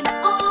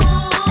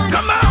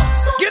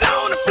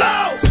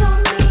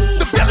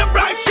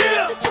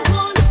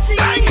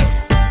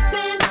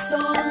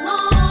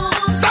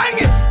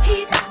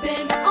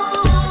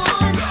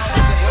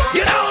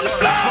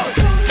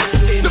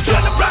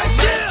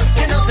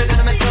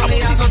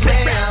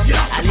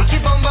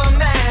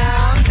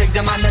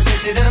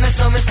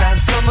me stamp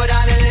somewhere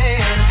down the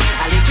lane.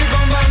 I like you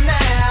boom boom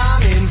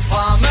damn,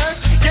 informer.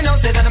 You know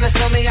say that I'm a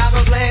snowman, I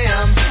go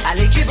blame. I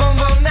like you boom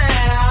boom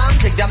damn.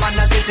 Take that man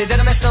that say that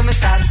I'm a snowman,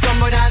 stamp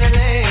somewhere down the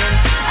lane.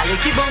 I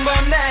like you boom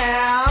boom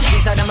damn.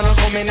 These are them gonna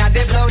come in and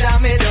they blow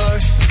down my door.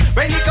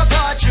 Rain it could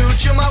pour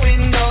through my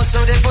window, so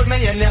they put me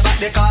in the back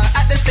the car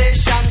at the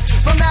station.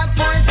 From that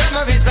point on,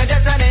 I reached my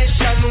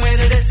destination. Where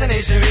the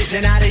destination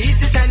reaching out the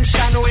east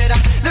detention. Where I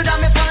look down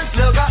my pants,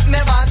 look up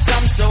my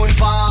bottom. So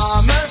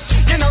informer,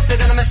 you know say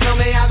that I'm a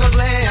snowman, I go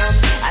blame.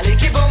 I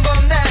like you boom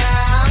boom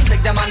down.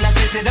 Take the man that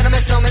say that I'm a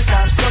snowman,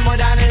 stop somewhere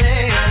down the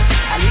lane.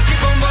 I like you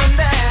boom boom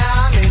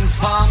down.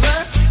 Informer,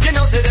 you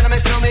know say that I'm a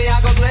snowman, I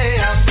go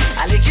blame.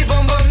 I like you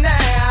boom boom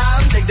down.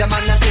 Take the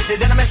man that say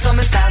that I'm a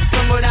snowman, stop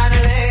somewhere down the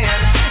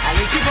lane. I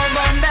like you boom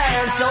boom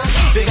down. So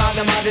big on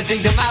them all, they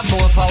think them have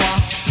more power.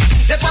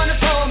 They on the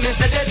phone, me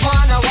say they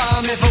wanna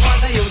want me. For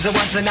once I use it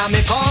once and now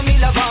me call me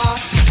lover.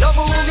 Love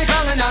who me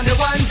calling on the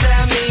one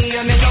tell me.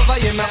 And me lover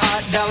in my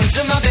heart down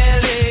to my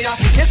belly.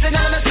 Yes, and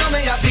now me slow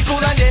me I feel cool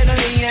and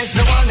deadly. Yes,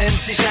 the one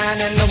MC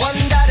Shine and the one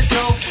that is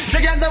snow.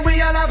 Together we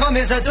all have come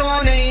as a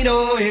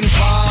tornado.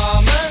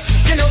 Informer,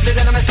 you know say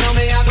that I'm a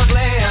snowman, I go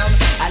glam.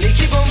 I like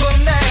you boom boom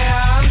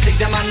down. Take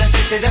the man that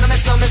say that I'm a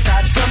snowman,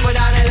 start somewhere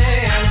down the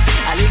lane.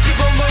 I like you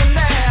boom boom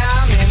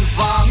down.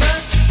 Informer,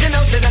 you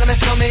know say that I'm a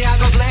snowman, I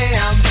go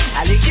glam.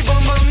 I like you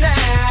boom boom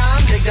down.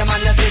 Take the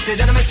man that say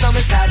that I'm a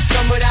snowman, start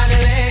somewhere down the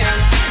lane.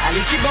 I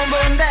like you boom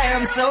boom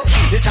down. So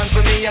listen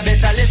for me, you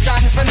better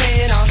listen for me,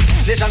 you know.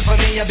 Listen for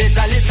me, you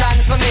better listen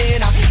for me, you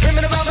know. Bring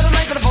me the rubber, the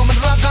microphone, the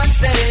rock on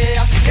steady.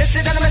 You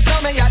say that I'm a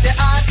snowman, you the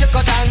art to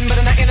cut on, but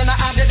I'm not in and out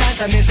of the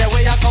dance. I mean say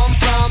where you come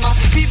from.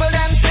 People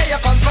them say you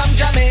come from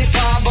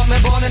Jamaica, but me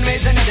born and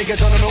raised in the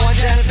ghetto, don't know what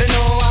else to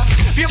know.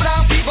 Pure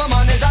brown people,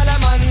 man, is all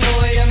I'm on.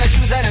 know. Yeah, my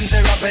shoes and them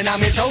tear up and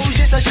my toes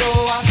just a show.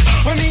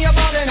 When me a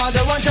ballin', all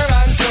the ones you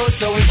run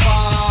so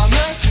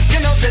informer. You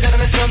know, say that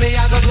I'm a slummy,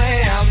 I go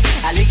glam.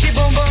 I lick you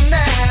boom boom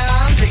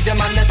down. Take the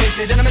man that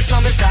say that I'm a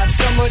slummy, start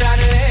somewhere down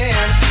the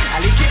lane. I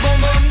lick you boom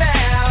boom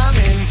down.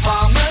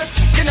 Informer.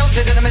 You know,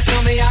 say that I'm a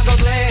slummy, I go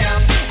glam.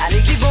 I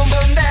lick you boom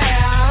boom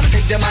down.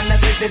 Take the man that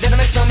say that I'm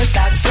a slummy,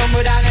 start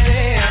somewhere down the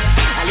lane.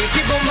 I lick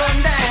you boom boom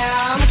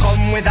down.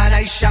 Come with a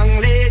nice young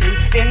lady,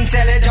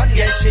 intelligent,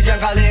 yes, she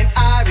juggling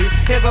Ari.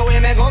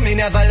 Everywhere me go, me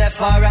never left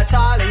for a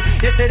tally.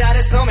 You say that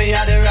it's no me,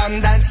 I the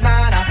rum dance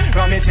man.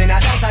 Rum it in a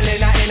dance, I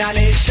in a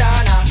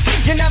nation.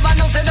 You never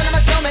know, say that I'm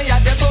a snowman, I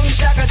the boom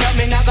shaka. Tell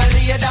me never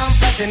lay down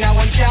flat in a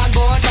one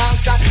cardboard box.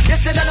 You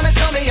say that I'm a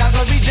snowman, I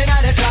go reaching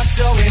at the top.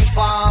 So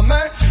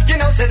informer, you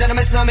know, say that I'm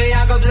a snowman,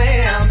 I go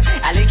blame.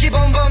 I lick you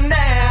boom boom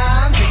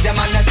down. Kick the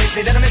man that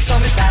say that I'm a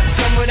snowman, start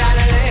somewhere down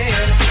the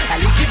lane. I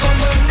lick you boom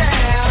boom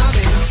down.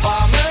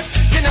 Informer,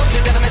 you know,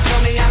 say that I'm a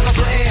snowman, I go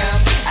blame.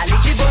 I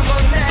lick you boom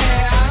boom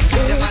down.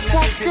 Kick the man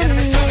that say that I'm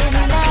a snowman, start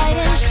somewhere down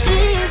the lane.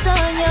 She's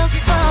on your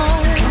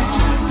phone,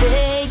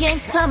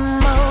 saying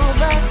come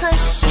over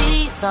 'cause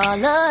she's all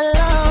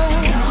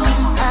alone.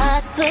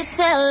 I could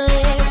tell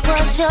it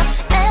was your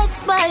ex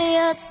by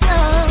your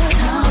tongue.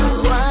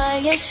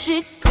 Why is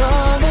she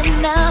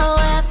calling now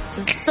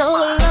after so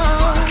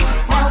long?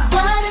 Now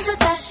what is it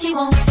that she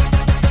wants?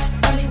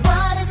 Tell me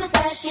what is it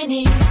that she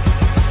needs?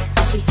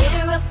 Did she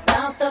hear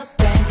about the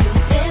brand new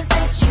biz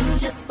that you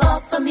just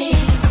bought for me?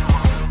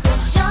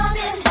 'Cause y'all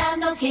didn't have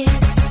no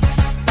kids,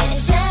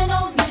 didn't share no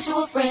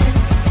mutual friends,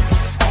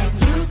 and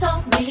you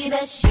told me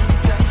that she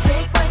turned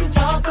trick when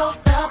y'all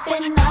broke up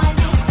in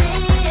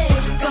 96.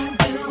 What you gonna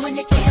do when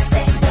you can't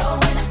say no?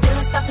 And I feel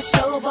stop the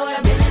show, boy, I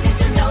really need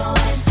to know.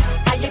 And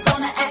how you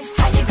gonna act,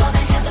 how you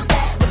gonna handle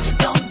that? What you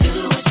gonna do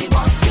when she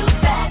wants you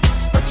back?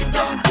 What you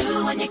gonna do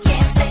when you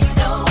can't say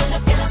no? And I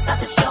feel stop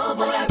the show,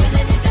 boy, I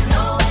really need to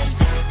know. And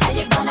how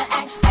you gonna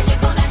act, how you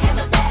gonna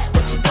handle that?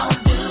 What you gonna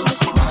do when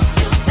she wants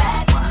you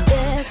back?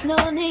 There's no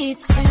need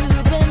to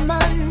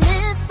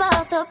reminisce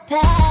about the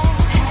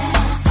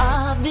past,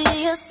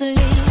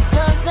 obviously,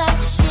 'cause that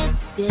shit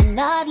did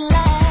not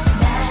last.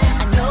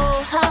 I know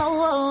how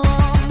a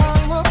woman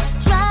will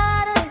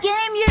try to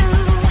game you,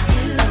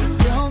 so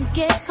don't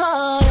get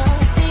caught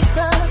up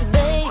because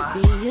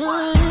baby you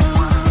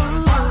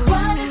lose.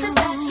 What is it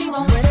that she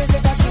wants? What is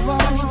it that she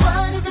wants? Tell me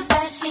what is it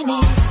that she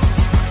needs?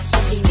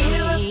 Should she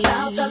hear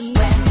about the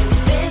brand new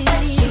biz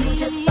that you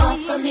just bought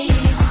for me?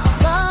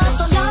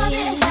 'Cause y'all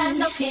didn't have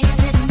no kids,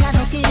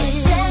 didn't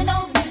share no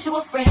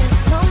mutual friends.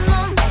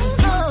 And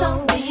you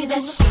told me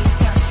that she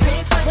turned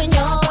trick when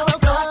y'all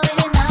broke up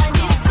in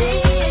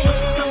 96.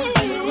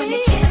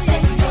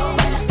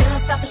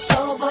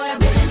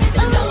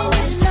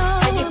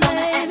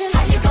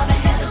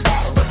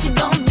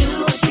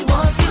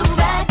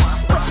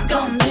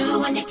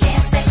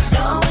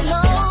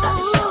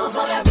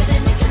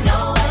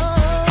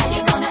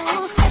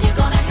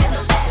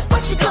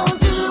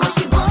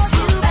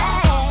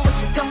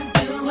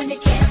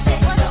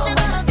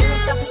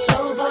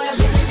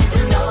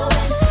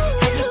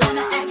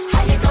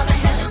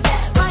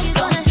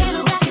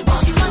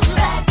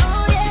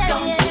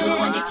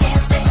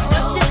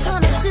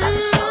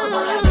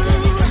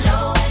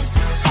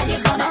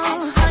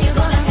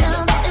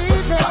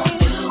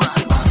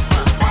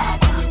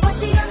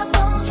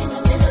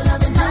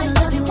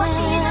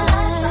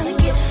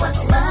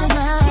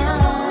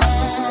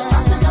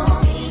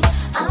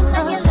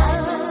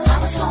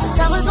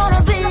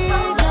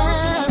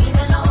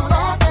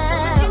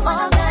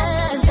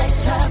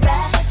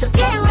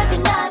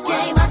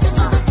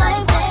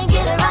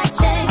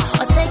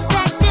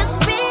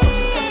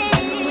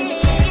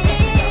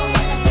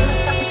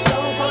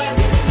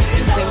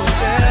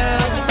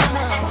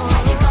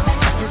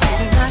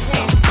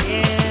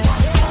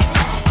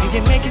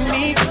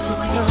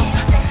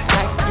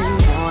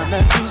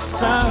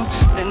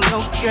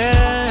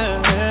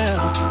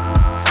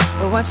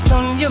 what's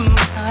on your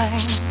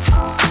mind.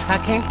 I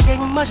can't take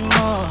much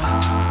more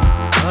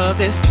of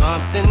this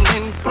bumping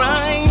and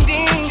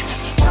grinding.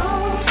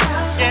 Don't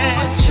stop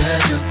what you're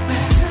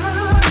doing to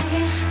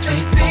me.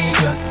 Baby,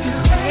 you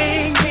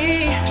make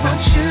me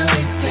want you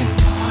even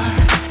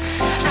more.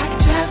 Act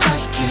just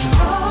like you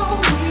own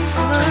me,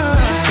 like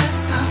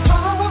that's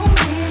own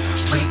me.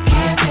 We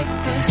can't take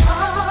this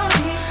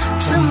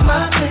to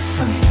my place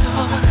or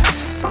yours.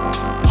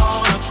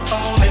 All up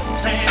on it,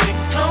 playing it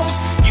close.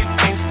 You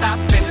can't stop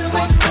it,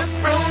 what's the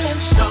rolling?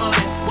 Show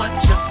it what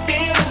you're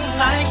feeling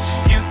like.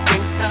 You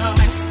can come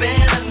and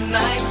spend the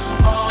night.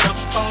 All up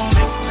on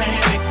it,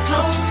 playing it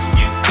close.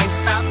 You can't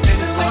stop it,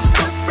 what's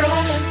the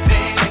rolling?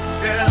 Baby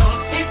girl,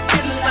 if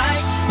you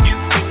like, you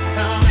can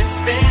come and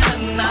spend the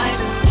night.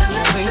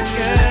 Baby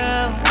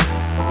girl,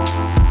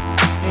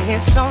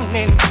 it's on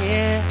in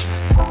here.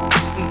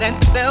 That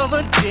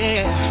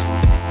Belvedere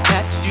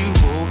that you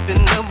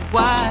open up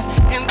wide.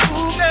 And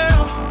ooh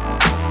girl,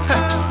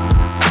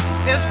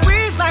 since we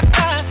like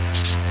us,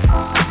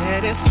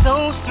 said it's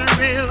so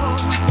surreal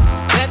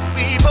that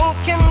we both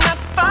cannot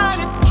fight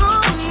it.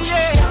 Ooh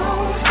yeah,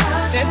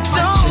 said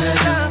don't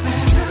stop,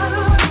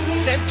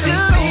 said to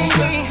me,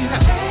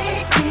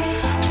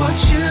 want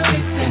you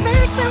even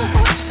make me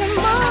want you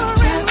more.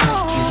 Just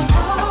like you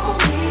own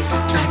me,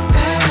 like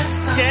that's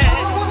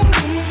yeah.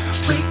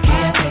 We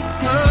can't take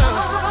this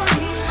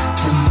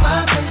to my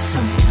place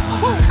or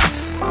yours.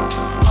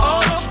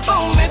 All up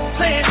on me,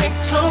 playing it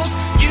close.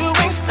 You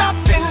ain't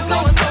stopping,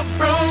 don't stop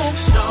rolling.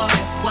 Show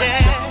it what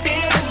you're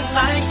feeling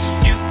like.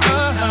 You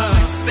can come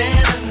and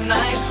spend the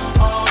night.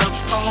 All up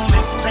on me,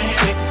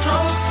 playing it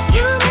close.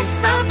 You ain't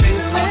stopping,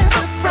 don't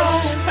stop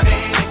rolling.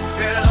 Baby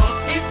girl,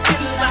 if you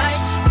like,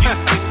 you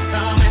can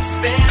come and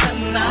spend the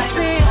night.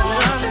 All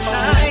up on me,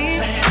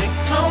 playing it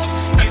close.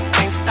 You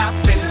ain't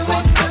stopping,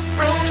 don't stop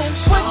rolling.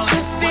 What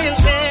you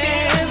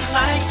feeling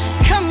like?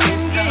 Come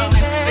and get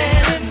it.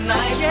 Spend the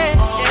night. Yeah,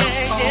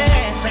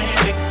 yeah,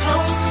 playing it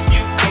close.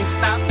 You can't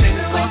stop it,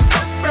 don't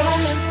stop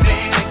rolling.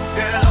 Baby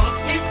girl,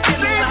 if you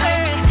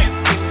like, you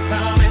can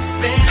come and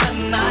spend the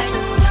night.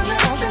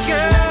 Oh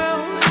girl,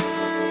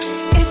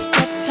 it's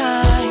that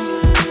time.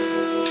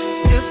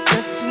 Feels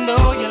good to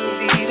know you're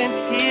leaving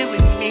here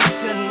with me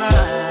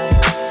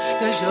tonight.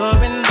 'Cause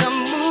you're in the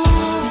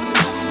mood,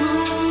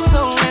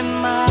 so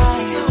am I.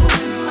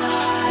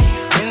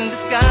 In the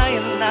sky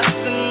and not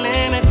the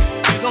limit.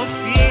 You gon'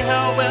 see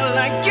how well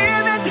I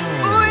give it.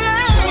 Ooh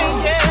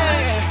yeah,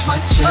 yeah.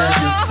 What you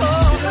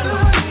doing to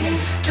me,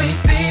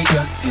 baby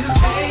girl? You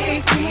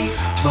make me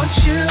want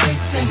you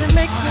even more.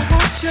 Make me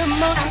want you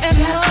more and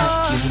just more.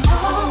 Like you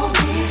own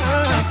me,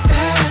 like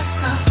that's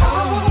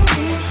own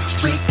me.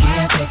 We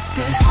can't take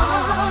this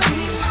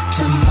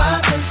to my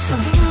place or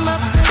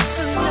yours.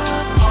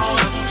 All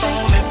up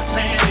on it,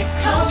 playing it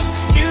close.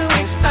 You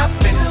ain't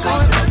stopping,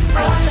 don't stop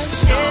rolling.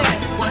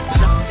 Yeah, what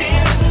you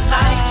feeling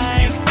like?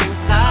 You can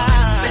come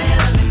and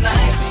spend the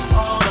night.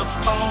 All up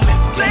on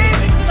it,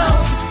 playing it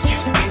close. You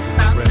ain't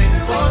stopping,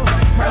 don't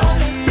stop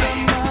rolling.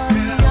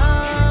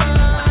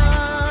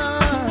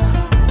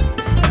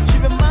 She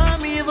remind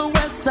me of a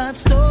West Side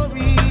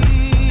Story.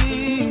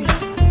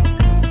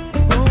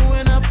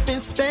 Growing up in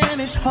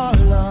Spanish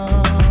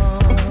Harlem.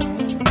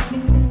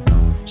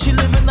 She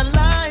living a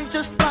life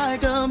just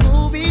like a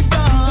movie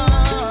star.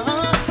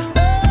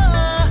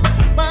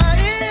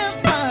 Maria,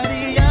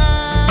 Maria.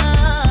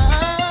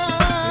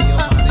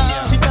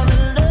 She fell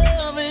in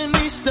love in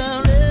East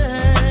LA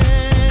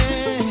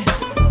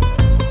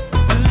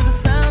to the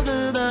sounds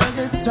of the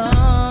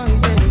guitar,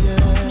 yeah,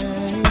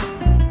 yeah.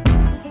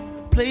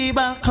 Played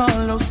by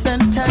Carlos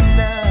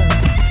Santana.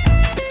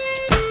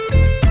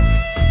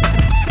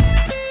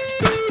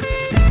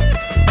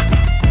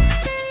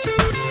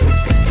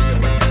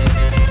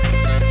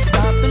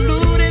 Stop the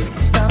looting,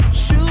 stop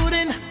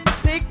shooting,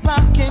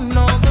 pickpocketing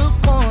on the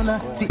corner.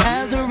 See,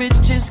 as the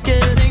rich is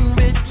getting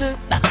richer,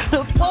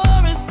 the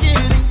poor is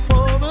getting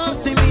poorer.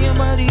 See me and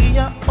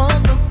Maria on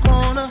the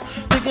corner,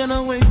 thinking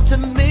of ways to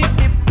make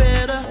it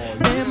better.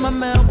 In my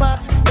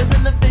mailbox, there's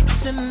an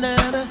eviction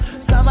letter.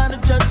 Signed by the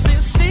judge,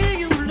 she'll see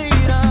you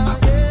later.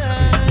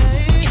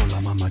 Yeah. Chola,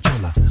 mama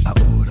chola,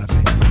 ahora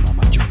vengo,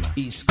 mama chola.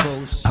 East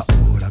Coast,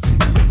 ahora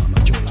vengo, mama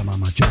chola,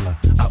 mama chola.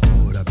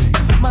 Ahora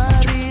vengo,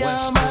 Maria,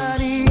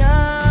 Maria.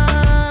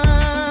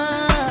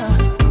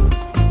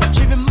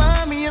 She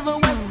remind me of a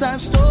West Side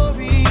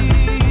Story.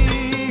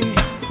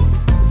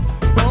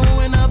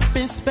 Growing up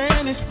in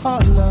Spanish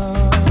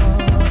Harlem.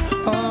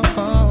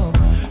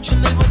 She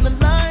living the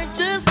life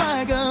just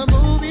like a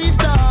movie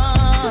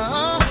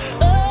star.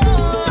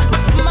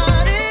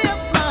 Maria,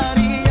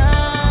 Maria.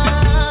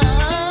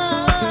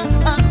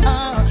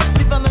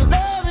 She fell in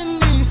love in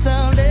East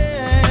LA.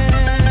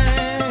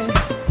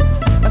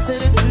 I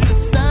said it to the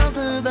sounds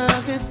of the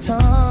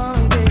guitar,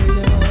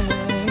 yeah.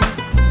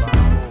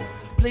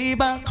 Played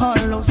by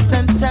Carlos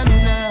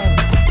Santana.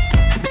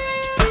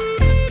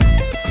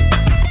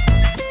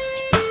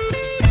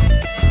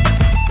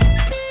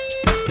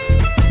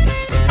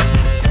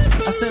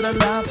 I said a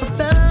la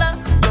favela,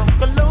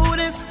 local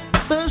lotus.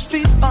 The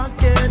streets are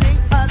getting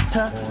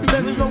hotter.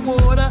 There is no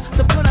water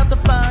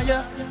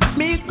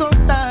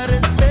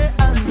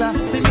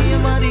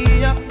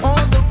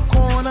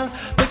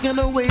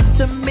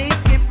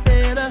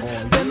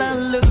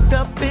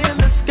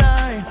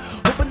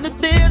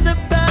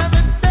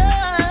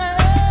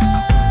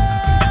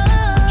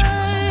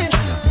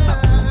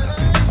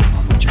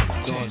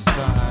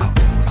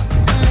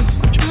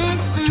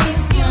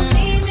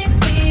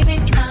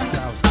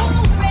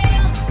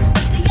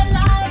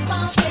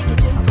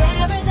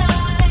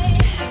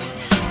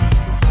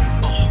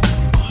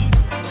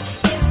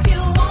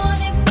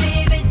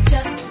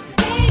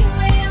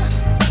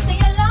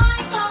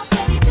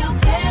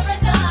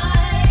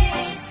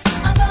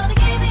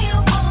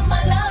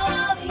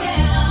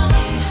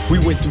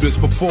through this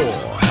before,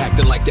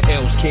 acting like the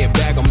L's can't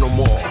bag them no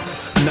more.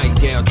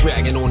 Nightgown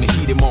dragging on the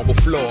heated marble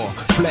floor.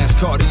 Flash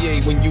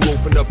Cartier when you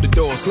open up the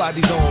door. Slide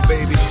these on,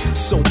 baby.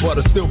 So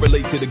butter, still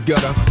relate to the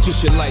gutter.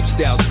 Just your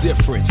lifestyle's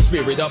different,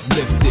 spirit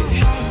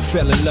uplifted.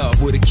 Fell in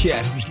love with a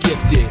cat who's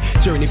gifted.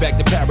 Journey back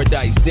to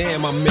paradise,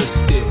 damn, I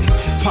missed it.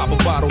 Pop a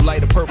bottle,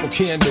 light a purple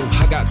candle.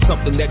 I got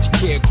something that you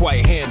can't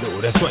quite handle.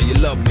 That's why you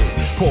love me.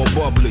 Pour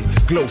bubbly,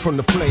 glow from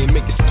the flame,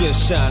 make your skin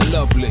shine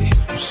lovely.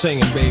 I'm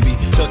singing, baby.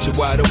 Touch it,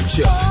 why don't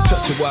ya?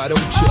 Touch it, why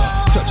don't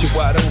ya? Touch it,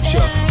 why don't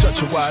ya?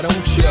 Touch it, why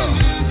don't ya?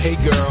 Hey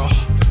girl,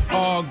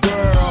 oh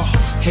girl,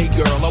 hey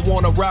girl, I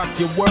wanna rock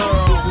your world.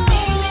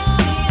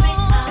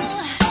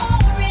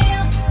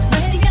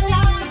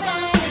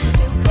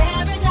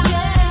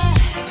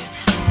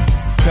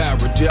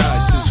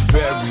 Paradise is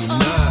very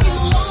nice.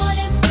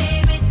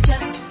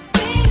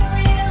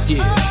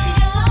 Yeah.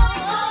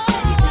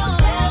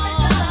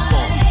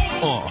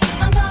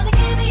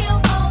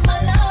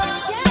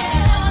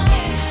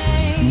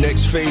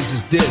 Next phase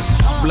is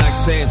this. Black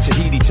sand,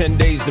 Tahiti, 10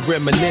 days to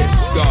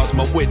reminisce. God's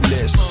my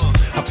witness.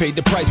 I paid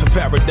the price for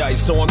paradise,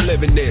 so I'm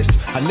living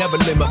this. I never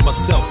limit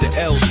myself, the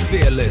L's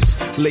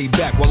fearless. Lay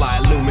back while I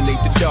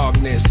illuminate the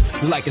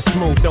darkness. Like it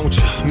smooth, don't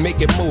you? Make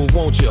it move,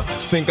 won't you?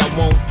 Think I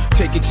won't?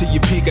 Take it to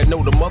your peak, I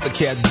know the mother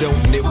cats don't,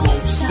 and it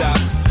won't stop.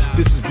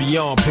 This is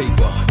beyond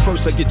paper.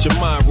 First I get your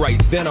mind right,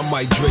 then I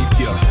might drape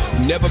ya.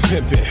 Never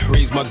pimpin',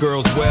 raise my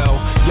girls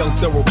well. Young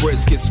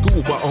thoroughbreds get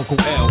schooled by Uncle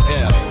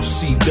LL.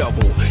 C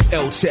double,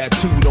 L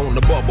tattooed on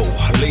the bubble.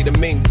 I lay the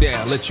mink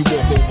down, let you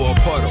walk over a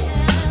puddle.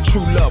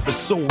 True love is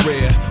so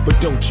rare, but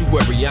don't you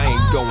worry, I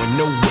ain't going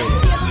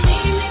nowhere.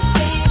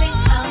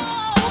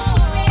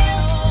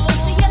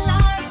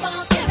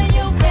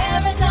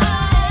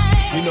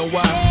 You know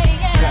why?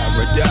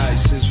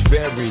 Paradise is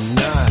very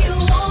nice.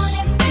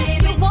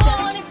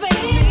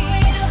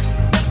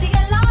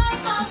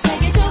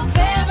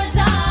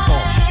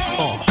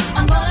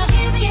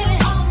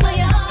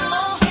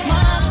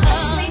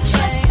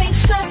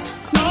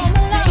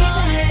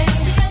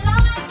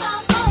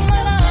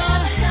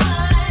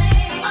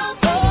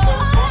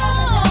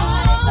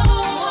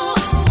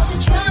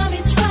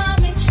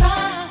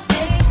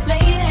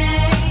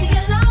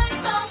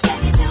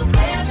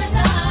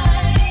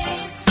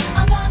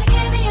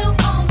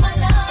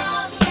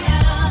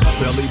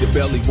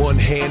 Belly, one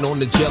hand on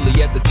the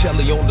jelly, at the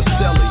telly on the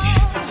celly.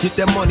 Get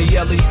that money,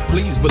 Ellie,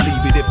 please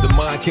believe it. If the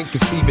mind can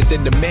conceive it,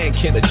 then the man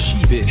can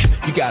achieve it.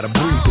 You gotta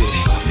breathe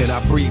it, and I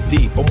breathe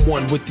deep. I'm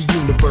one with the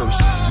universe.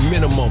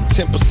 Minimum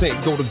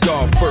 10% go to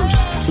God first.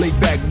 Lay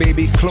back,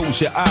 baby,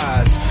 close your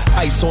eyes.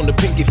 Ice on the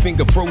pinky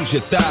finger, froze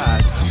your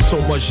thighs. So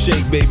much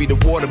shake, baby, the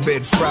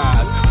waterbed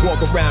fries.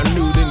 Walk around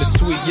nude in the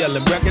suite,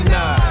 yelling,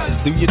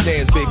 recognize. Do your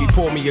dance, baby,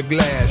 pour me a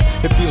glass.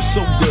 It feels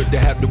so good to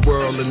have the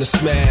world in the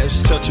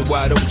smash. Touch it,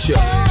 why don't ya?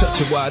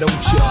 Touch it, why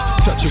don't ya?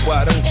 Touch it,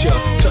 why don't ya?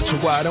 Touch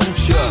it, why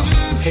don't ya?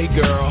 Hey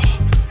girl,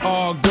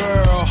 oh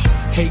girl,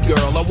 hey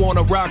girl, I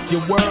wanna rock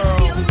your world.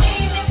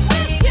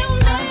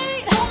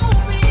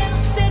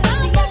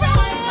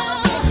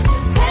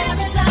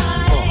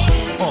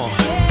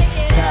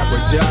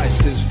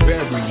 Paradise is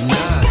very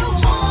nice.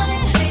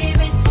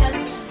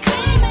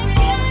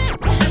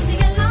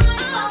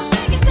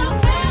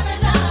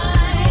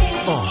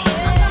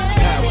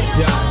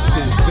 Paradise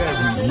is very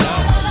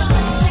nice.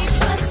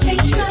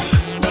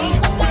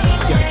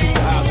 Gotta keep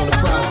your eyes on the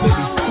prize,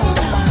 baby.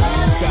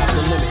 Sky's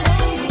the limit.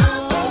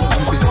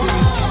 You can see,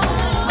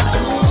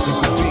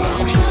 you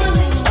can be.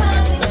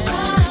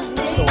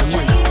 So on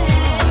you.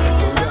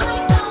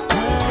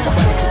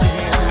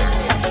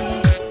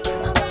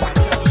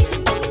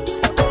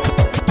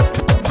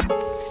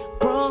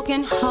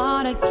 Broken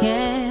heart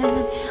again,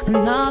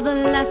 another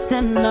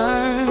lesson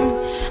learned.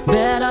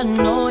 Better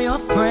know your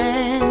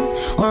friends,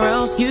 or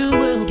else you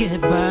will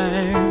get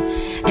burned.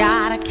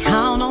 Gotta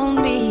count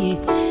on me,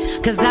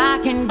 'cause I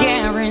can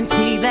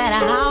guarantee that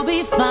I'll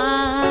be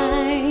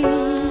fine.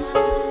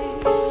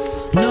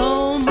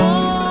 No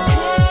more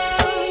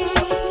pain,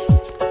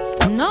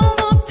 no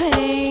more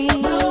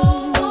pain, no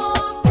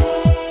more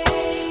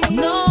pain,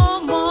 no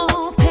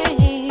more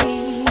pain,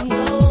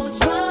 no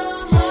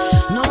drama,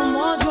 no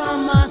more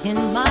drama in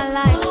my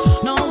life.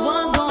 No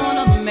one's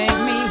gonna make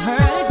me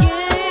hurt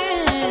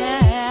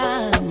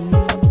again.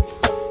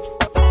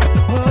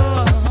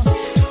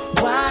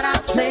 Why'd I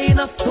play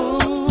the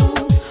fool?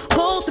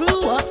 Go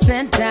through ups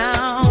and downs.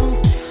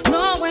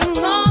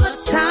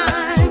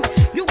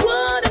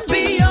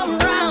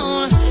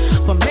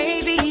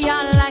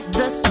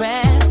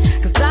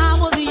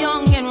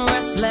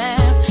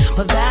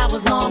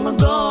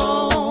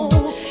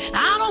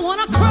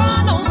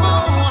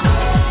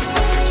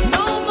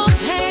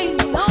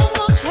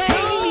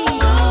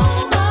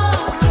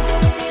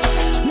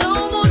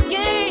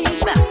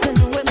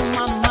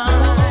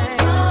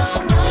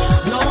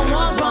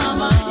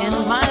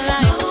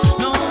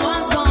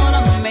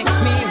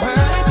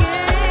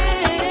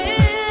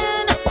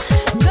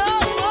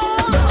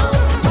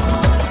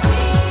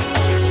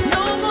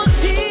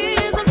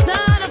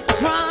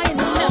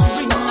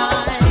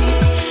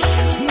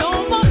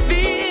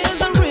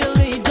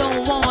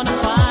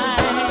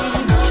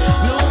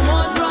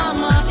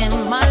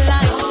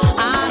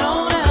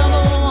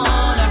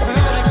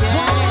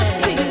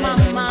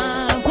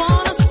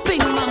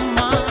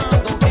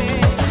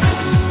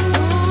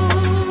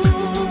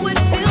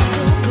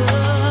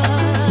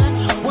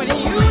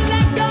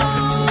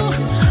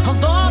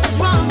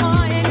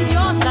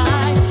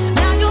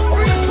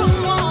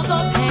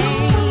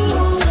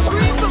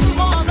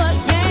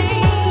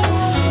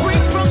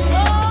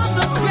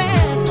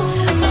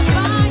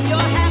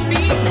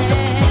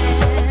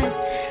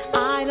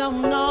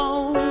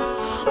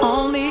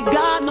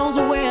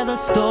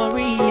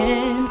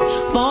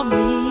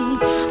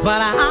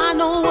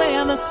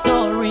 the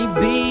story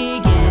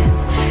begins.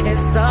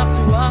 It's up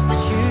to us to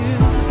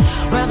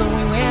choose whether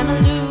we win or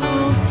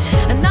lose,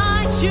 and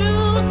I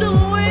choose to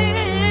win.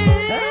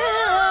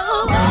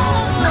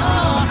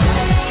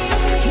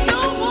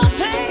 No more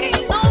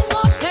pain, no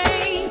more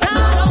pain,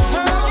 tired of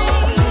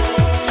hurting,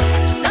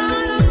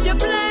 tired of you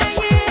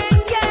playing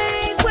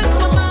games with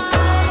my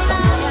mind.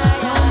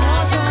 No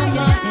more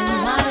drama in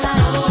my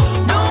life.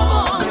 No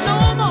more, no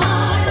more,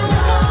 no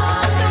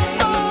more, no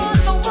more,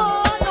 no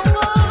more, no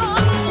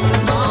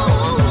more.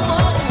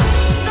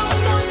 No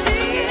more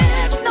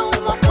tears, no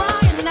more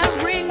crying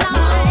every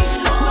night.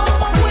 No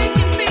more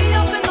waking me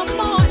up in the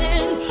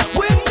morning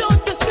with your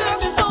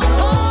disturbing phone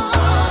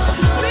calls.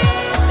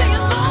 Leave me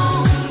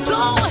alone,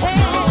 go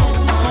ahead.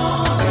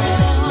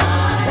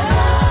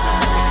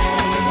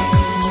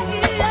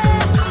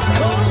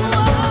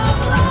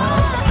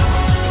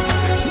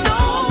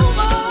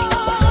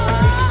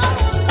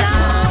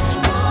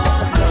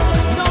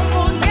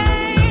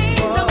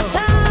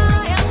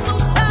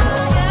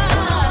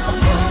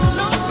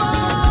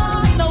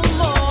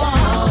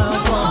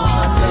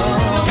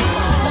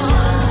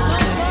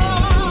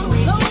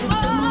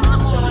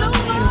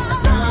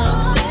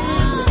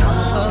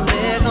 A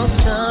little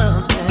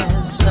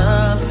something,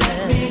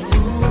 something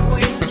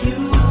with you,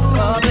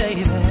 oh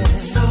baby,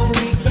 so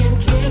we can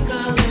kick a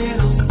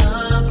little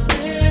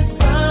something,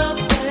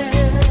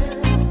 something.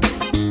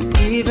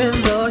 Even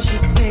though she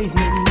pays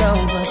me no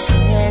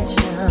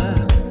attention,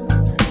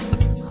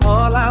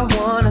 all I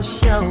wanna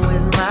show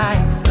is my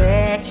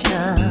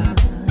affection.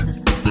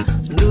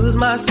 Lose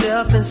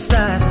myself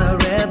inside her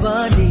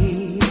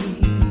ebony,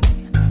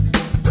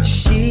 but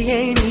she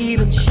ain't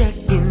even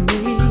checking me.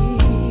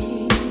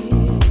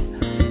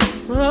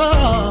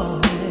 Oh,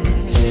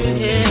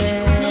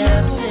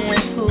 yeah,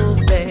 it's cool,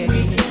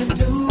 baby.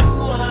 Do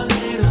a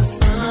little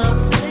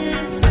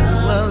something,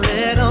 something. A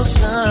little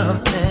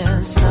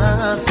something,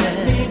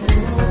 something.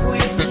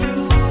 With you,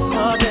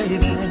 oh, baby.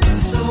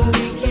 So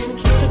we can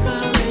kick a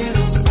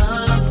little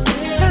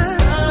something,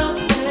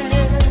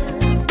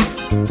 something.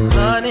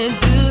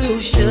 Honeydew,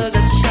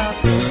 sugar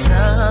chocolate,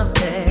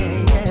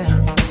 something, yeah.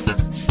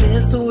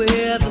 Sister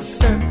with a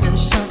certain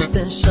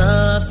something,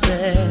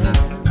 something.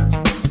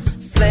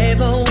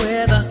 Flavor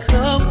with a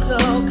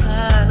cocoa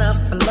kind of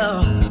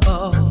flow.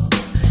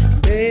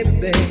 Baby,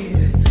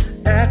 baby,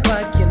 act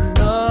like you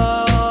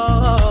know.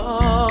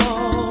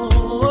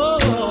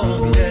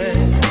 Yeah.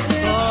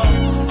 Oh,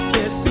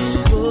 if it's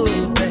cool,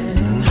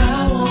 baby, I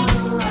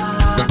wanna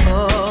ride. Oh,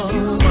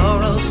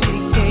 tomorrow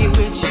CK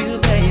with you,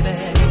 baby.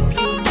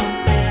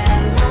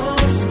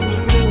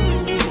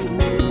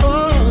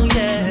 Oh,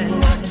 yeah.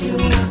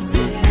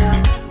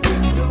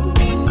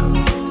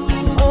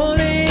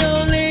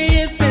 Only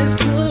if it's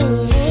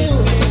cool.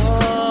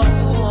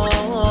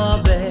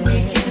 Oh, baby.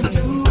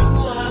 Do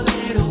a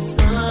little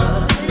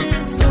something,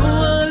 do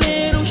a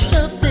little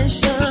something,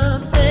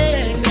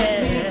 something,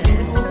 yeah.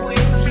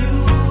 With you,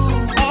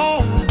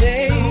 oh,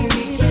 baby.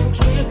 Can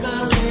kick a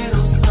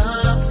little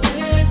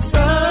something,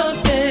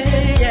 something,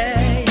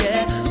 yeah,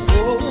 yeah.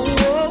 Oh,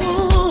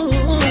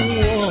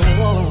 yeah.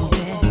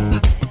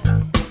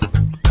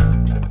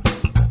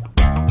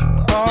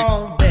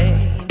 Oh,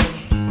 baby.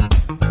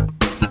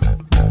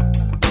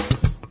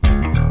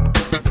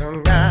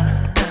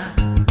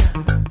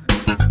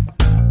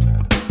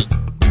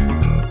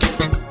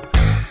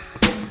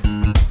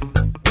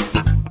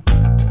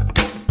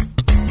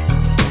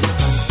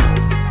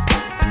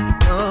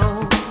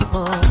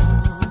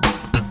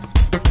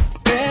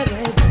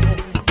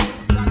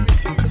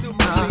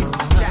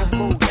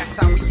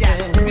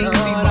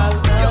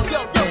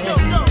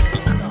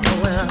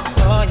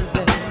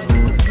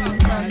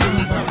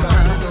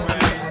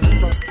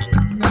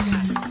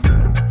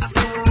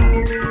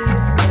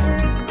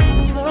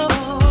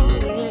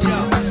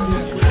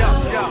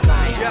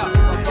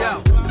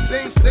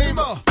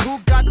 Who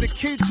got the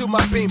key to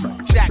my beamer?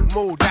 Jack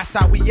Mood, that's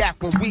how we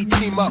act when we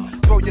team up.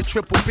 Throw your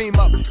triple beam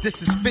up,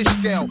 this is fish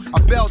scale. I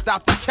bailed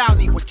out the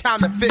county with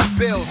counterfeit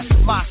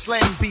bills. My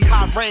slang be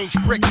high range,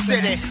 brick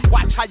city.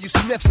 Watch how you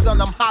sniff,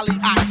 son, I'm highly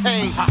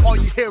octane. All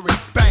you hear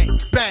is bang,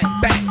 bang,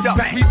 bang. Yo,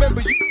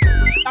 remember you,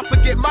 I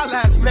forget my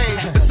last name.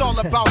 It's all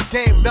about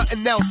game,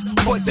 nothing else.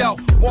 Foot out,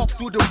 walk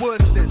through the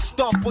woods, then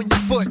stomp on your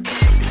foot.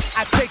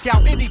 I take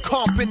out any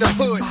comp in the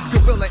hood.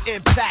 Gorilla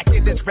impact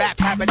in this rap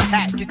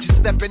habitat. Get you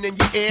stepping in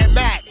your Air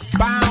Max.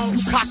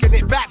 Bounce, cocking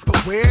it back, but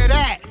where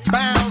that?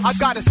 Bounce. I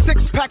got a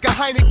 6-pack of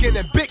Heineken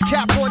and big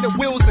cap on the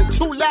wheels and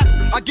 2 laps.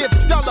 I give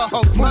Stella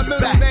her group back. My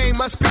middle name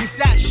must be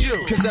That's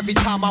You. Cause every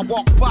time I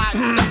walk by,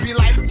 it be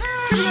like,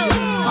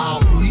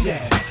 I'll be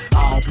there,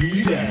 I'll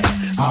be there,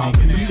 I'll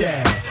be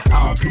there,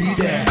 I'll be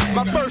there.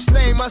 My first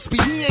name must be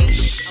He Ain't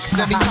Shit. Cause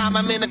every time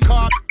I'm in the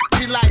car,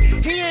 be like,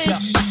 He Ain't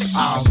Shit.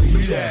 I'll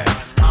be there,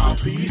 I'll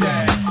be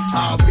there,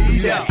 I'll be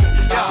there.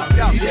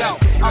 Yo,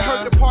 I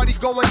heard the party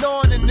going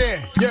on in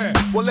there. Yeah,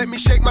 well let me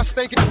shake my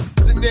stinking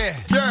near.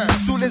 Yeah.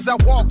 Soon as I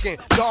walk in,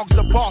 dogs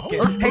are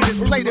barking. Haters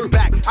played it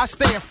back. I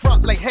stay in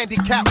front like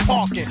handicap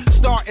parking.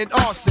 Starting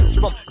arsons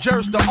from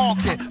Jers to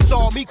Arkin.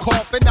 Saw me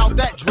coughing out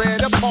that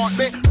dread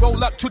apartment.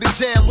 Roll up to the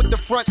jam with the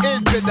front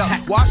end bent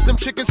up. Watch them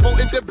chickens for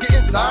end up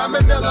getting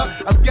salmonella.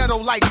 I'm ghetto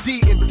like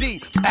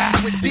D&D.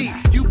 With D,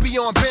 you be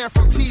on band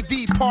from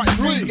TV part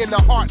 3 in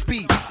a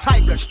heartbeat.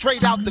 Tiger,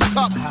 straight out the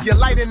cup. You're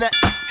lighting that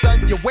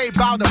son, you weigh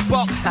about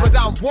 $1. But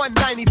I'm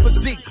 190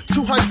 physique,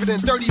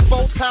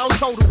 234 pounds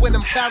total when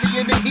I'm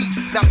carrying the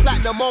heat. Now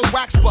platinum on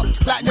wax, but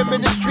platinum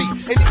in the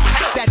streets. And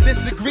that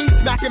disagree,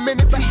 smack him in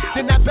the teeth.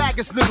 Then that bag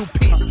is little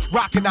piece,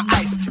 rocking the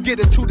ice. Get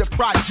into the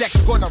projects,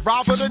 gonna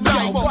rob her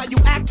tonight. Why you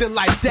acting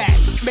like that?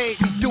 Made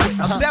me do it.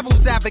 I'm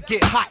devil's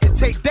advocate, hot. It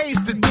take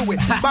days to do it.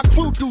 My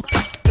crew do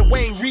the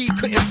Wayne Reed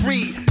couldn't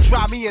breathe.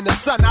 Try me in the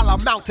sun, I'll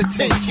amount to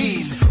 10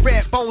 keys.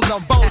 Red bones,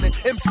 I'm boning.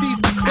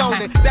 MCs be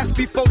cloning. That's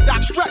before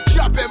Doc stretch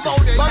up and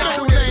moaning. My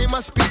middle name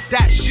must be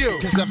That's You.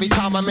 Cause every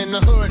time I'm in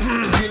the hood,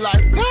 it's be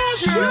like,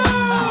 That's You.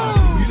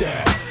 I'll be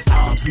there.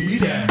 I'll be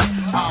there.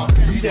 I'll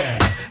be there.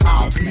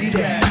 I'll be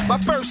there. My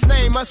first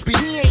name must be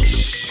He Ain't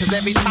Sh. Cause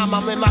every time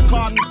I'm in my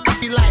car,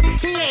 be like,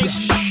 He Ain't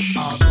Sh.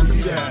 I'll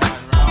be there.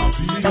 I'll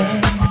be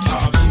there.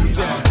 I'll be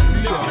there.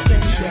 I'll be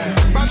there.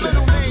 My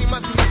middle name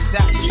must be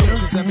That's You.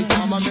 Cause every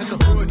time I'm in the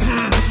hood, be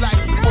like,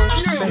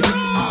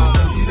 I'll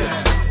be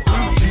there.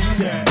 I'll be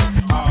there.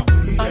 I'll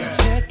be there. I'm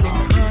checking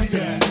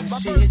honey.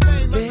 She's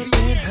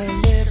licking her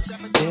lips,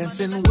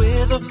 dancing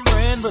with a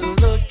friend, but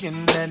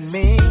looking at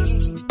me.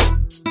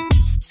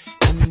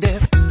 And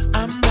if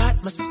I'm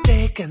not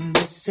mistaken,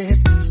 this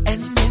is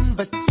an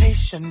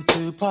invitation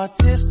to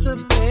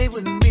participate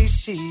with me,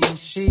 she and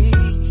she.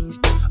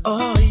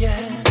 Oh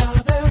yeah, now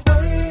they're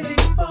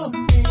waiting for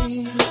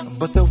me,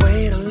 but they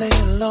wait a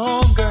little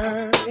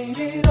longer. Ain't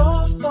it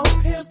all so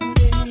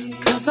pimply?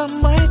 Cause I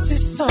might see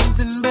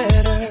something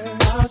better.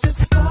 I'll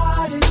just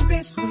slide in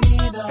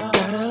between us.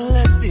 Gotta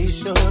let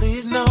these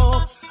shorties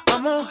know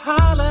I'ma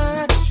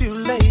holler at you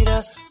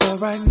later. But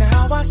right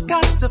now I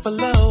got to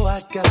flow,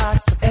 I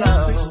got to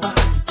flow.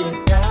 Everybody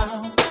get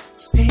down,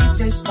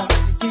 DJ start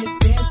to get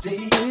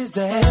busy.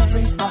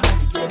 Everybody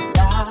get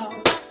loud,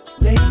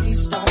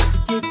 ladies start to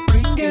get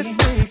freaky.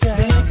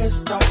 Niggas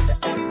start to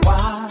act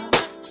wild.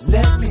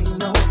 Let me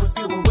know if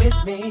you were with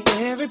me.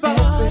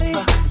 Everybody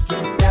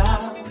get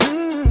down.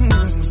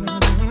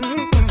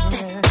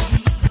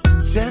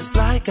 Just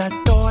like I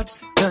thought,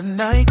 the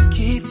night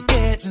keeps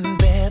getting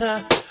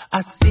better.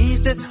 I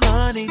sees this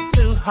honey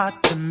too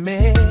hot to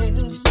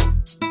miss.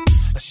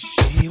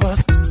 She was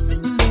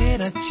sitting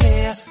in a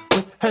chair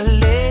with her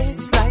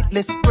legs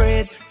slightly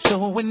spread,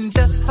 showing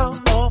just how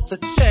off the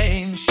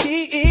chain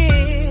she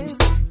is.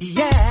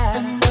 Yeah,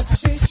 and what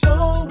she's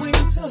showing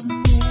to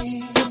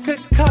me, you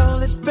could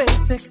call it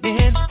basic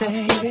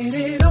instinct. Ain't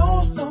it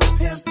all so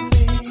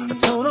pimply? I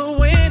told her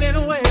when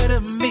and where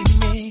to meet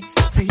me.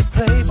 See,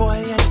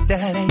 Playboy ain't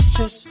that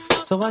anxious,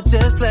 so I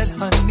just let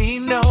honey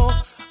know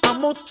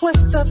I'm gonna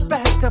twist her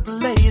back up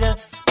later,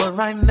 but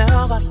right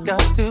now I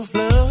got to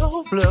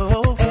flow,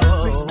 flow.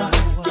 Everybody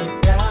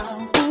get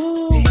down.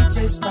 Ooh.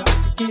 DJ start to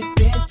get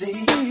busy.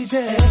 DJ.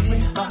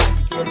 Everybody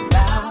get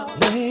loud.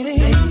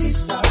 Ladies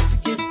start to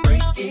get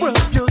freaky.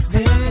 Rub your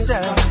knees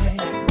out.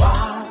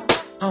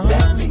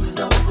 Let me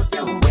know if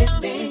you're with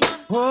me.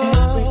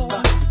 Whoa.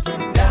 Everybody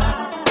get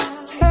down.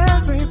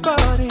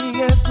 Everybody,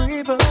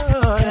 everybody.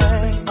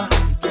 Everybody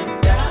get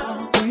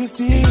down. Do you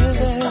feel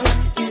that?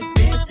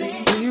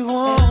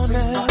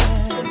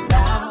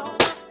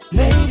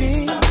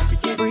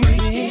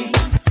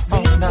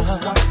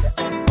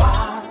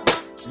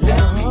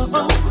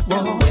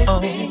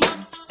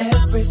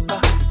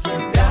 Everybody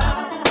get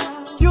down.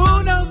 You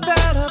know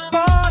that a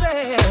party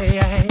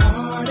ain't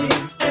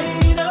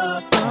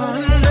a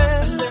party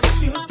unless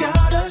you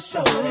got a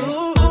show.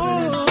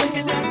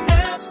 Shaking that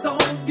ass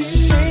on you.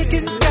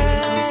 Shaking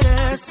that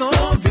ass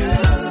on you.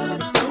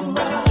 So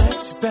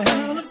right, babe.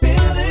 I'm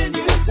feeling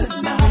you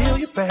tonight. Feel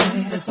you,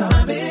 babe. The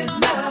time is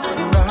now.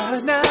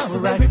 Right now, so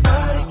right.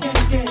 Everybody can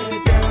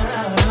get down.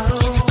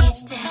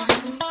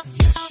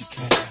 Yes, you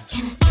can.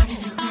 Can I turn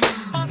it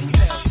around?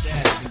 Yes,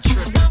 you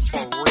can.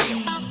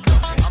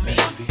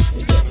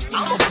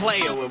 I'm a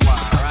player with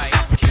mine, right?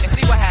 And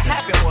see what had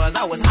happened was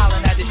I was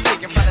hollering at this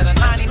chick in front of the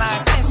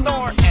 99-cent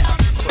store. And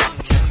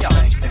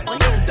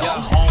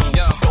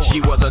she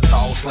was a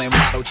tall, slim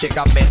model chick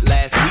I met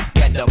last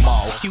week at the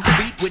mall. Cute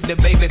feet with the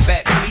baby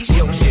fat piece.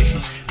 Yo, shit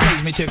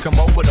paged me to come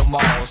over the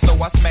mall.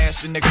 So I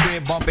smashed in the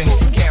crib, bumping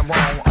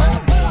Cameron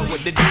on board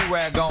with the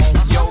do-rag on.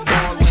 Yo,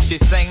 boy, when she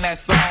sang that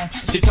song,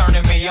 she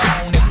turning me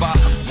on. If I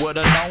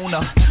would've known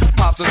her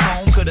pops was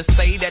home, could've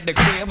stayed at the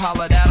crib,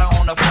 hollered at her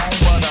on the phone,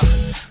 but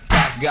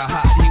pops got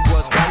hot. He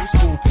was old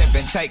school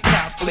pimpin', take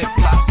top,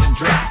 flip-flops and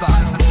dress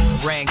socks.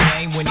 Ran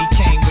game when he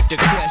came with the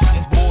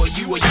questions. Boy,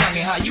 you a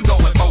youngin', how you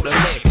going for the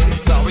Lexus?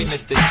 Sorry,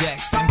 Mr.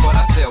 Jackson, but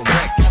I sell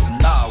records.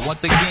 Nah,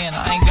 once again,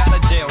 I ain't got a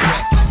jail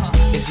record.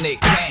 It's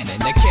Nick Cannon,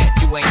 the cat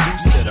you ain't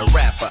used to, the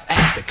rapper,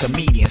 actor,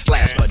 comedian /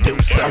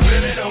 producer. I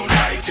really don't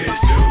like this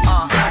dude.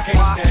 I can't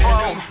stand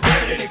him.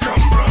 Where did he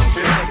come from?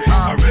 Tell me.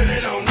 I really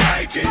don't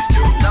like this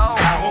dude.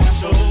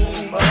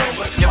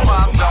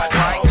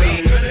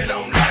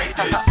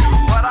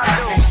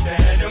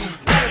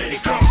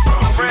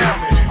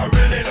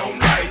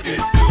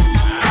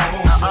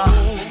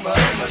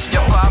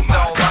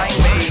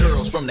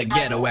 the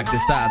ghetto, act the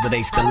size of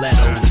they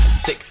stilettos.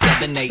 6,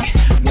 7, 8,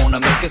 wanna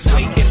make us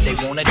wait if they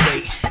wanna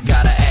date.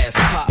 Gotta ask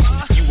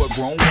pops, you a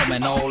grown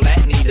woman, all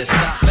that need to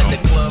stop. At the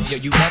club, yo,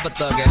 you never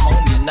thug at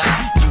home, you not.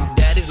 You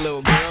daddy's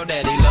little girl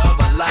that he love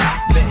a lot.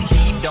 Bet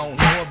he don't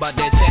know about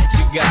that tat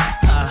you got.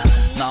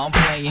 Nah, I'm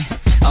playing,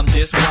 I'm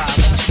just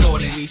wildin'.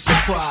 Shorty, we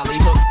should probably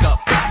hook up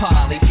with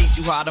Polly. Teach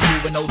you how to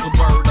move in those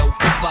Roberto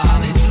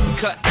Cavallis.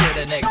 Cut to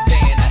the next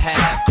day and a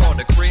half. Called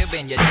the crib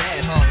and your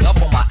dad hung up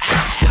on my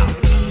ass.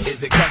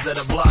 Is it cause of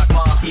the block,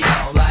 ma? He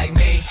don't like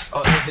me.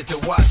 Or is it to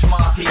watch, ma?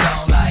 He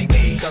don't like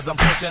me. Cause I'm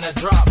pushing a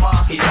drop, ma?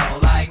 He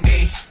don't like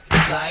me.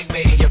 Like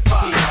me, your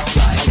pop. He don't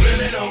like me. I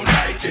really don't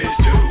like this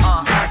dude.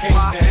 I can't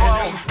stand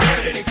him.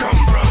 Where did he come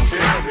from?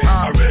 Tell me.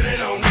 I really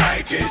don't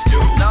like this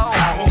dude. No.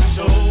 I want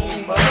so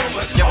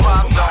much your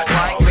pop don't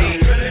like me.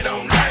 I really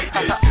don't like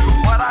this dude.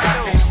 What I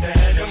can't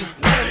stand him.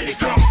 Where did he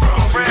come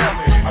from? Tell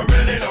me. I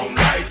really don't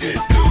like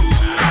this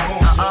dude. I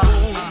want so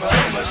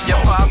much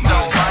your pop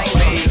don't like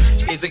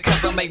me. Is it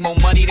cause I make more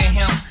money than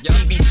him?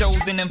 TV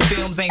shows and them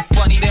films ain't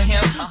funny to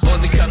him? Or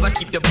is it cause I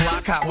keep the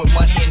block hot with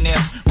money in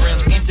them?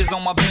 Rims, inches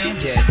on my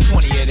bench, yeah, it's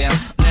 20 of them.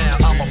 Now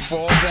I'm a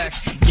fallback,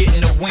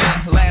 getting a win.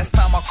 Last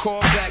time I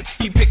called back,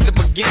 he picked up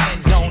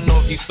again. Don't know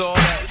if you saw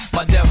that,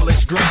 my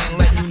devilish grin.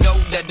 Let you know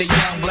that the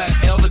young black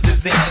Elvis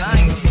is in. I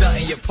ain't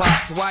stunting your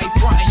pops, why you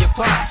fronting your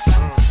pops?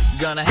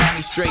 Gonna have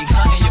me straight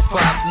hunting your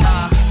pops.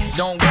 Nah,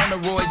 don't wanna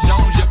Roy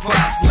Jones your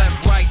pops.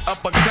 Left, right,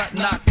 uppercut,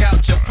 knock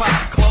out your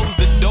pops. Close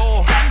the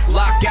door,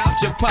 lock out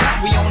your pops.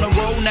 We on the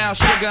road now,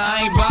 sugar,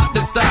 I ain't about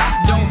to stop.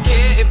 Don't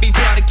care if he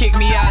try to kick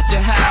me out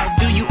your house.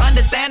 Do you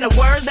understand the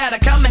words that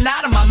are coming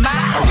out of my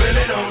mouth? I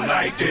really don't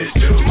like this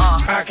dude.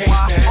 I can't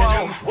stand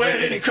him.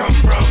 Where did he come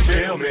from?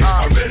 Tell me.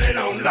 I really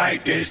don't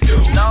like this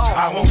dude. No.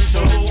 I want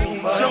so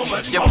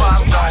much your more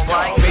pop from my don't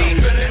like dog. me. I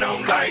really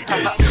don't like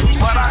this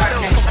dude. What I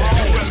can't stand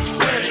him.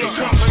 Where did he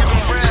come from?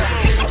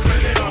 I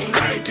really don't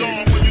like this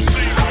dude.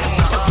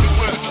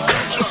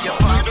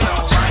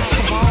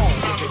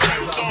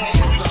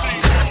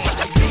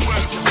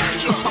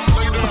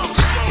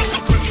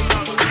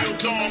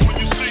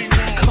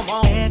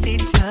 Every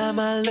time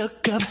I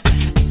look up,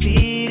 I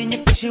see it in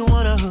your face, you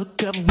wanna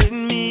hook up with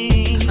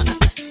me.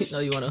 You know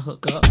you wanna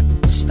hook up?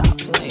 Stop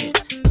playing.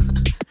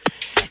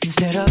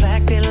 Instead of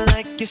acting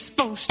like you're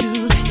supposed to,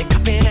 you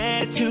cop an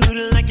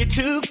attitude like you're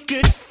too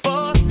good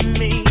for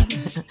me.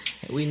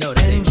 We know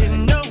that. And you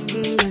know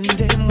good and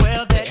damn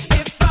well that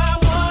if I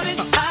wanted,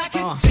 I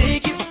could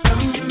take you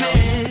from your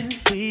man.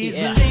 Please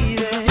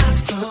believe it.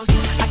 Eyes closed,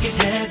 I can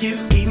have you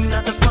eating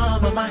out the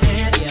palm of my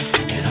hand.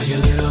 And all your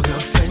little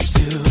girlfriends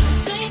too.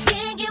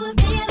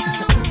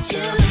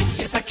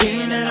 Yes, I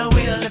can and I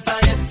will if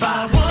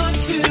I want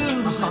to.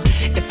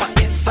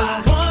 If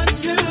I want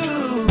to,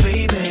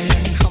 baby.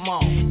 Come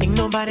on. Ain't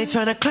nobody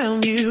tryna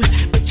clown you,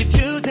 but you're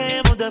too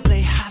damn old to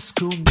play high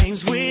school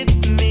games with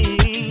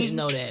me. You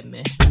know that,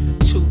 man.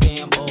 Too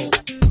damn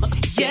old.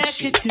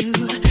 Yes, you do.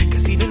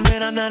 Cause even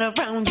when I'm not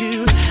around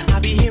you, I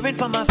be hearing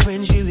from my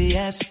friends you be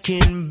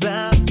asking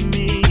about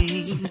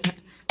me.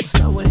 What's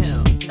up with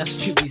him? That's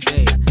what you be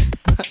saying.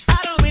 I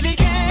don't really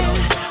care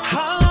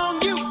how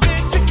long you've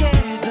been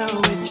together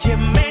with your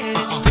man.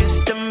 It's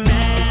just a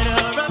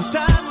matter of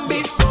time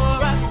before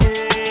I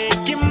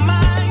make you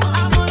mine.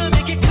 I wanna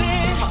make it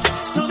clear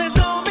so there's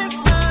no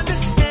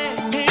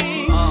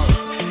misunderstanding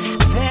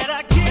that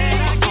I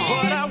get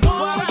what I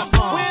want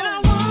when I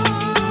want.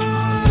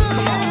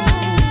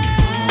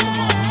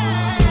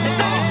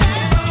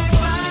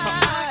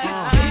 I can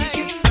take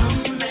it from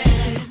your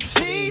man.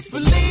 Please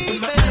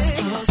believe it. Eyes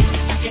closed,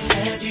 I can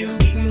have you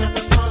eating up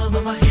the palm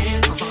of my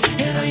hand.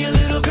 And all your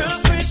little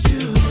girlfriends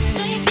too.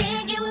 No, you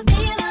can't get with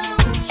me and I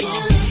want you.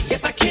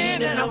 Yes, I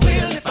can and I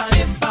will if I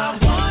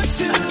want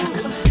to.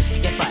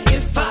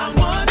 If I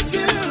want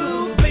to,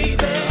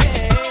 baby.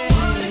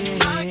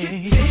 I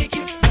can take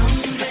it from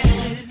your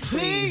man.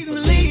 Please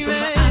believe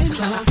it. Eyes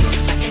closed,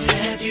 I can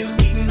have you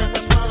eating up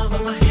the palm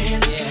of my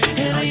hand.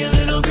 And all your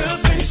little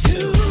girlfriends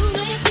too.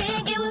 No, you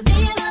can't get with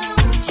me and I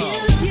want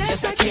you.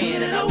 Yes, I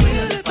can and I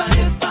will if I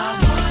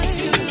want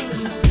to.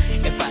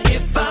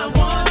 If I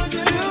want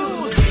to,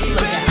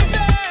 baby.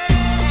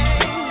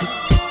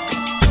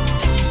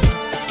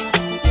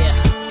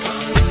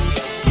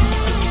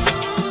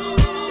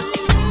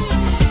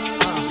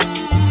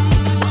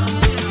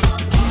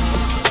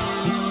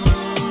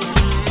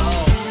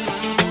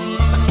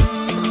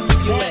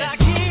 That I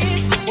get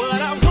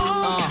what I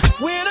want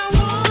when I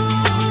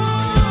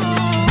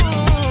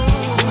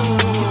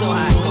You know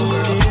how I go,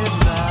 girl.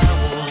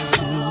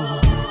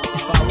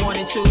 If I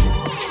wanted to,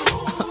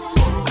 I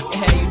can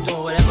have you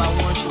doing whatever I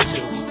want you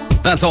to.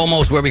 That's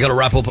almost where we got to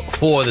wrap up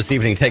for this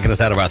evening, taking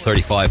us out of our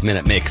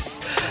 35-minute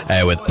mix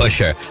with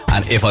Usher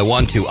and If I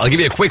Want To. I'll give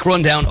you a quick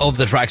rundown of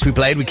the tracks we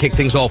played. We kicked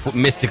things off with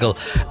Mystical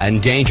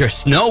and Danger,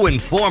 Snow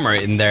Informer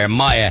in there,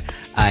 Maya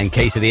and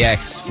Case of the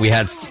X. We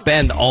had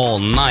Spend All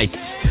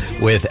Night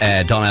with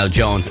Donnell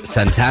Jones,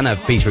 Santana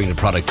featuring the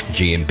product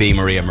G&B,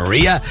 Maria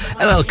Maria,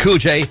 LL Cool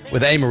J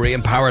with A. Marie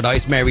in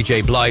Paradise, Mary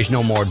J. Blige,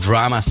 No More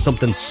Drama,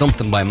 Something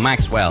Something by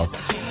Maxwell,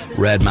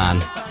 Redman,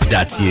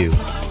 That's You.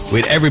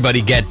 with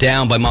Everybody Get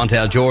Down by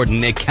Montel Jordan,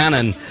 Nick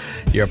Cannon,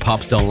 Your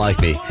Pops Don't Like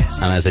Me,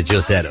 and as I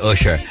just said,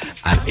 Usher,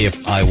 and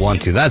If I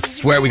Want To.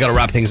 That's where we got to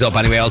wrap things up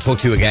anyway. I'll talk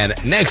to you again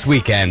next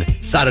weekend,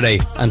 Saturday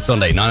and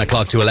Sunday, 9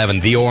 o'clock to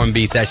 11, the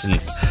R&B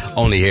sessions,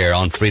 only here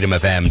on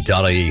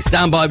freedomfm.ie.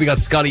 Stand by, we got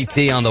Scotty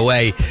T on the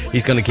way.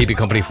 He's going to keep you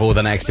company for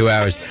the next 2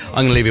 hours. I'm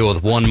going to leave you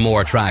with one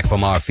more track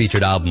from our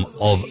featured album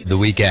of the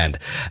weekend.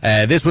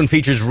 This one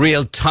features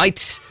Real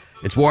Tight.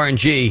 It's Warren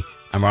G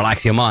and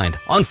Relax Your Mind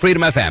on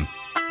Freedom FM.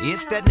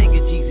 It's that nigga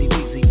Jeezy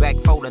Weezy back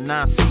for the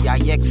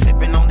 9CIX,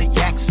 sipping on the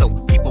yak, so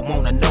people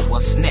wanna know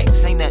what's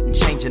next. Ain't nothing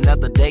change,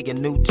 another day, a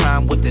new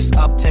time with this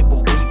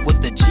up-tempo beat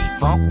with the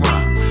G-Funk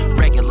rhyme.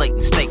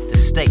 Regulating state to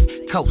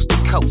state, coast to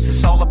coast.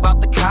 It's all about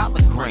the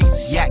collard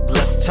greens, yak,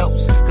 let's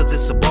toast, cause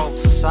it's a bold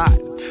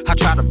society. I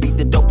try to be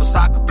the dopest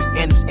I could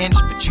be in this inch,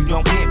 but you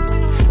don't hear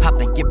me. I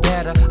think you're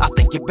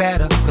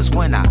better, cause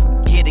when I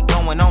get it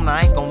going on,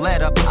 I ain't gon'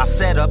 let up. I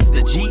set up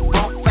the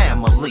G-Funk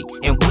family,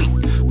 and we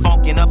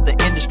funkin' up the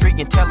industry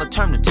until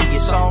eternity.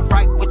 It's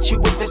alright with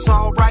you if it's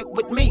alright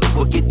with me.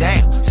 We'll get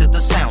down to the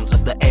sounds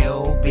of the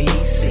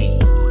LBC.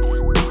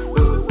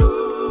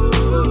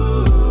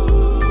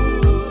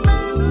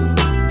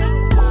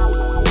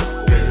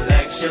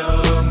 Relax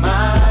your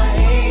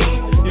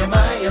mind, your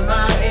mind, your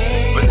mind.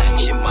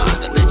 Relax your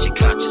mind and let your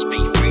conscience be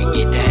free.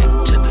 Get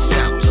down to the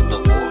sounds of the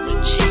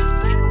Warren G.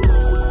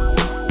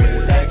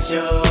 Relax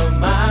your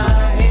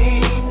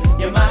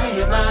mind, your mind,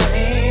 your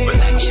mind.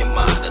 Relax your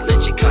mind and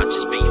let your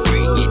conscience be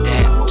free. Get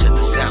down to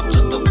the sounds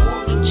of the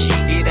Warren G.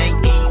 It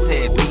ain't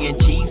easy being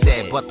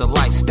G-Z, but the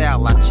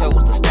lifestyle I chose,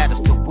 the status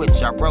to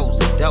which I rose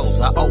the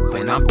doors. I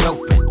open, I'm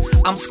doping,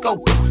 I'm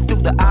scoping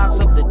through the eyes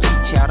of the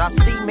G-Child. I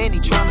see many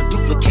trying to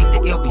duplicate the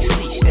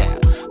LBC style,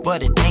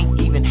 but it ain't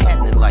even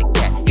happening like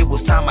that. It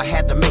was time I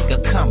had to make a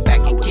comeback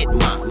and get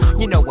mine.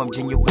 You know I'm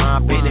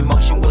genuine, been in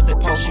motion with a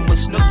potion with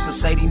Snoop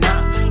since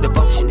 89.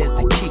 Devotion is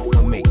the key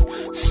for me,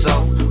 so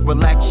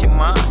relax your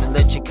mind and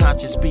let your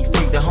conscience be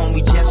free. The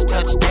homie just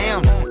touched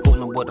down,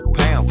 fooling with a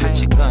pound. Put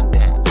your gun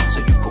down so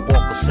you can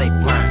walk a safe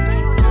ground.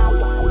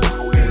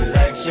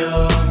 Relax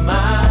your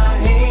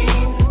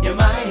mind, your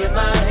mind, your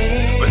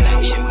mind.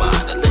 Relax your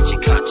mind and let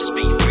your conscience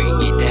be free.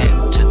 Get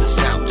down to the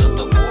sounds of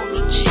the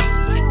Warren G.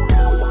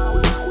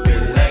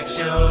 Relax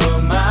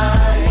your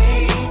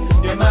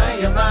mind, your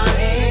mind, your mind.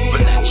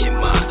 Relax your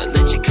mind and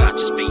let your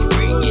conscience be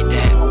free. Get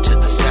down to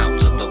the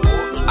sounds of the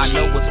Warren G. I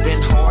know it's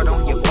been hard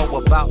on you for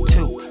about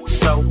 2,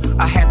 so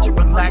I had to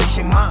relax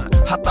your mind.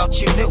 I thought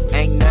you knew,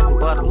 ain't nothing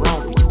but a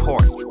Long Beach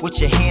party. With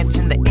your hands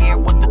in the air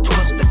with the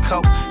twist of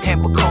coke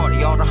and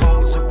Bacardi, all the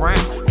homies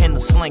around in the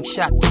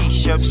slingshot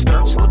t-shirt,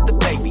 skirts with the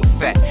baby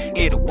fat.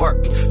 It'll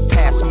work.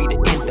 Pass me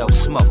the endo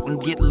smoke and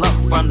get low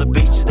from the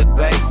beach to the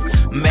bay,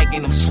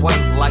 making them sway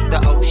like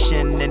the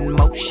ocean in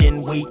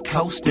motion. We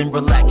coast and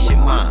relax your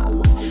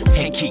mind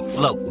and keep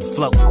floating,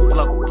 floating,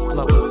 floating,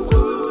 floating.